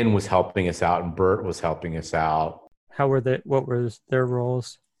Ian was helping us out and Bert was helping us out. What were their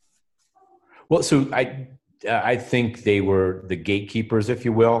roles? Well, so I think they were the gatekeepers, if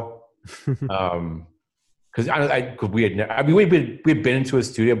you will. Because we had been into a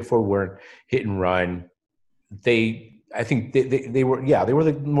studio before. We weren't hit and run. I think they were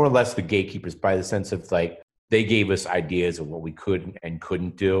more or less the gatekeepers by the sense of like they gave us ideas of what we could and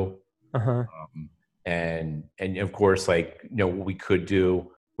couldn't do. Uh-huh. And of course, like, what we could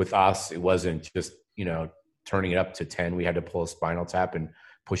do with us, it wasn't just, turning it up to 10. We had to pull a Spinal Tap and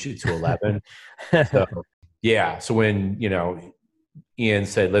push it to 11. So, yeah. So when, Ian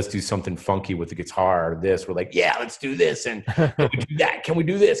said, let's do something funky with the guitar, we're like, yeah, let's do this. And can we do that? Can we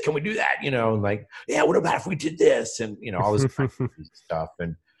do this? Can we do that? And like, yeah, what about if we did this? And, all this kind of stuff.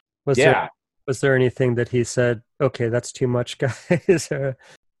 And was there anything that he said, okay, that's too much, guys?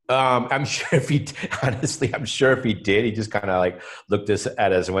 I'm sure if he did, he just kind of like looked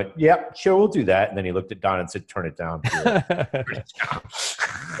at us and went, "Yep, sure, we'll do that." And then he looked at Don and said, "Turn it down."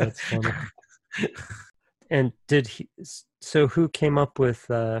 That's funny. And so who came up with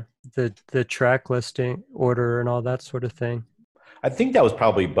the track listing order and all that sort of thing? I think that was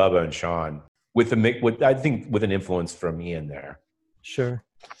probably Bubba and Sean with an influence from Ian there. Sure.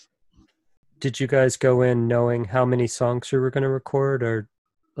 Did you guys go in knowing how many songs you were going to record, or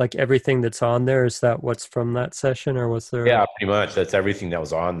like everything that's on there, is that what's from that session, or was there? Yeah, pretty much. That's everything that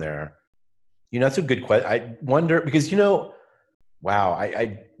was on there. That's a good question. I wonder because, wow,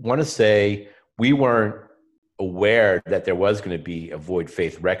 I want to say we weren't aware that there was going to be a Void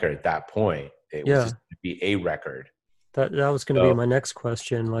Faith record at that point. It was just going to be a record. That was going to be my next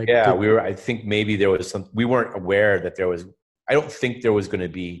question. Like, I think maybe there was we weren't aware that there was, I don't think there was going to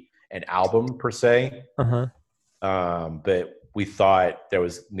be an album per se. Uh-huh. But we thought there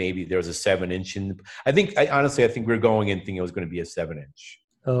was a 7-inch honestly, I think we were going in thinking it was going to be a 7-inch.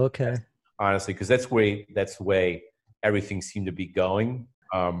 Oh, okay. Honestly, because that's the way everything seemed to be going.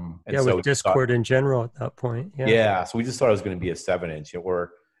 With Discord in general at that point. Yeah. So we just thought it was going to be a 7-inch.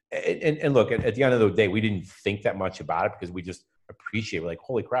 And look, at the end of the day, we didn't think that much about it because we just appreciate, like,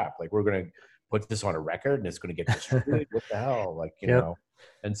 holy crap, like we're going to put this on a record and it's going to get distributed. What the hell? Like, know?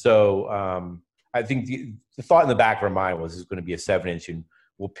 And so, I think the thought in the back of our mind was it's going to be a 7-inch and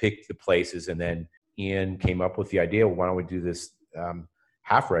we'll pick the places. And then Ian came up with the idea, well, why don't we do this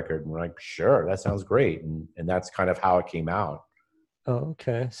half record? And we're like, sure, that sounds great. And that's kind of how it came out. Oh,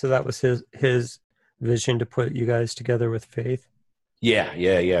 okay. So that was his vision to put you guys together with Faith? Yeah.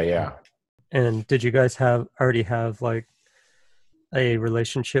 And did you guys already have like a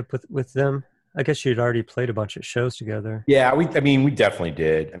relationship with them? I guess you'd already played a bunch of shows together. Yeah, we definitely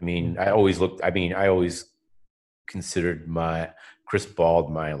did. I always considered Chris Bald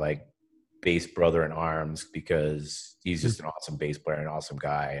my like bass brother in arms because he's just an awesome bass player, an awesome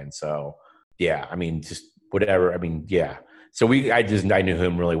guy. And so, yeah, just whatever. Yeah. So I knew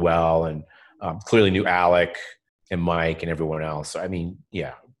him really well and clearly knew Alec and Mike and everyone else. So,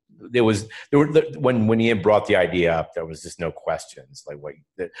 yeah. When Ian brought the idea up, there was just no questions. Like,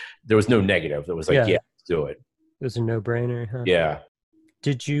 there was no negative. There was like, yeah, let's do it. It was a no-brainer, huh? Yeah.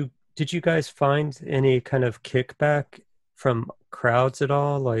 Did you guys find any kind of kickback from crowds at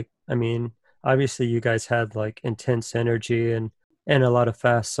all? Like, obviously you guys had like intense energy and a lot of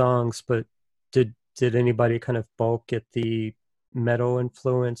fast songs, but did anybody kind of balk at the metal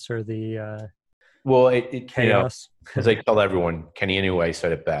influence or the well, it chaos? As I tell everyone, Kenny Anyway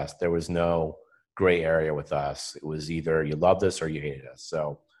said it best. There was no gray area with us. It was either you loved us or you hated us.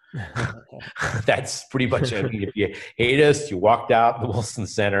 So that's pretty much it. If you hate us, you walked out the Wilson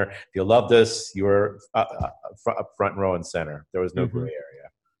Center. If you loved us, you were up front row and center. There was no gray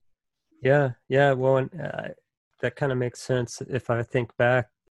area. Yeah. Well, that kind of makes sense. If I think back,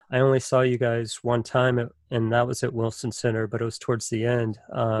 I only saw you guys one time, and that was at Wilson Center, but it was towards the end.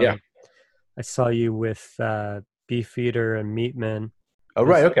 I saw you with Beefeater and Meatman. Oh,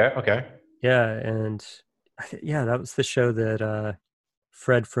 right. Okay. Yeah, and that was the show that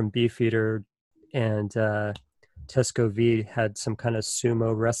Fred from Beefeater and Tesco V had some kind of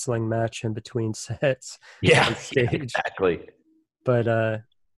sumo wrestling match in between sets. Yeah, stage. Exactly. But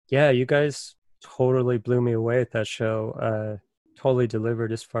you guys totally blew me away at that show. Totally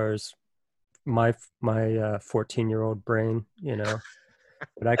delivered as far as my 14-year-old brain,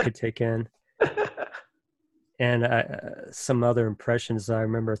 what I could take in. And some other impressions I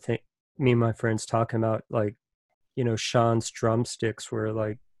remember me and my friends talking about, like, Sean's drumsticks were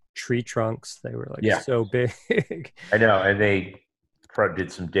like tree trunks. They were like so big. I know, and they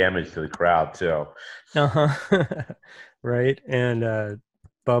did some damage to the crowd too. Right. And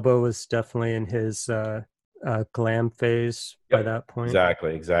Bubba was definitely in his glam phase by that point.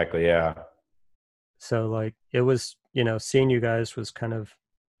 Exactly. Yeah. So like it was, seeing you guys was kind of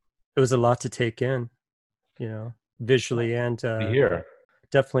it was a lot to take in, visually, and Here.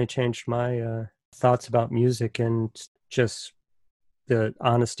 definitely changed my thoughts about music, and just the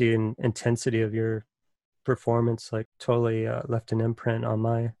honesty and intensity of your performance, like totally left an imprint on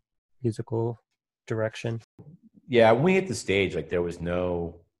my musical direction. Yeah, when we hit the stage, like there were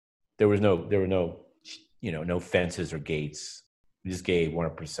no, no fences or gates. We just gave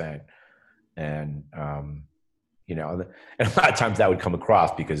 100%. And, and a lot of times that would come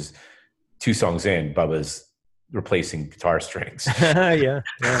across because 2 songs in, Bubba's replacing guitar strings. Yeah.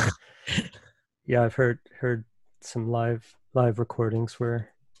 I've heard some live recordings where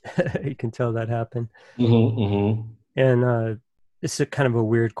you can tell that happened. And it's a kind of a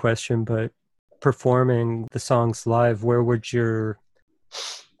weird question, but performing the songs live, where would your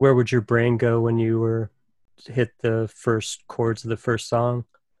brain go when you were hit the first chords of the first song?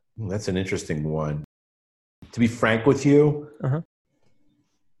 That's an interesting one. To be frank with you,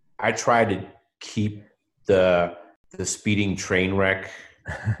 I try to keep the speeding train wreck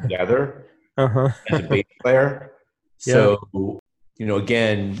together as a bass player. So,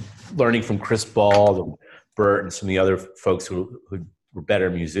 again, learning from Chris Ball and Bert and some of the other folks who were better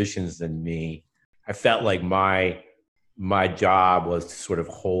musicians than me, I felt like my job was to sort of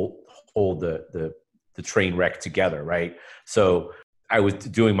hold the train wreck together, right? So I was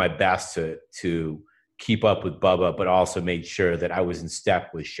doing my best to keep up with Bubba, but also made sure that I was in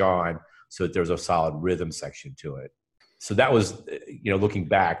step with Sean so that there was a solid rhythm section to it. So that was, looking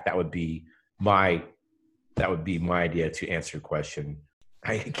back, that would be my idea to answer your question.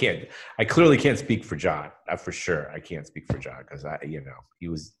 I clearly can't speak for John. For sure, I can't speak for John because he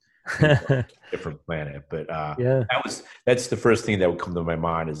was on a different planet. But that's the first thing that would come to my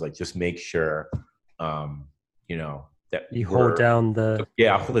mind is like just make sure, that you hold down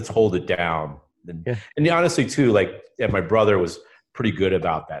let's hold it down. And honestly too, like my brother was pretty good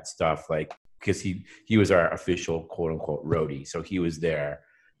about that stuff, like because he was our official quote unquote roadie, so he was there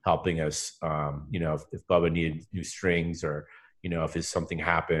helping us. If Bubba needed new strings or if something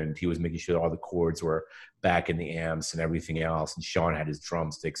happened, he was making sure all the chords were back in the amps and everything else. And Sean had his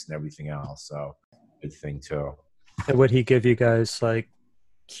drumsticks and everything else, so good thing too. And would he give you guys like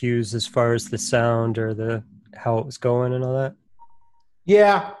cues as far as the sound or how it was going and all that?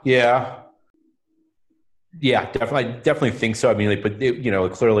 Yeah, definitely think so. I mean, but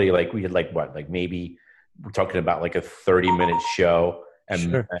clearly, like we had maybe we're talking about like a 30-minute show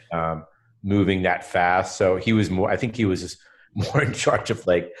and moving that fast. So he was more. I think he was just more in charge of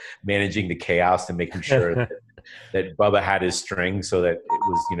like managing the chaos and making sure that Bubba had his string so that it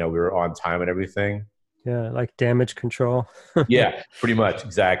was we were on time and everything. Yeah, like damage control. Yeah, pretty much,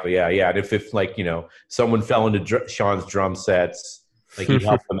 exactly. Yeah. And if like someone fell into Sean's drum sets. Like he'd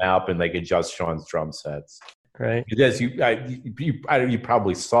help them out and like adjust Sean's drum sets, right? Because you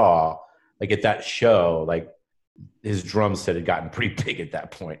probably saw like at that show, like his drum set had gotten pretty big at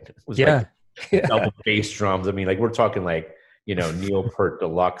that point. It was like double bass drums. I mean, like we're talking like Neil Peart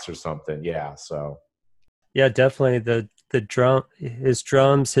Deluxe or something. Yeah, so yeah, definitely the drum, his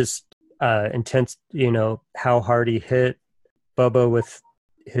drums, his intense, how hard he hit Bubba with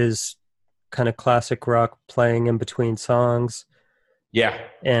his kind of classic rock playing in between songs. Yeah.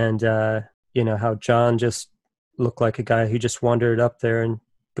 And, how John just looked like a guy who just wandered up there and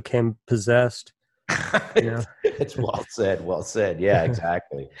became possessed. It's well said. Yeah,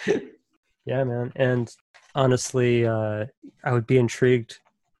 exactly. Yeah, man. And honestly, I would be intrigued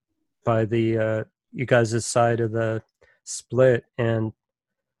by the you guys' side of the split.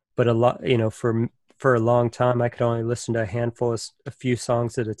 But a lot, for a long time, I could only listen to a few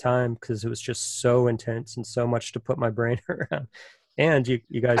songs at a time because it was just so intense and so much to put my brain around. And you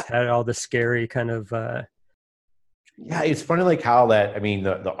guys had all the scary kind of it's funny like how that, I mean,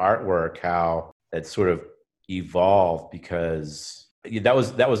 the artwork, how that sort of evolved because that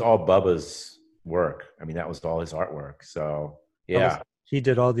was all Bubba's work. I mean, that was all his artwork. So he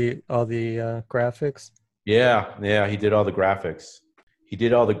did all the graphics. Yeah, he did all the graphics.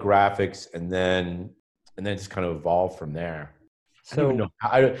 And then just kind of evolved from there. So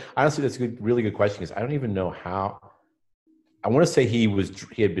honestly, that's a really good question because I don't even know how. I want to say he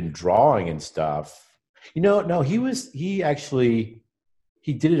had been drawing and stuff. No, he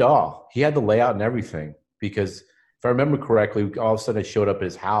did it all. He had the layout and everything because if I remember correctly, all of a sudden I showed up at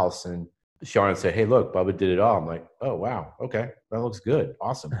his house and Sean said, "Hey, look, Bubba did it all." I'm like, "Oh, wow. Okay. That looks good.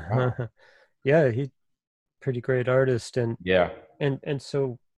 Awesome." Wow. Yeah. He's pretty great artist. And And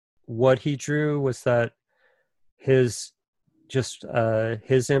so what he drew, was that his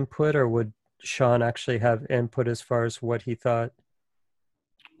input, or would Sean actually have input as far as what he thought?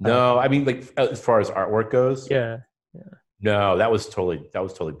 No, I mean, like as far as artwork goes. Yeah. No, that was totally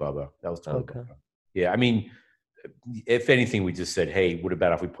Bubba. That was totally Okay. Bubba. Yeah, I mean, if anything, we just said, hey, what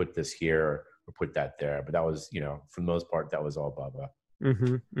about if we put this here or put that there? But that was, for the most part, that was all Bubba.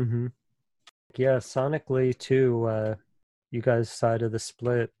 Mm-hmm. Mm-hmm. Yeah, sonically too, you guys' side of the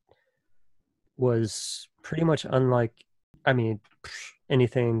split was pretty much unlike, I mean,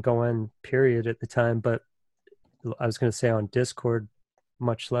 anything going period at the time, but I was going to say on Discord,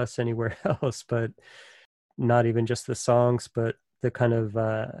 much less anywhere else, but not even just the songs, but the kind of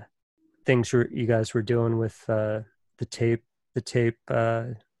things you guys were doing with the tape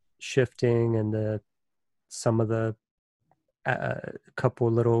shifting and some of the couple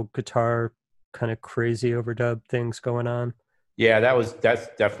little guitar kind of crazy overdub things going on. Yeah, that was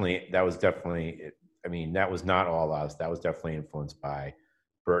definitely. I mean, that was not all us. That was definitely influenced by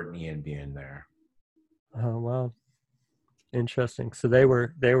Bert and Ian being there. Oh wow, interesting. So they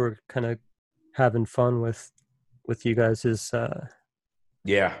were kind of having fun with you guys'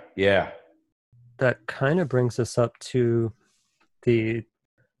 Yeah. that kind of brings us up to the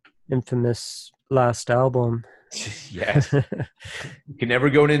infamous last album. Yes. You can never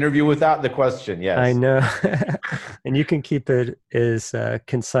go an interview without the question. Yes. I know. And you can keep it as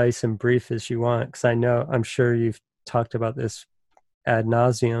concise and brief as you want, because I'm sure you've talked about this ad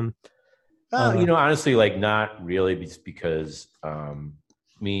nauseum. Honestly, like not really, just because, I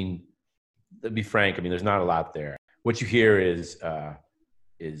mean, to be frank, I mean, there's not a lot there. What you hear is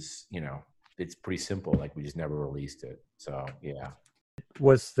it's pretty simple. Like we just never released it. So yeah.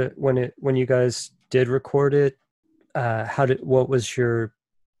 Was when you guys did record it, what was your,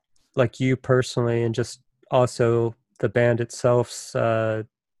 like, you personally and just also the band itself's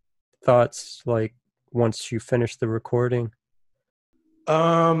thoughts, like once you finished the recording?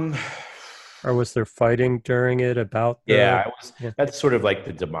 Or was there fighting during it about that's sort of like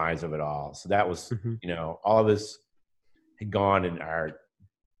the demise of it all. So that was, all of us had gone in our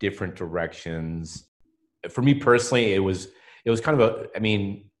different directions. For me personally, it was kind of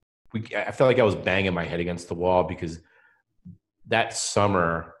I felt like I was banging my head against the wall, because that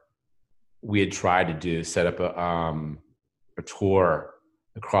summer we had tried to set up a tour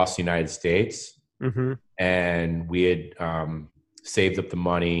across the United States. Mm-hmm. And we had saved up the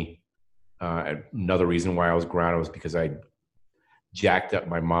money. Another reason why I was grounded was because I jacked up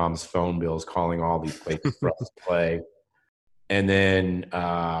my mom's phone bills calling all these places for us to play. And then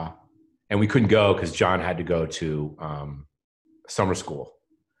and we couldn't go because John had to go to summer school.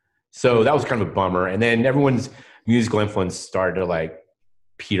 So that was kind of a bummer. And then everyone's musical influence started to like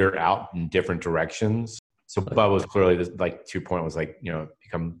peter out in different directions. So Bubba was clearly, like, to your point, was like,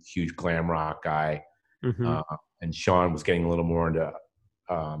 become a huge glam rock guy. Mm-hmm. And Sean was getting a little more into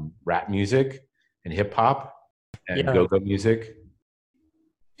rap music and hip hop and go-go music.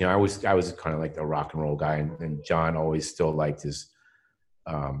 I was kind of like the rock and roll guy, and John always still liked his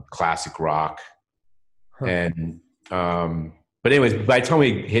classic rock. Huh. And but anyways, by the time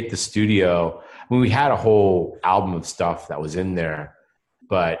we hit the studio, I mean, we had a whole album of stuff that was in there,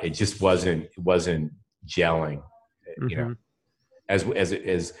 but it just wasn't gelling, as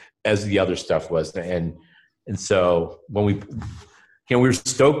the other stuff was. And so when we were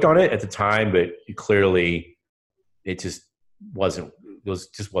stoked on it at the time, but clearly it just wasn't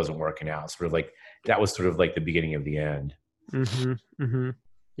working out. Sort of like that was sort of like the beginning of the end. Mm-hmm. Mm-hmm.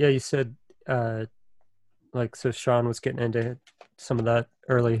 Yeah, you said so Sean was getting into some of that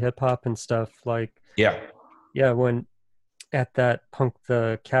early hip hop and stuff. Like when at that Punk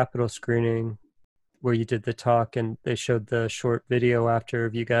the Capitol screening where you did the talk and they showed the short video after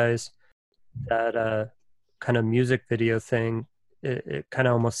of you guys, that kind of music video thing, it kind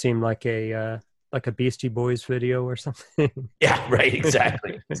of almost seemed like a Beastie Boys video or something. Yeah, right.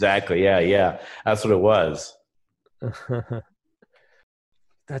 Exactly. Exactly. Yeah. That's what it was.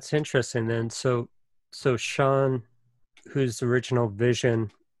 That's interesting then. So Sean, whose original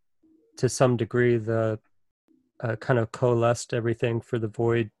vision to some degree, the kind of coalesced everything for the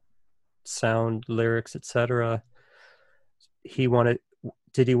Void sound, lyrics, etc.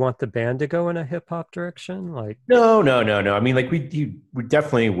 Did he want the band to go in a hip hop direction? Like, no. I mean, like we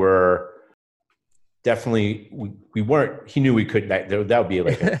definitely were. We weren't. He knew we could. That would be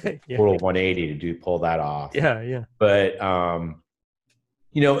like a total 180 to pull that off. Yeah. But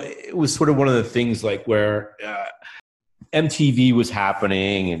it was sort of one of the things like where MTV was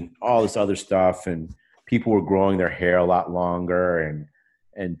happening and all this other stuff, and people were growing their hair a lot longer,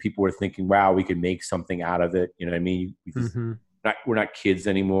 and people were thinking, wow, we could make something out of it. You know what I mean? We're not kids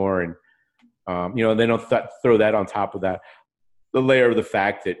anymore. And, they don't throw that on top of that, the layer of the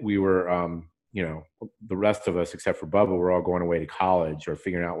fact that we were, the rest of us, except for Bubba, we're all going away to college or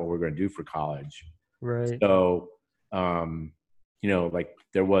figuring out what we're going to do for college. Right. So you know, like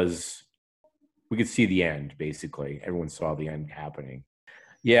we could see the end, basically. Everyone saw the end happening.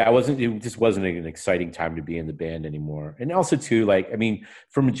 Yeah, it just wasn't an exciting time to be in the band anymore. And also too, like, I mean,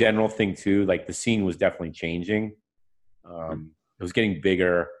 from a general thing too, like the scene was definitely changing. It was getting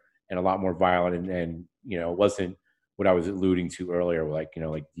bigger and a lot more violent, and you know, it wasn't what I was alluding to earlier, like, you know,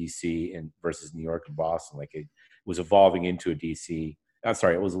 like DC and versus New York and Boston. Like it was evolving into a DC. I'm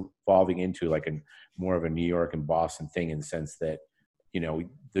sorry, it was evolving into like a more of a New York and Boston thing, in the sense that, you know,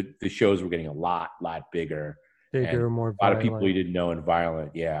 the shows were getting a lot bigger, and more a lot of violent. people you didn't know and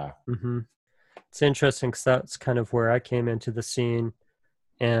violent. Yeah. Mm-hmm. It's interesting because that's kind of where I came into the scene,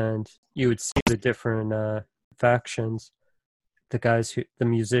 and you would see the different factions, the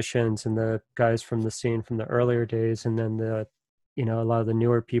musicians and the guys from the scene from the earlier days, and then you know, a lot of the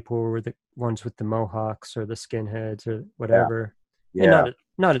newer people were the ones with the mohawks or the skinheads or whatever. Yeah. And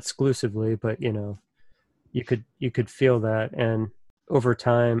not exclusively, but you know, you could feel that. And over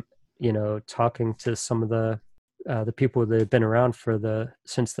time, you know, talking to some of the people that have been around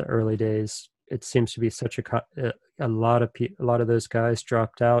since the early days, it seems to be such a lot of those guys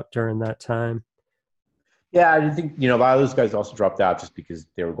dropped out during that time. Yeah, I think, you know, a lot of those guys also dropped out just because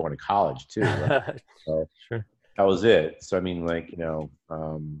they were going to college too. Right? So Sure. that was it. So I mean, like, you know,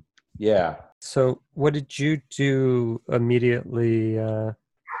 yeah. So what did you do immediately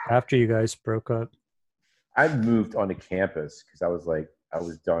after you guys broke up? I moved onto campus because I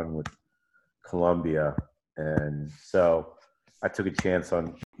was done with Columbia, and so I took a chance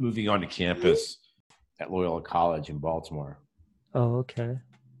on moving onto campus at Loyola College in Baltimore. Oh, okay.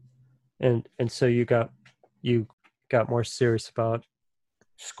 And so you got more serious about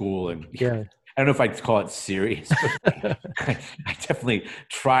School, and yeah. I don't know if I'd call it serious, but I definitely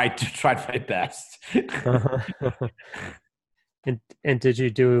tried my best. Uh-huh. And did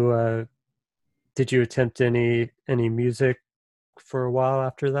you attempt any music for a while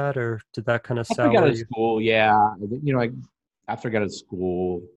after that, or did that kind of After I got sour out of you? school, yeah, you know, after I got out of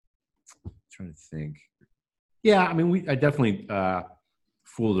school, I'm trying to think. Yeah, I mean, I definitely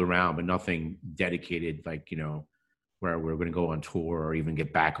fooled around, but nothing dedicated, like, you know, where we're going to go on tour or even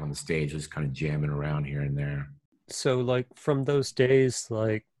get back on the stage, just kind of jamming around here and there. So like from those days,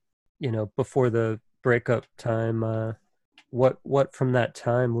 like, you know, before the breakup time, what from that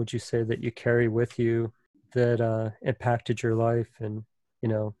time would you say that you carry with you that impacted your life and, you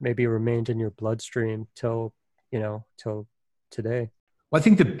know, maybe remained in your bloodstream till today? Well, I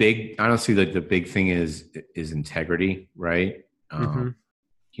think honestly, like the big thing is integrity, right? Mm-hmm.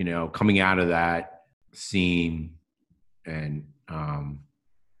 You know, coming out of that scene and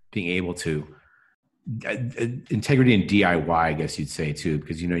being able to integrity and DIY, I guess you'd say too,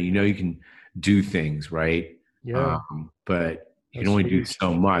 because you know you can do things, right? Yeah. But you can That's only do huge.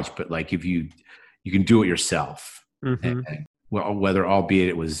 so much. But like if you can do it yourself. Mm-hmm. And, well, whether albeit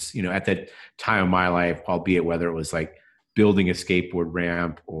it was, you know, at that time of my life, albeit whether it was like building a skateboard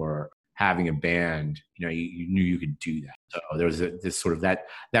ramp or having a band, you know, you knew you could do that. So there was this sort of that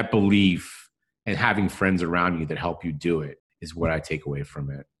belief, and having friends around you that help you do it is what I take away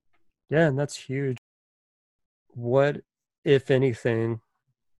from it. Yeah, and that's huge. What, if anything,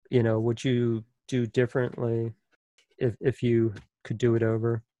 you know, would you do differently if you could do it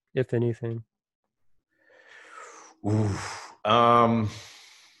over, if anything? Oof.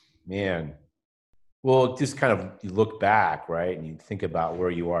 Man. Well, just kind of you look back, right, and you think about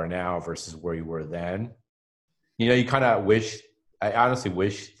where you are now versus where you were then. You know, you kind of I honestly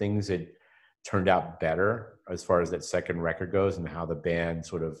wish things had turned out better as far as that second record goes and how the band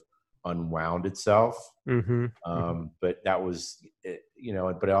sort of unwound itself. Mm-hmm. But that was, you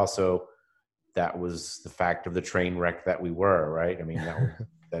know, but also that was the fact of the train wreck that we were, right? I mean,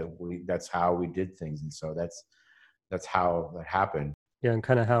 that's how we did things. And so that's how that happened. Yeah, and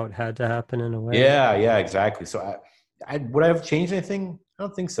kind of how it had to happen in a way. Yeah, exactly. So would I have changed anything? I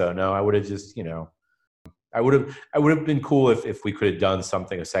don't think so. No, I would have just, you know, I would have been cool if we could have done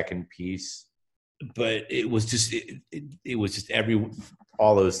something, a second piece, but it was just, it was just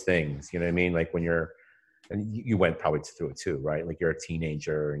all those things, you know what I mean? Like when and you went probably through it too, right? Like you're a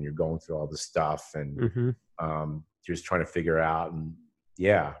teenager and you're going through all this stuff and Mm-hmm. you're just trying to figure out. And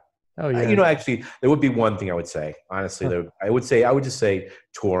yeah. Oh yeah. You know, actually, there would be one thing I would say. Honestly, I would just say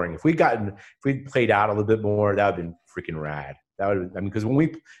touring. If we'd played out a little bit more, that would have been freaking rad. Because when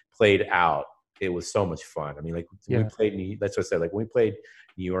we played out, it was so much fun. I mean, like when we played, that's what I said. Like when we played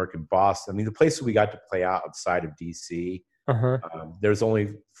New York and Boston. I mean, the places we got to play outside of DC, there's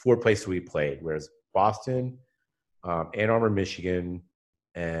only 4 places we played. Whereas Boston, Ann Arbor, Michigan,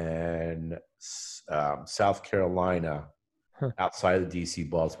 and South Carolina. Outside of the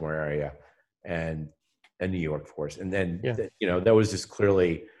DC Baltimore area, and and New York, of course. And then, Yeah. that was just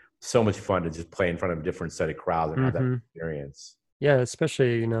clearly so much fun to just play in front of a different set of crowds and have that experience. Yeah,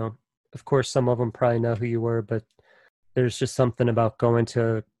 especially, of course, some of them probably know who you were, but there's just something about going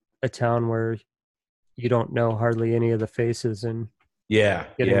to a town where you don't know hardly any of the faces and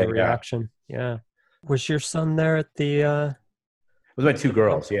getting a reaction. Yeah. Was your son there at the It was my two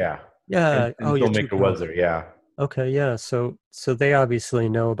girls, yeah. Yeah. And your filmmaker was there, yeah. Okay, yeah. So they obviously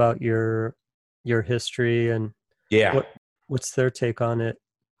know about your history and what's their take on it?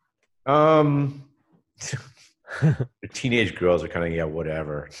 The teenage girls are kind of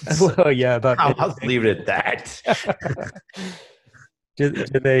whatever. Well, yeah, about I'll leave it at that. do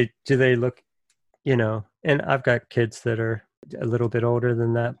they look, and I've got kids that are a little bit older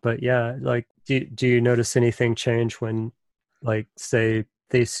than that, but yeah, like do you notice anything change when, like, say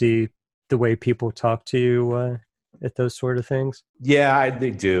they see the way people talk to you at those sort of things? Yeah,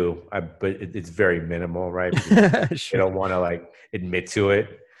 they do, but it's very minimal, right? Sure. They don't want to like admit to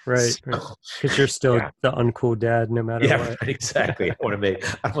it. Right, because you're still the uncool dad, no matter what. Right, exactly. I don't want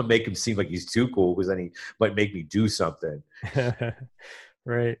to make him seem like he's too cool, because then he might make me do something.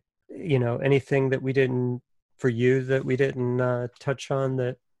 Right. Anything that we didn't touch on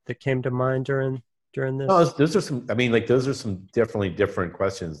that came to mind during this? Oh, those are some. I mean, like those are some definitely different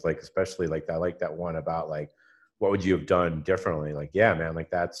questions. Like especially like that. Like that one about like what would you have done differently? Like, yeah, man.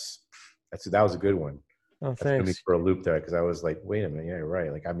 Like that was a good one. Oh, That's put me thanks. for a loop there, because I was like, wait a minute, yeah, you're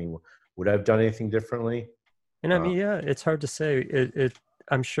right. Like, I mean, would I have done anything differently? And I mean, yeah, it's hard to say. It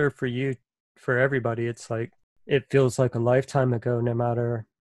I'm sure for you, for everybody, it's like it feels like a lifetime ago, no matter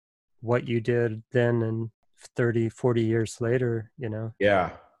what you did then and 30, 40 years later, Yeah.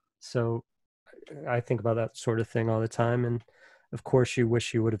 So I think about that sort of thing all the time. And of course, you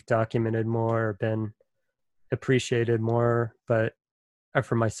wish you would have documented more or been appreciated more. But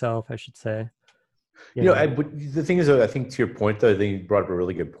for myself, I should say. But the thing is, I think to your point, though, I think you brought up a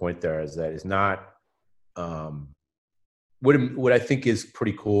really good point there, is that it's not what I think is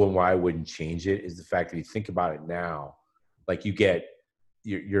pretty cool, and why I wouldn't change it is the fact that you think about it now, like you get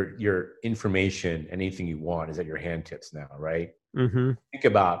your information, anything you want is at your hand tips now, right? Mm-hmm. Think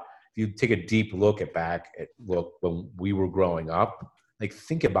about, if you take a deep look when we were growing up, like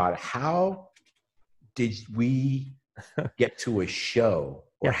think about how did we get to a show?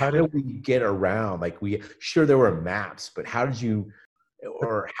 Or how did we get around? Like there were maps, but That's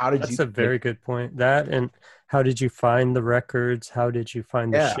a very good point. That, and how did you find the records? How did you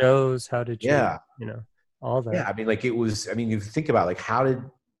find the shows? How did you, all that? Yeah, I mean, like you think about like how did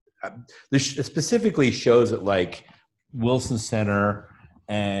there's specifically shows at like Wilson Center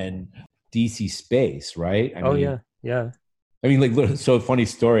and DC Space, right? Yeah. I mean, like, so funny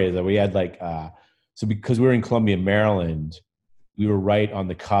story is that we had like so because we were in Columbia, Maryland, we were right on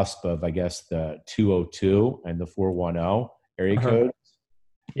the cusp of, I guess, the 202 and the 410 area codes.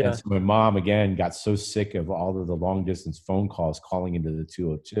 Yeah. And so my mom, again, got so sick of all of the long distance phone calls calling into the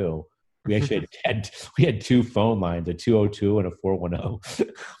 202. We actually we had two phone lines, a 202 and a 410.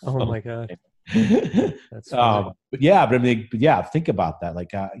 Oh my God. That's but I mean, think about that.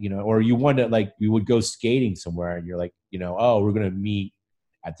 Like, or you wonder, like, we would go skating somewhere and you're like, oh, we're going to meet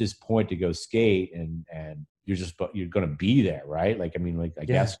at this point to go skate, and you're going to be there, right? Like, I mean, like, I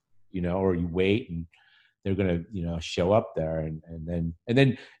guess, or you wait and they're going to, show up there, and then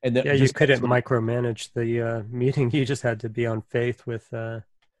you couldn't micromanage the meeting. You just had to be on faith with.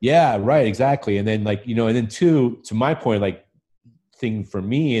 Yeah, right. Exactly. And then and then to my point, like, thing for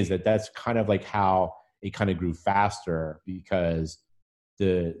me is that's kind of like how it kind of grew faster, because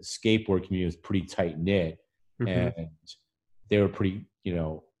the skateboard community was pretty tight knit, and they were pretty,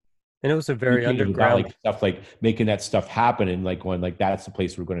 and it was a very underground, like, stuff like making that stuff happen, and like going like, that's the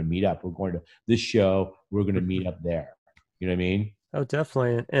place we're going to meet up. We're going to this show. We're going to meet up there. You know what I mean? Oh,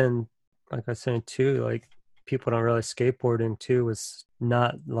 definitely. And like I was saying too, like, people don't realize skateboarding too was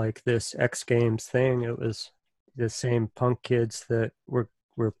not like this X Games thing. It was the same punk kids that were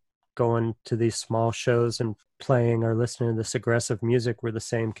going to these small shows and playing or listening to this aggressive music were the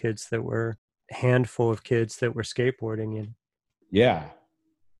same kids that were a handful of kids that were skateboarding. And yeah,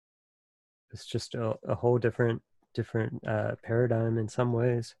 it's just a whole different paradigm in some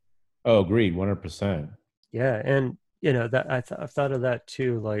ways. Oh, agreed, 100%. Yeah, and that I've thought of that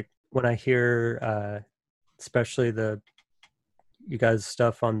too. Like, when I hear, especially you guys'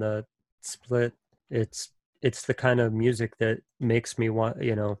 stuff on the Split, it's the kind of music that makes me want,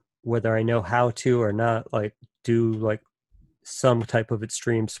 whether I know how to or not, like, do like some type of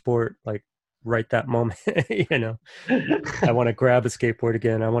extreme sport, like, right that moment. I want to grab a skateboard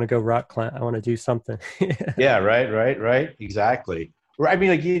again. I want to go rock climb. I want to do something. Yeah, right, exactly. I mean,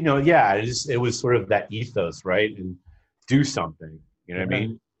 like, yeah, it was sort of that ethos, right? And do something, you know what I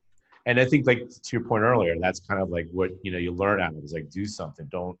mean? And I think, like, to your point earlier, that's kind of like what, you learn out of it is like, do something.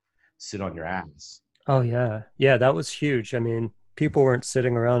 Don't sit on your ass. Oh yeah. Yeah, that was huge. I mean, people weren't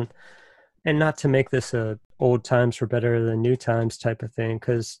sitting around, and not to make this a old times were better than new times type of thing,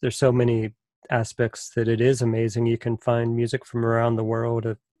 because there's so many aspects that it is amazing. You can find music from around the world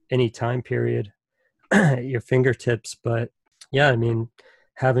of any time period at your fingertips. But yeah, I mean,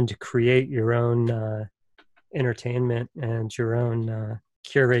 having to create your own entertainment and your own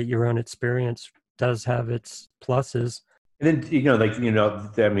curate your own experience does have its pluses. And then,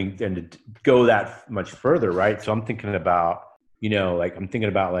 I mean, and to go that much further, right? So I'm thinking about,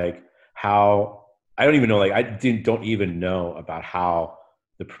 like how, I don't even know, like don't even know about how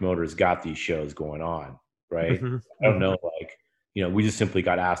the promoters got these shows going on, right? Mm-hmm. I don't know, like, we just simply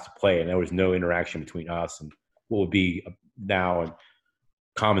got asked to play, and there was no interaction between us and what would be now in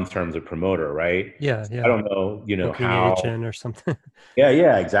common terms a promoter, right? Yeah. I don't know, Booking how agent or something.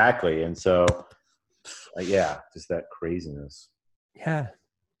 Yeah, exactly. And so, just that craziness. Yeah,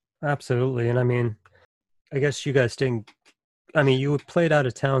 absolutely. And I mean, I guess you guys didn't, I mean, you played out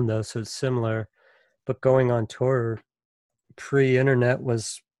of town though, so it's similar, but going on tour pre-internet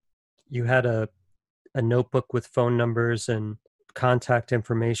was, you had a notebook with phone numbers and contact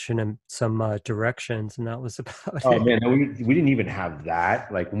information and some directions, and that was about Oh it. man, no, we didn't even have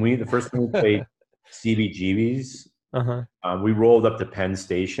that. Like when the first time we played CBGB's, we rolled up to Penn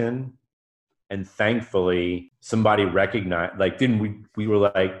Station, and thankfully somebody recognized. Like, we were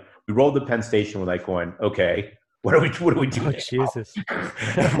like, we rolled to Penn Station. We're like going, okay, what do we do? Oh Jesus!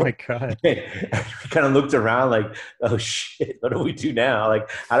 Oh my God! We kind of looked around like, oh shit, what do we do now? Like,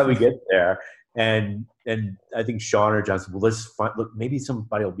 how do we get there? And I think Sean or John said, well, let's find, look, maybe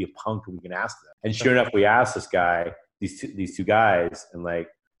somebody will be a punk and we can ask them. And sure enough, we asked this guy, these two guys, and like,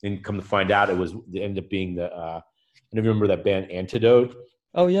 and come to find out, it ended up being I don't remember that band Antidote.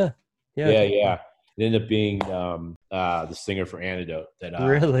 Oh yeah. It ended up being the singer for Antidote. That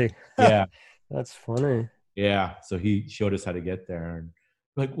really? Yeah. That's funny. Yeah. So he showed us how to get there, and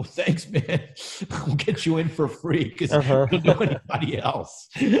we're like, well, thanks, man. We'll get you in for free because we don't know anybody else.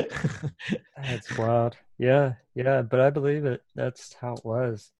 That's wild. Yeah. But I believe it. That's how it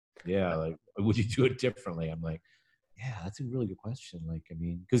was. Yeah. Like, would you do it differently? I'm like, yeah, that's a really good question. Like, I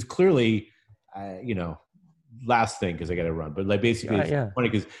mean, because clearly, last thing, because I got to run, but like basically it's funny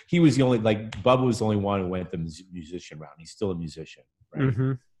because he was the only, like, Bubba was the only one who went the musician route. He's still a musician, right?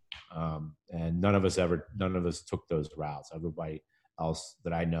 Mm-hmm. And none of us took those routes. Everybody else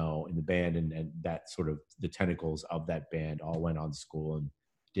that I know in the band and that sort of the tentacles of that band all went on to school and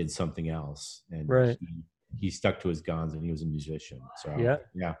did something else. And he stuck to his guns, and he was a musician. So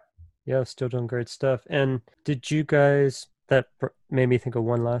yeah, still doing great stuff. And did you guys? That made me think of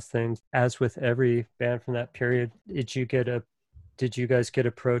one last thing. As with every band from that period, did you guys get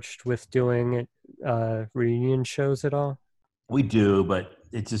approached with doing reunion shows at all? We do, but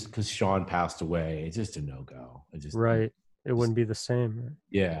it's just because Sean passed away. It's just a no-go. It wouldn't be the same. Right?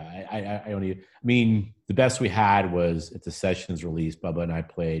 Yeah, I mean, the best we had was at the Sessions release. Bubba and I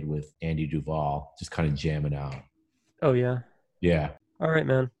played with Andy Duvall, just kind of jamming out. Oh yeah. Yeah. All right,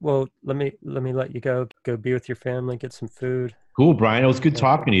 man. Well, let me let you go. Go be with your family, get some food. Cool, Brian. It was good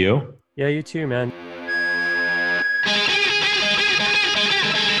talking to you. Yeah, you too, man.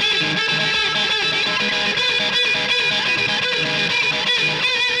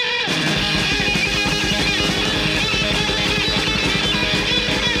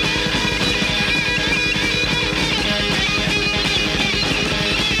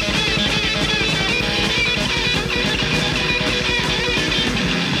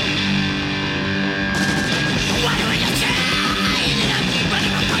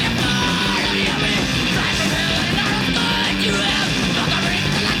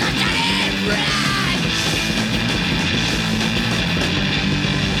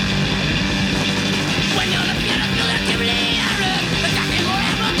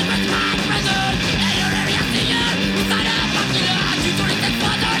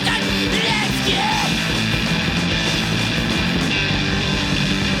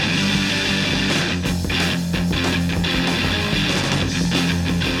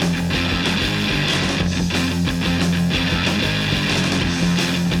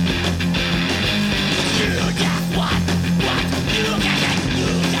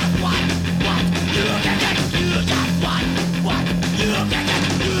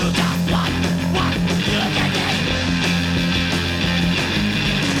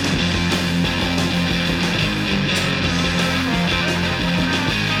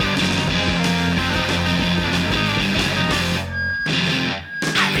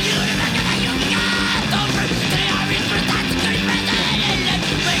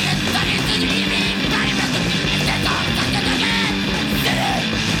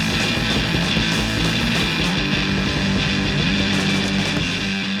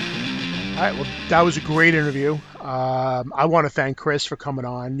 right. Well, that was a great interview. I want to thank Chris for coming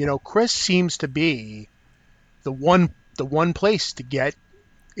on. You know, Chris seems to be the one place to get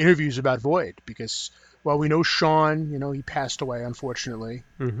interviews about Void because, well, we know Sean. You know, he passed away unfortunately.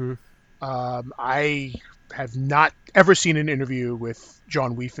 Mm-hmm. I have not ever seen an interview with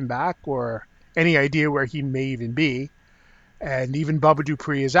John Weifenbach or any idea where he may even be. And even Bubba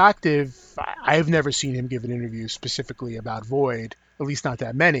Dupree is active. I've never seen him give an interview specifically about Void, at least not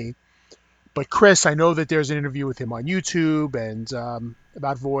that many. But Chris, I know that there's an interview with him on YouTube and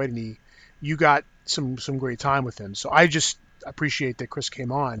about Void, and you got some great time with him. So I just appreciate that Chris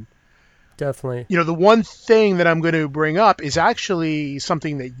came on. Definitely. You know, the one thing that I'm going to bring up is actually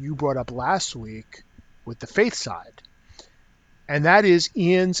something that you brought up last week with the faith side, and that is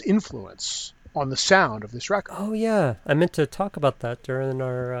Ian's influence on the sound of this record. Oh yeah, I meant to talk about that during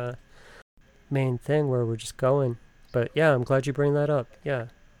our main thing where we're just going. But yeah, I'm glad you bring that up. Yeah.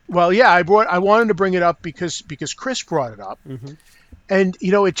 Well, yeah, I wanted to bring it up because Chris brought it up, Mm-hmm. and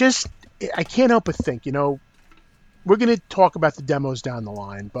you know, I can't help but think, you know, we're going to talk about the demos down the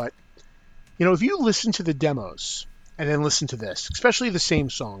line, but you know, if you listen to the demos and then listen to this, especially the same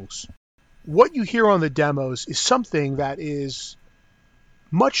songs, what you hear on the demos is something that is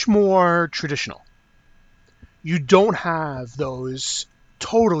much more traditional. You don't have those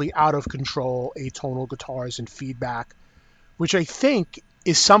totally out of control atonal guitars and feedback, which I think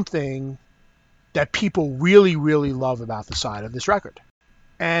is something that people really, really love about the side of this record.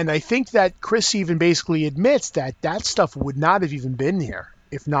 And I think that Chris even basically admits that that stuff would not have even been here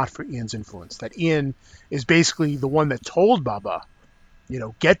if not for Ian's influence. That Ian is basically the one that told Bubba, you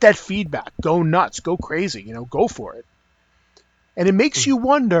know, get that feedback, go nuts, go crazy, you know, go for it. And it makes you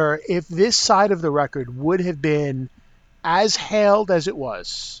wonder if this side of the record would have been as hailed as it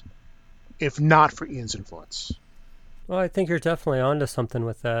was if not for Ian's influence. Well, I think you're definitely onto something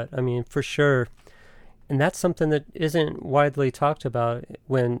with that. I mean, for sure. And that's something that isn't widely talked about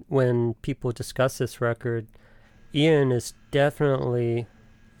when people discuss this record. Ian is definitely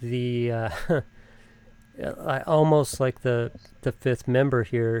the almost like the fifth member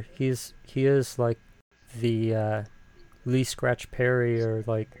here. He is like the Lee Scratch Perry or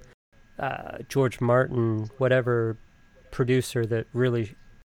like George Martin, whatever producer that really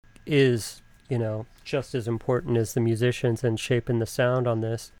is, you know, just as important as the musicians and shaping the sound on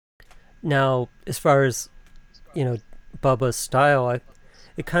this. Now, as far as, you know, Bubba's style,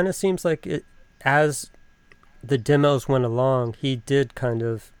 it kind of seems like it, as the demos went along, he did kind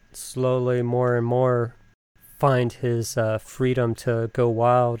of slowly more and more find his freedom to go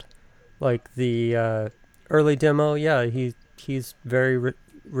wild. Like the early demo, yeah, he's very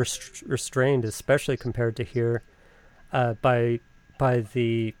restrained, especially compared to here. By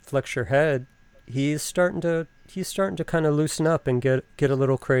the Flex Your Head, he's starting to kind of loosen up and get a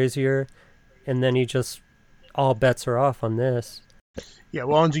little crazier, and then he just, all bets are off on this. Yeah,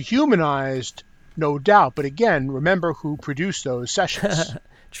 well, on Dehumanized, no doubt, but again, remember who produced those sessions.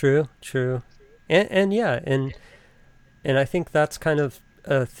 True. And yeah, and I think that's kind of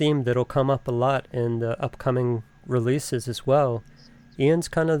a theme that'll come up a lot in the upcoming releases as well. Ian's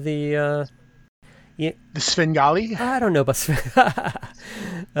kind of the Svengali? I don't know about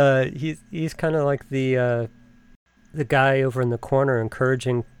he's kind of like the guy over in the corner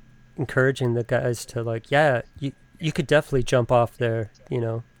encouraging the guys to, like, yeah, you could definitely jump off there, you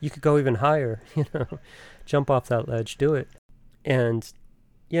know, you could go even higher, you know, jump off that ledge, do it. And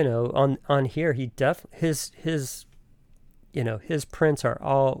you know, on here, his you know, his prints are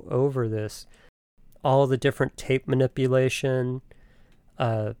all over this, all the different tape manipulation,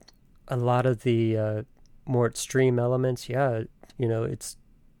 a lot of the more extreme elements. Yeah, you know,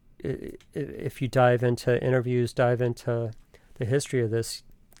 if you dive into interviews, dive into the history of this,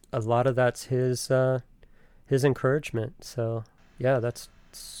 a lot of that's his encouragement. So yeah, that's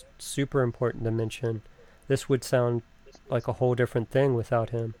super important to mention. This would sound like a whole different thing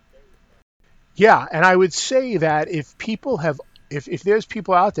without him. Yeah, and I would say that if there's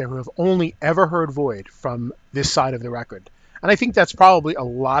people out there who have only ever heard Void from this side of the record, and I think that's probably a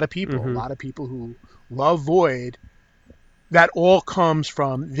lot of people, Mm-hmm. a lot of people who love Void, that all comes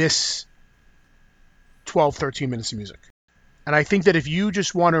from this 12, 13 minutes of music. And I think that if you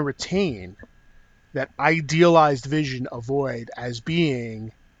just want to retain that idealized vision of Void as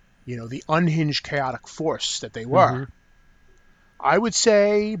being, you know, the unhinged chaotic force that they were, Mm-hmm. I would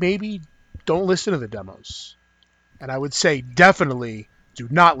say maybe don't listen to the demos. And I would say definitely do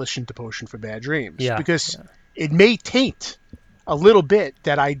not listen to Potion for Bad Dreams. Yeah, because yeah. it may taint a little bit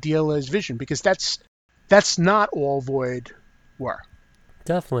that idealized vision, because that's not all Void were.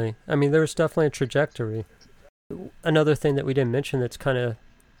 Definitely. I mean, there was definitely a trajectory. Another thing that we didn't mention that's kind of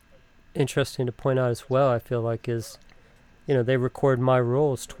interesting to point out as well, I feel like, is, they record My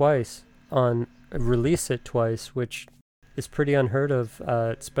Rules twice release it twice, which is pretty unheard of,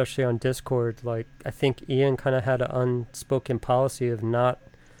 especially on Discord. Like, I think Ian kind of had an unspoken policy of not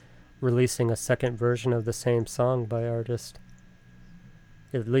releasing a second version of the same song by artist,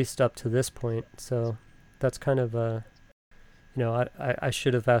 at least up to this point. So that's kind of I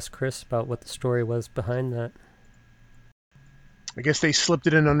should have asked Chris about what the story was behind that. I guess they slipped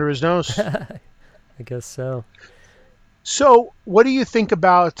it in under his nose. I guess so. So what do you think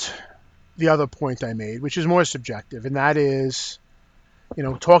about the other point I made, which is more subjective, and that is,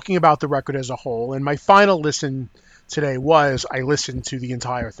 talking about the record as a whole? And my final listen today was I listened to the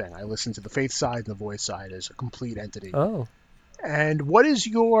entire thing. I listened to the Faith side and the Void side as a complete entity. Oh. And what is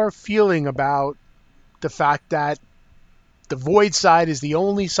your feeling about the fact that the Void side is the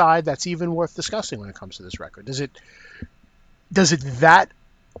only side that's even worth discussing when it comes to this record? Does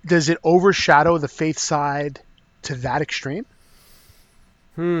it overshadow the Faith side to that extreme?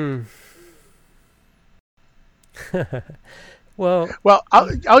 Well,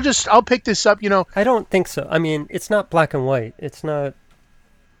 I'll pick this up. I don't think so. I mean, it's not black and white. It's not,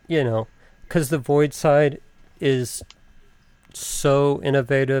 because the Void side is so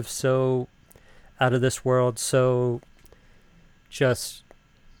innovative, so out of this world, so just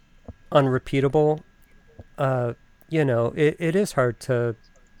unrepeatable. It is hard to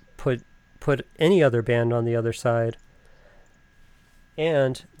put any other band on the other side.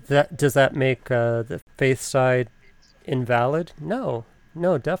 And does that make the Faith side invalid? No,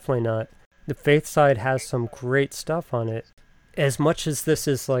 definitely not. The Faith side has some great stuff on it. As much as this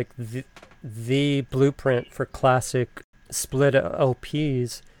is like the blueprint for classic split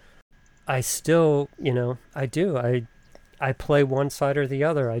LPs, I still, I do. I play one side or the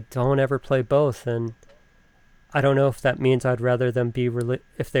other. I don't ever play both, and I don't know if that means I'd rather them be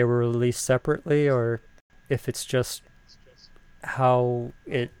if they were released separately, or if it's just how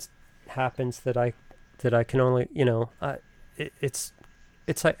it happens that I can only, it's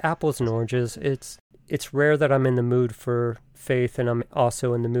like apples and oranges. It's rare that I'm in the mood for Faith and I'm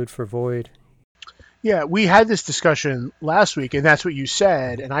also in the mood for Void. Yeah, we had this discussion last week, and that's what you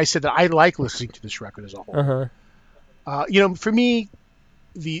said, and I said that I like listening to this record as a whole. For me,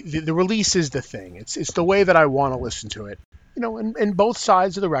 the release is the thing. It's the way that I want to listen to it. And both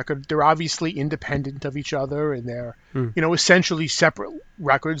sides of the record, they're obviously independent of each other, and they're, essentially separate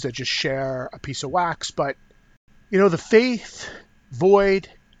records that just share a piece of wax. But, the Faith, Void,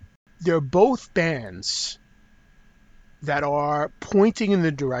 they're both bands that are pointing in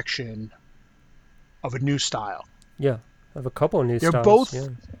the direction of a new style. Yeah, of a couple of new styles.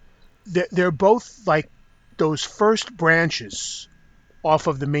 They're both like those first branches off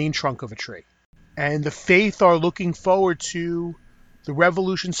of the main trunk of a tree. And the Faith are looking forward to the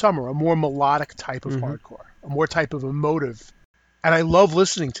Revolution Summer, a more melodic type of hardcore, a more type of emotive. And I love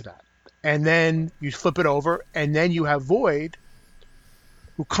listening to that. And then you flip it over, and then you have Void,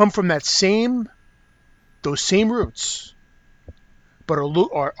 who come from those same roots, but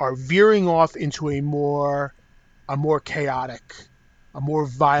are veering off into a more chaotic, a more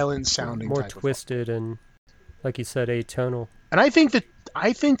violent sounding, more type twisted, and like you said, atonal. And I think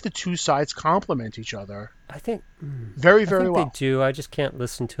the two sides complement each other. I think very, very well. They do. I just can't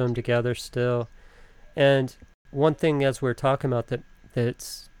listen to them together still. And one thing, as we're talking about,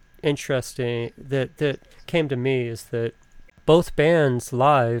 that's interesting that came to me is that both bands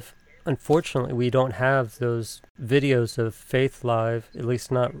live, unfortunately, we don't have those videos of Faith live, at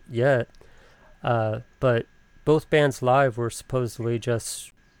least not yet. But both bands live were supposedly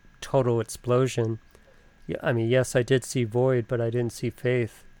just total explosion. Yeah, I mean, yes, I did see Void, but I didn't see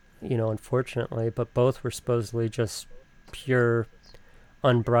Faith, unfortunately. But both were supposedly just pure,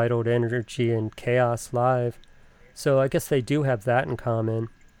 unbridled energy and chaos live. So I guess they do have that in common.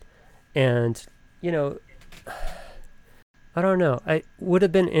 And, I don't know. It would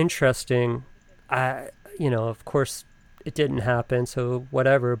have been interesting. Of course, it didn't happen, so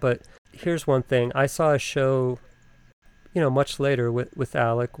whatever. But here's one thing. I saw a show, much later with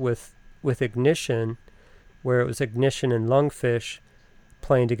Alec, with Ignition, where it was Ignition and Lungfish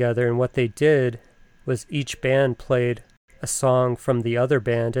playing together. And what they did was each band played a song from the other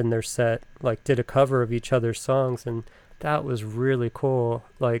band in their set, like did a cover of each other's songs. And that was really cool.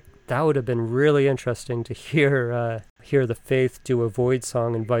 Like, that would have been really interesting to hear the Faith do a Void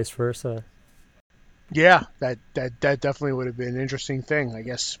song and vice versa. Yeah, that definitely would have been an interesting thing. I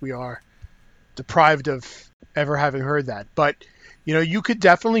guess we are deprived of ever having heard that. But, you could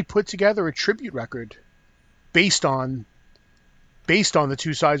definitely put together a tribute record based on the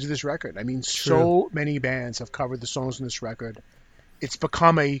two sides of this record. I mean, so many bands have covered the songs in this record, it's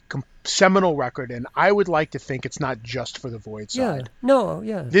become a seminal record, and I would like to think it's not just for the Void side. Yeah, no,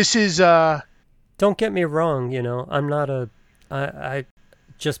 yeah. This is Don't get me wrong, I'm not I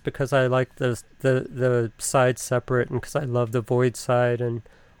just because I like the side separate and because I love the Void side and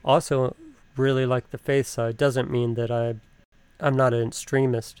also really like the Faith side doesn't mean that I'm not an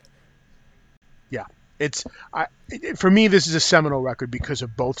extremist. Yeah. For me, this is a seminal record because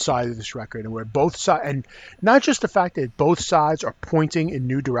of both sides of this record, and where both sides, and not just the fact that both sides are pointing in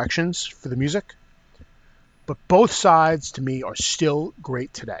new directions for the music, but both sides to me are still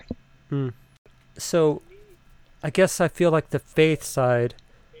great today. So, I guess I feel like the Faith side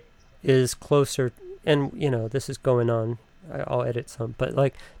is closer, and this is going on. I'll edit some, but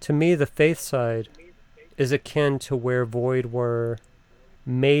like to me, the Faith side is akin to where Void were,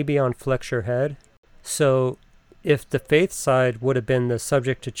 maybe on Flex Your Head. So if the Faith side would have been the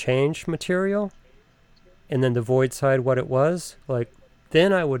Subject to Change material, and then the Void side what it was, like,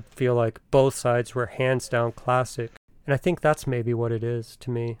 then I would feel like both sides were hands down classic. And I think that's maybe what it is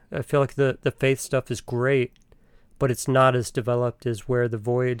to me. I feel like the Faith stuff is great, but it's not as developed as where the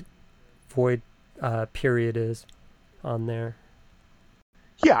Void period is on there.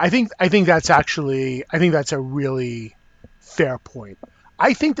 Yeah, I think that's a really fair point.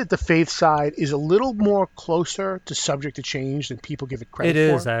 I think that the Faith side is a little more closer to Subject to Change than people give it credit for.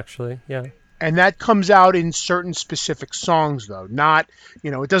 It is, actually, yeah. And that comes out in certain specific songs, though. Not,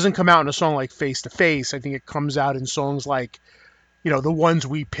 it doesn't come out in a song like Face to Face. I think it comes out in songs like, the ones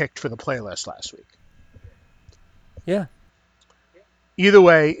we picked for the playlist last week. Yeah. Either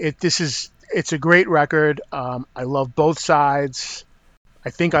way, it's a great record. I love both sides.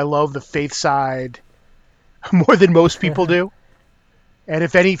 I think I love the Faith side more than most people do. And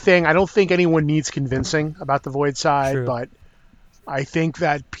if anything, I don't think anyone needs convincing about the Void side, True. But I think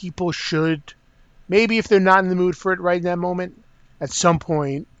that people should, maybe if they're not in the mood for it right in that moment, at some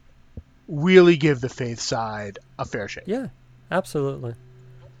point, really give the Faith side a fair shake. Yeah, absolutely.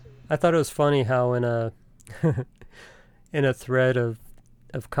 I thought it was funny how in a in a thread of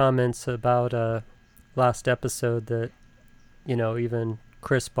comments about last episode that, even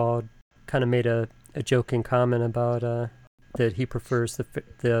Chris Bald kind of made a joking comment about that he prefers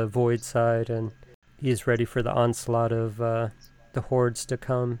the Void side and he's ready for the onslaught of the hordes to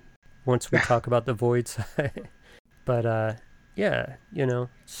come once we talk about the Void side. But yeah,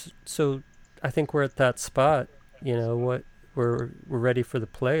 so I think we're at that spot. What we're ready for the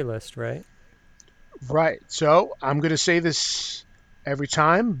playlist, right? Right. So I'm going to say this every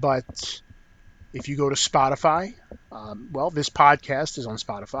time, but if you go to Spotify, this podcast is on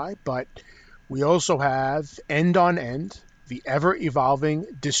Spotify, but we also have End on End, the ever-evolving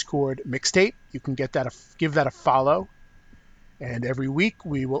Discord mixtape. You can give that a follow, and every week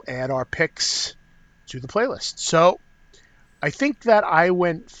we will add our picks to the playlist. So I think that I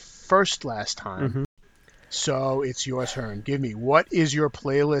went first last time, Mm-hmm. So it's your turn. Give me, what is your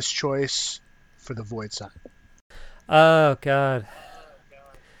playlist choice for the Void side? Oh, God.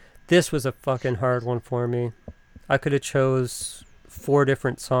 This was a fucking hard one for me. I could have chose 4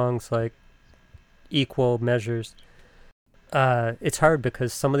 different songs, like, equal measures. It's hard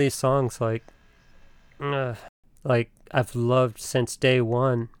because some of these songs, like I've loved since day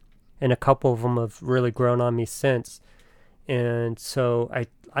one, and a couple of them have really grown on me since. And so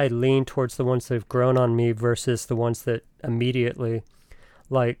I lean towards the ones that have grown on me versus the ones that immediately,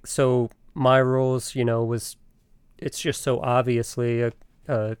 like, so My Rules, it's just so obviously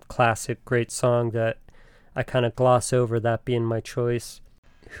a classic, great song that I kind of gloss over that being my choice.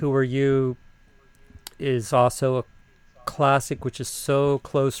 Who Are You is also a classic, which is so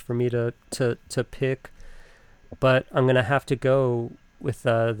close for me to pick, but I'm gonna have to go with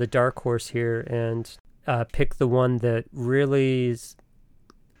the dark horse here and pick the one that really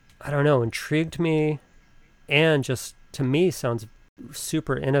intrigued me and just to me sounds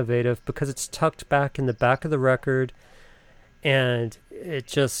super innovative because it's tucked back in the back of the record and it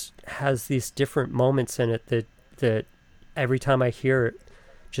just has these different moments in it that every time I hear it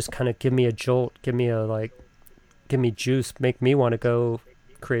just kind of give me a jolt, give me juice, make me want to go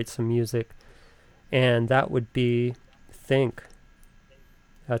create some music. And that would be Think.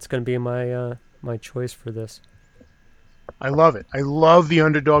 That's going to be my my choice for this. I love it. I love the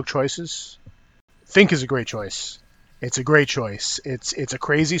underdog choices. Think is a great choice. It's a great choice. It's a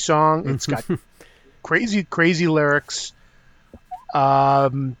crazy song. It's got crazy lyrics.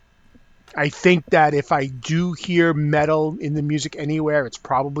 I think that if I do hear metal in the music anywhere, it's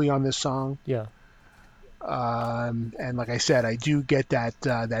probably on this song. Yeah. And like I said, I do get that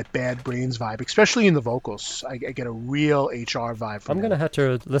Bad Brains vibe, especially in the vocals. I get a real HR vibe from I'm going to have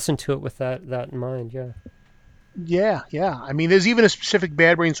to listen to it with that in mind, yeah. Yeah, yeah. I mean, there's even a specific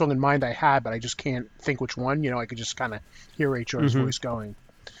Bad Brain song in mind I had, but I just can't think which one. I could just kind of hear HR's voice going.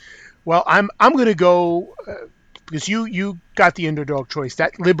 Well, I'm gonna go because you got the underdog choice.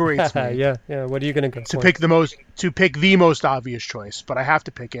 That liberates me. Yeah. What are you gonna go to for? pick the most obvious choice, but I have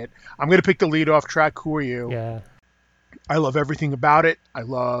to pick it. I'm gonna pick the leadoff track. Who Are You? Yeah. I love everything about it. I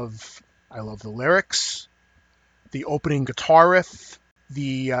love the lyrics, the opening guitar riff.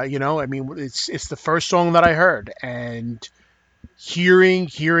 It's the first song that I heard, and hearing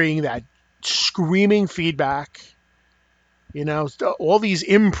that screaming feedback, all these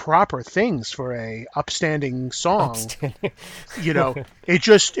improper things for a upstanding song, it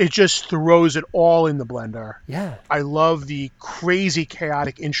just throws it all in the blender. Yeah. I love the crazy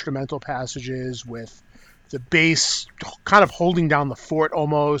chaotic instrumental passages with the bass kind of holding down the fort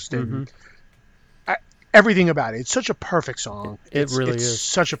almost, and everything about it. It's such a perfect song. It really is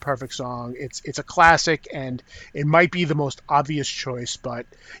such a perfect song. It's a classic, and it might be the most obvious choice, but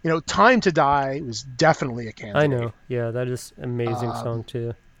Time to Die was definitely a candidate. I know. Yeah, that is an amazing song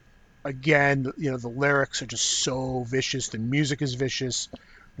too. Again, the lyrics are just so vicious. The music is vicious.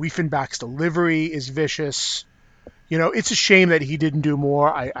 Weifenbach's delivery is vicious. It's a shame that he didn't do more.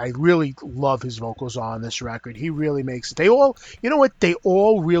 I really love his vocals on this record. He really makes it. They all, they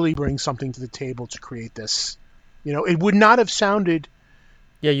all really bring something to the table to create this. It would not have sounded.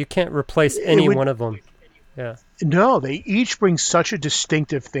 Yeah, you can't replace any one of them. Yeah. No, they each bring such a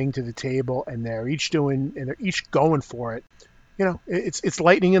distinctive thing to the table, and they're each going for it. It's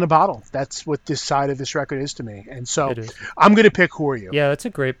lightning in a bottle. That's what this side of this record is to me. And so I'm going to pick Who Are You? Yeah, it's a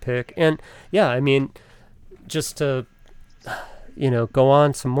great pick. And yeah, I mean, just to, go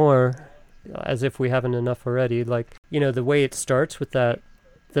on some more, as if we haven't enough already, like, the way it starts with the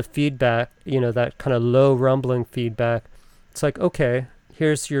feedback, that kind of low rumbling feedback, it's like, okay,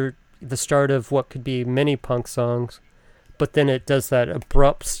 here's the start of what could be many punk songs, but then it does that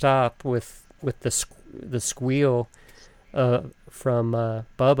abrupt stop with the squeal from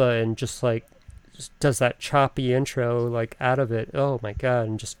Bubba, and just does that choppy intro like out of it. Oh my God,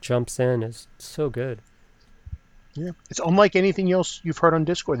 and just jumps in. Is so good. Yeah, it's unlike anything else you've heard on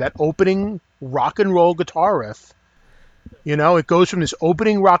Discord. That opening rock and roll guitar riff, it goes from this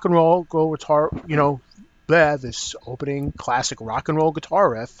opening rock and roll guitar, this opening classic rock and roll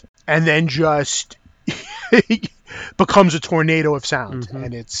guitar riff, and then just becomes a tornado of sound,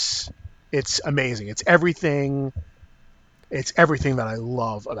 and it's amazing. It's everything that I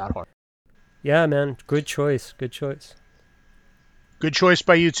love about hard. Yeah, man, good choice. Good choice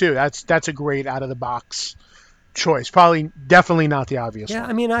by you too. That's a great out of the box choice. Definitely not the obvious one. Yeah,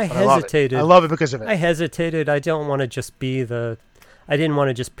 I mean, I hesitated. I love it because of it. I hesitated. I don't want to just I didn't want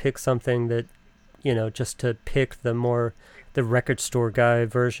to just pick something that, just to pick the record store guy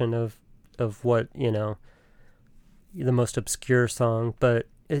version of what, the most obscure song, but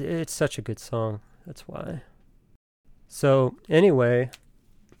it's such a good song. That's why. So anyway,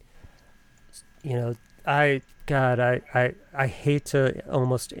 I hate to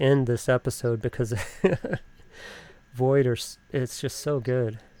almost end this episode because Void, it's just so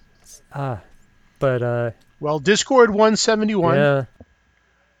good. Well, Discord 171. Yeah.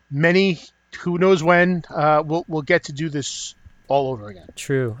 Many, who knows when, we'll get to do this all over again.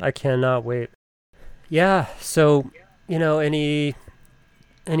 True. I cannot wait. Yeah. So, any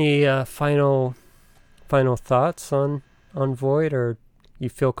final thoughts on Void, or you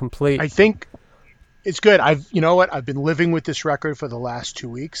feel complete? I think it's good. I've been living with this record for the last 2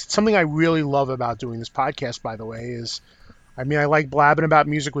 weeks. It's something I really love about doing this podcast, by the way, is, I like blabbing about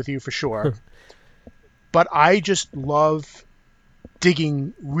music with you for sure, but I just love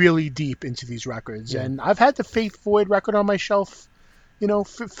digging really deep into these records. Yeah. And I've had the Faith Void record on my shelf,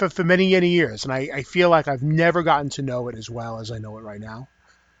 for many, many years. And I feel like I've never gotten to know it as well as I know it right now.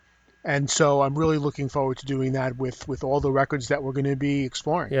 And so I'm really looking forward to doing that with all the records that we're going to be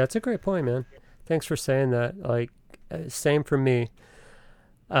exploring. Yeah, it's a great point, man. Thanks for saying that. Same for me.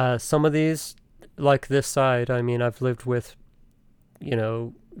 Some of these, like this side, I've lived with,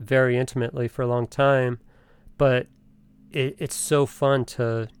 very intimately for a long time, but it's so fun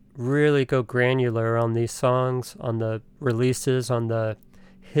to really go granular on these songs, on the releases, on the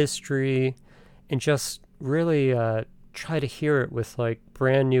history, and just really try to hear it with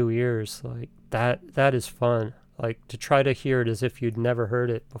brand new ears. That is fun. To try to hear it as if you'd never heard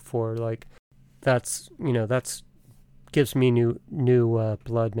it before. That's gives me new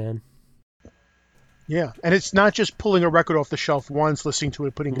blood, man. Yeah, and it's not just pulling a record off the shelf once, listening to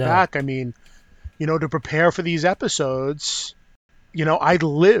it, putting it back. To prepare for these episodes, I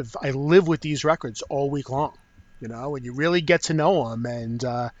live with these records all week long. When you really get to know them, and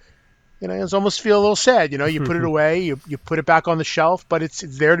it's almost feel a little sad. You put it away, you put it back on the shelf, but it's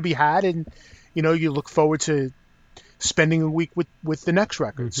there to be had, and you look forward to spending a week with the next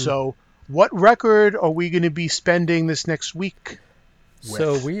record. Mm-hmm. So what record are we going to be spending this next week with?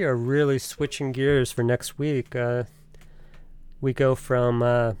 So we are really switching gears for next week. We go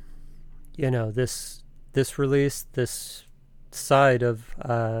from this release, this side of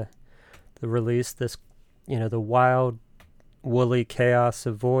the release, this the wild woolly chaos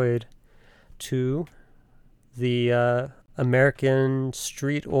of Void, to the American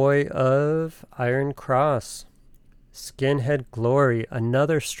street oi of Iron Cross, Skinhead Glory,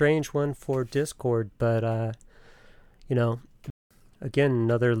 another strange one for Dischord, but again,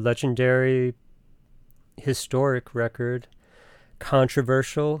 another legendary, historic record,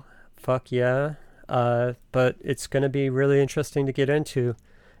 controversial, fuck yeah, but it's going to be really interesting to get into,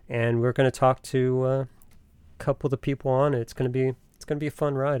 and we're going to talk to a couple of the people on it. It's going to be a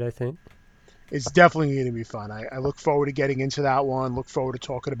fun ride, I think. It's definitely going to be fun. I look forward to getting into that one. Look forward to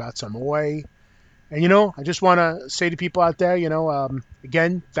talking about some Oi. And, I just want to say to people out there,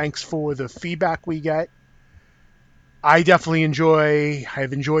 again, thanks for the feedback we get. I definitely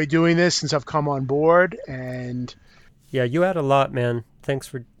have enjoyed doing this since I've come on board. And yeah, you add a lot, man. Thanks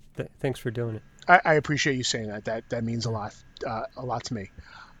for doing it. I appreciate you saying that. That means a lot to me.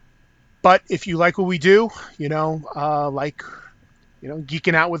 But if you like what we do,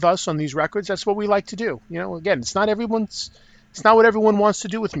 geeking out with us on these records, that's what we like to do. Again, it's not what everyone wants to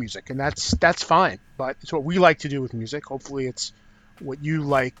do with music, and that's fine. But it's what we like to do with music. Hopefully it's what you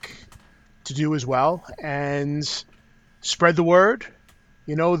like to do as well. And spread the word.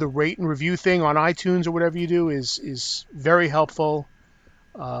 The rate and review thing on iTunes or whatever you do is very helpful.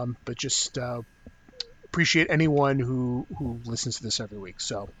 But just appreciate anyone who listens to this every week.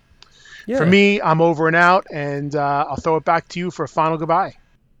 So yeah. For me, I'm over and out, and I'll throw it back to you for a final goodbye.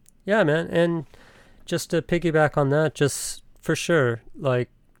 Yeah, man. And just to piggyback on that, just for sure,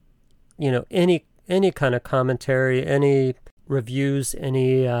 any kind of commentary, any reviews,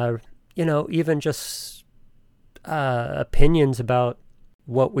 any, even just opinions about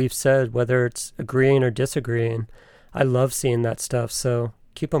what we've said, whether it's agreeing or disagreeing. I love seeing that stuff. So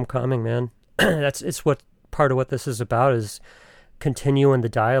keep them coming, man. It's what part of what this is about, is continuing the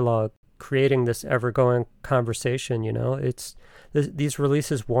dialogue, creating this ever-going conversation. These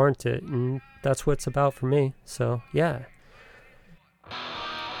releases warrant it, and that's what it's about for me. So yeah.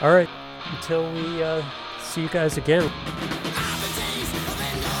 All right, until we see you guys again.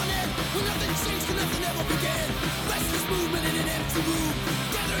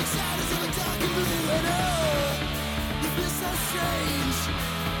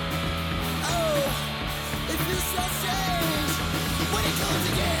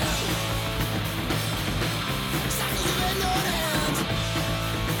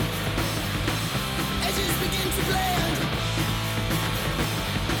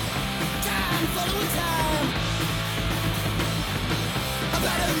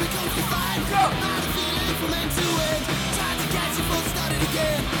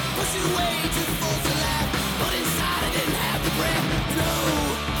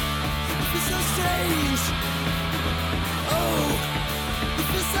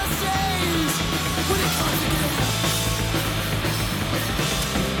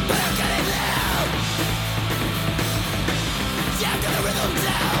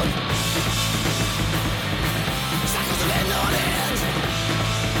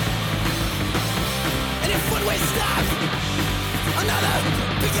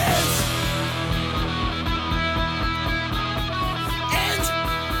 Another begins.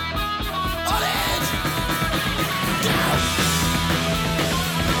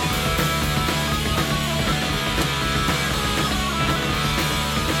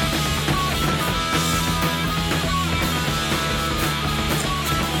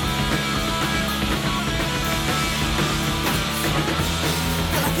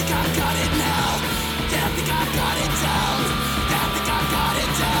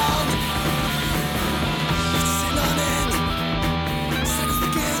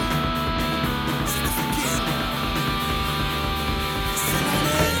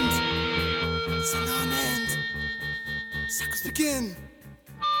 Cycles begin.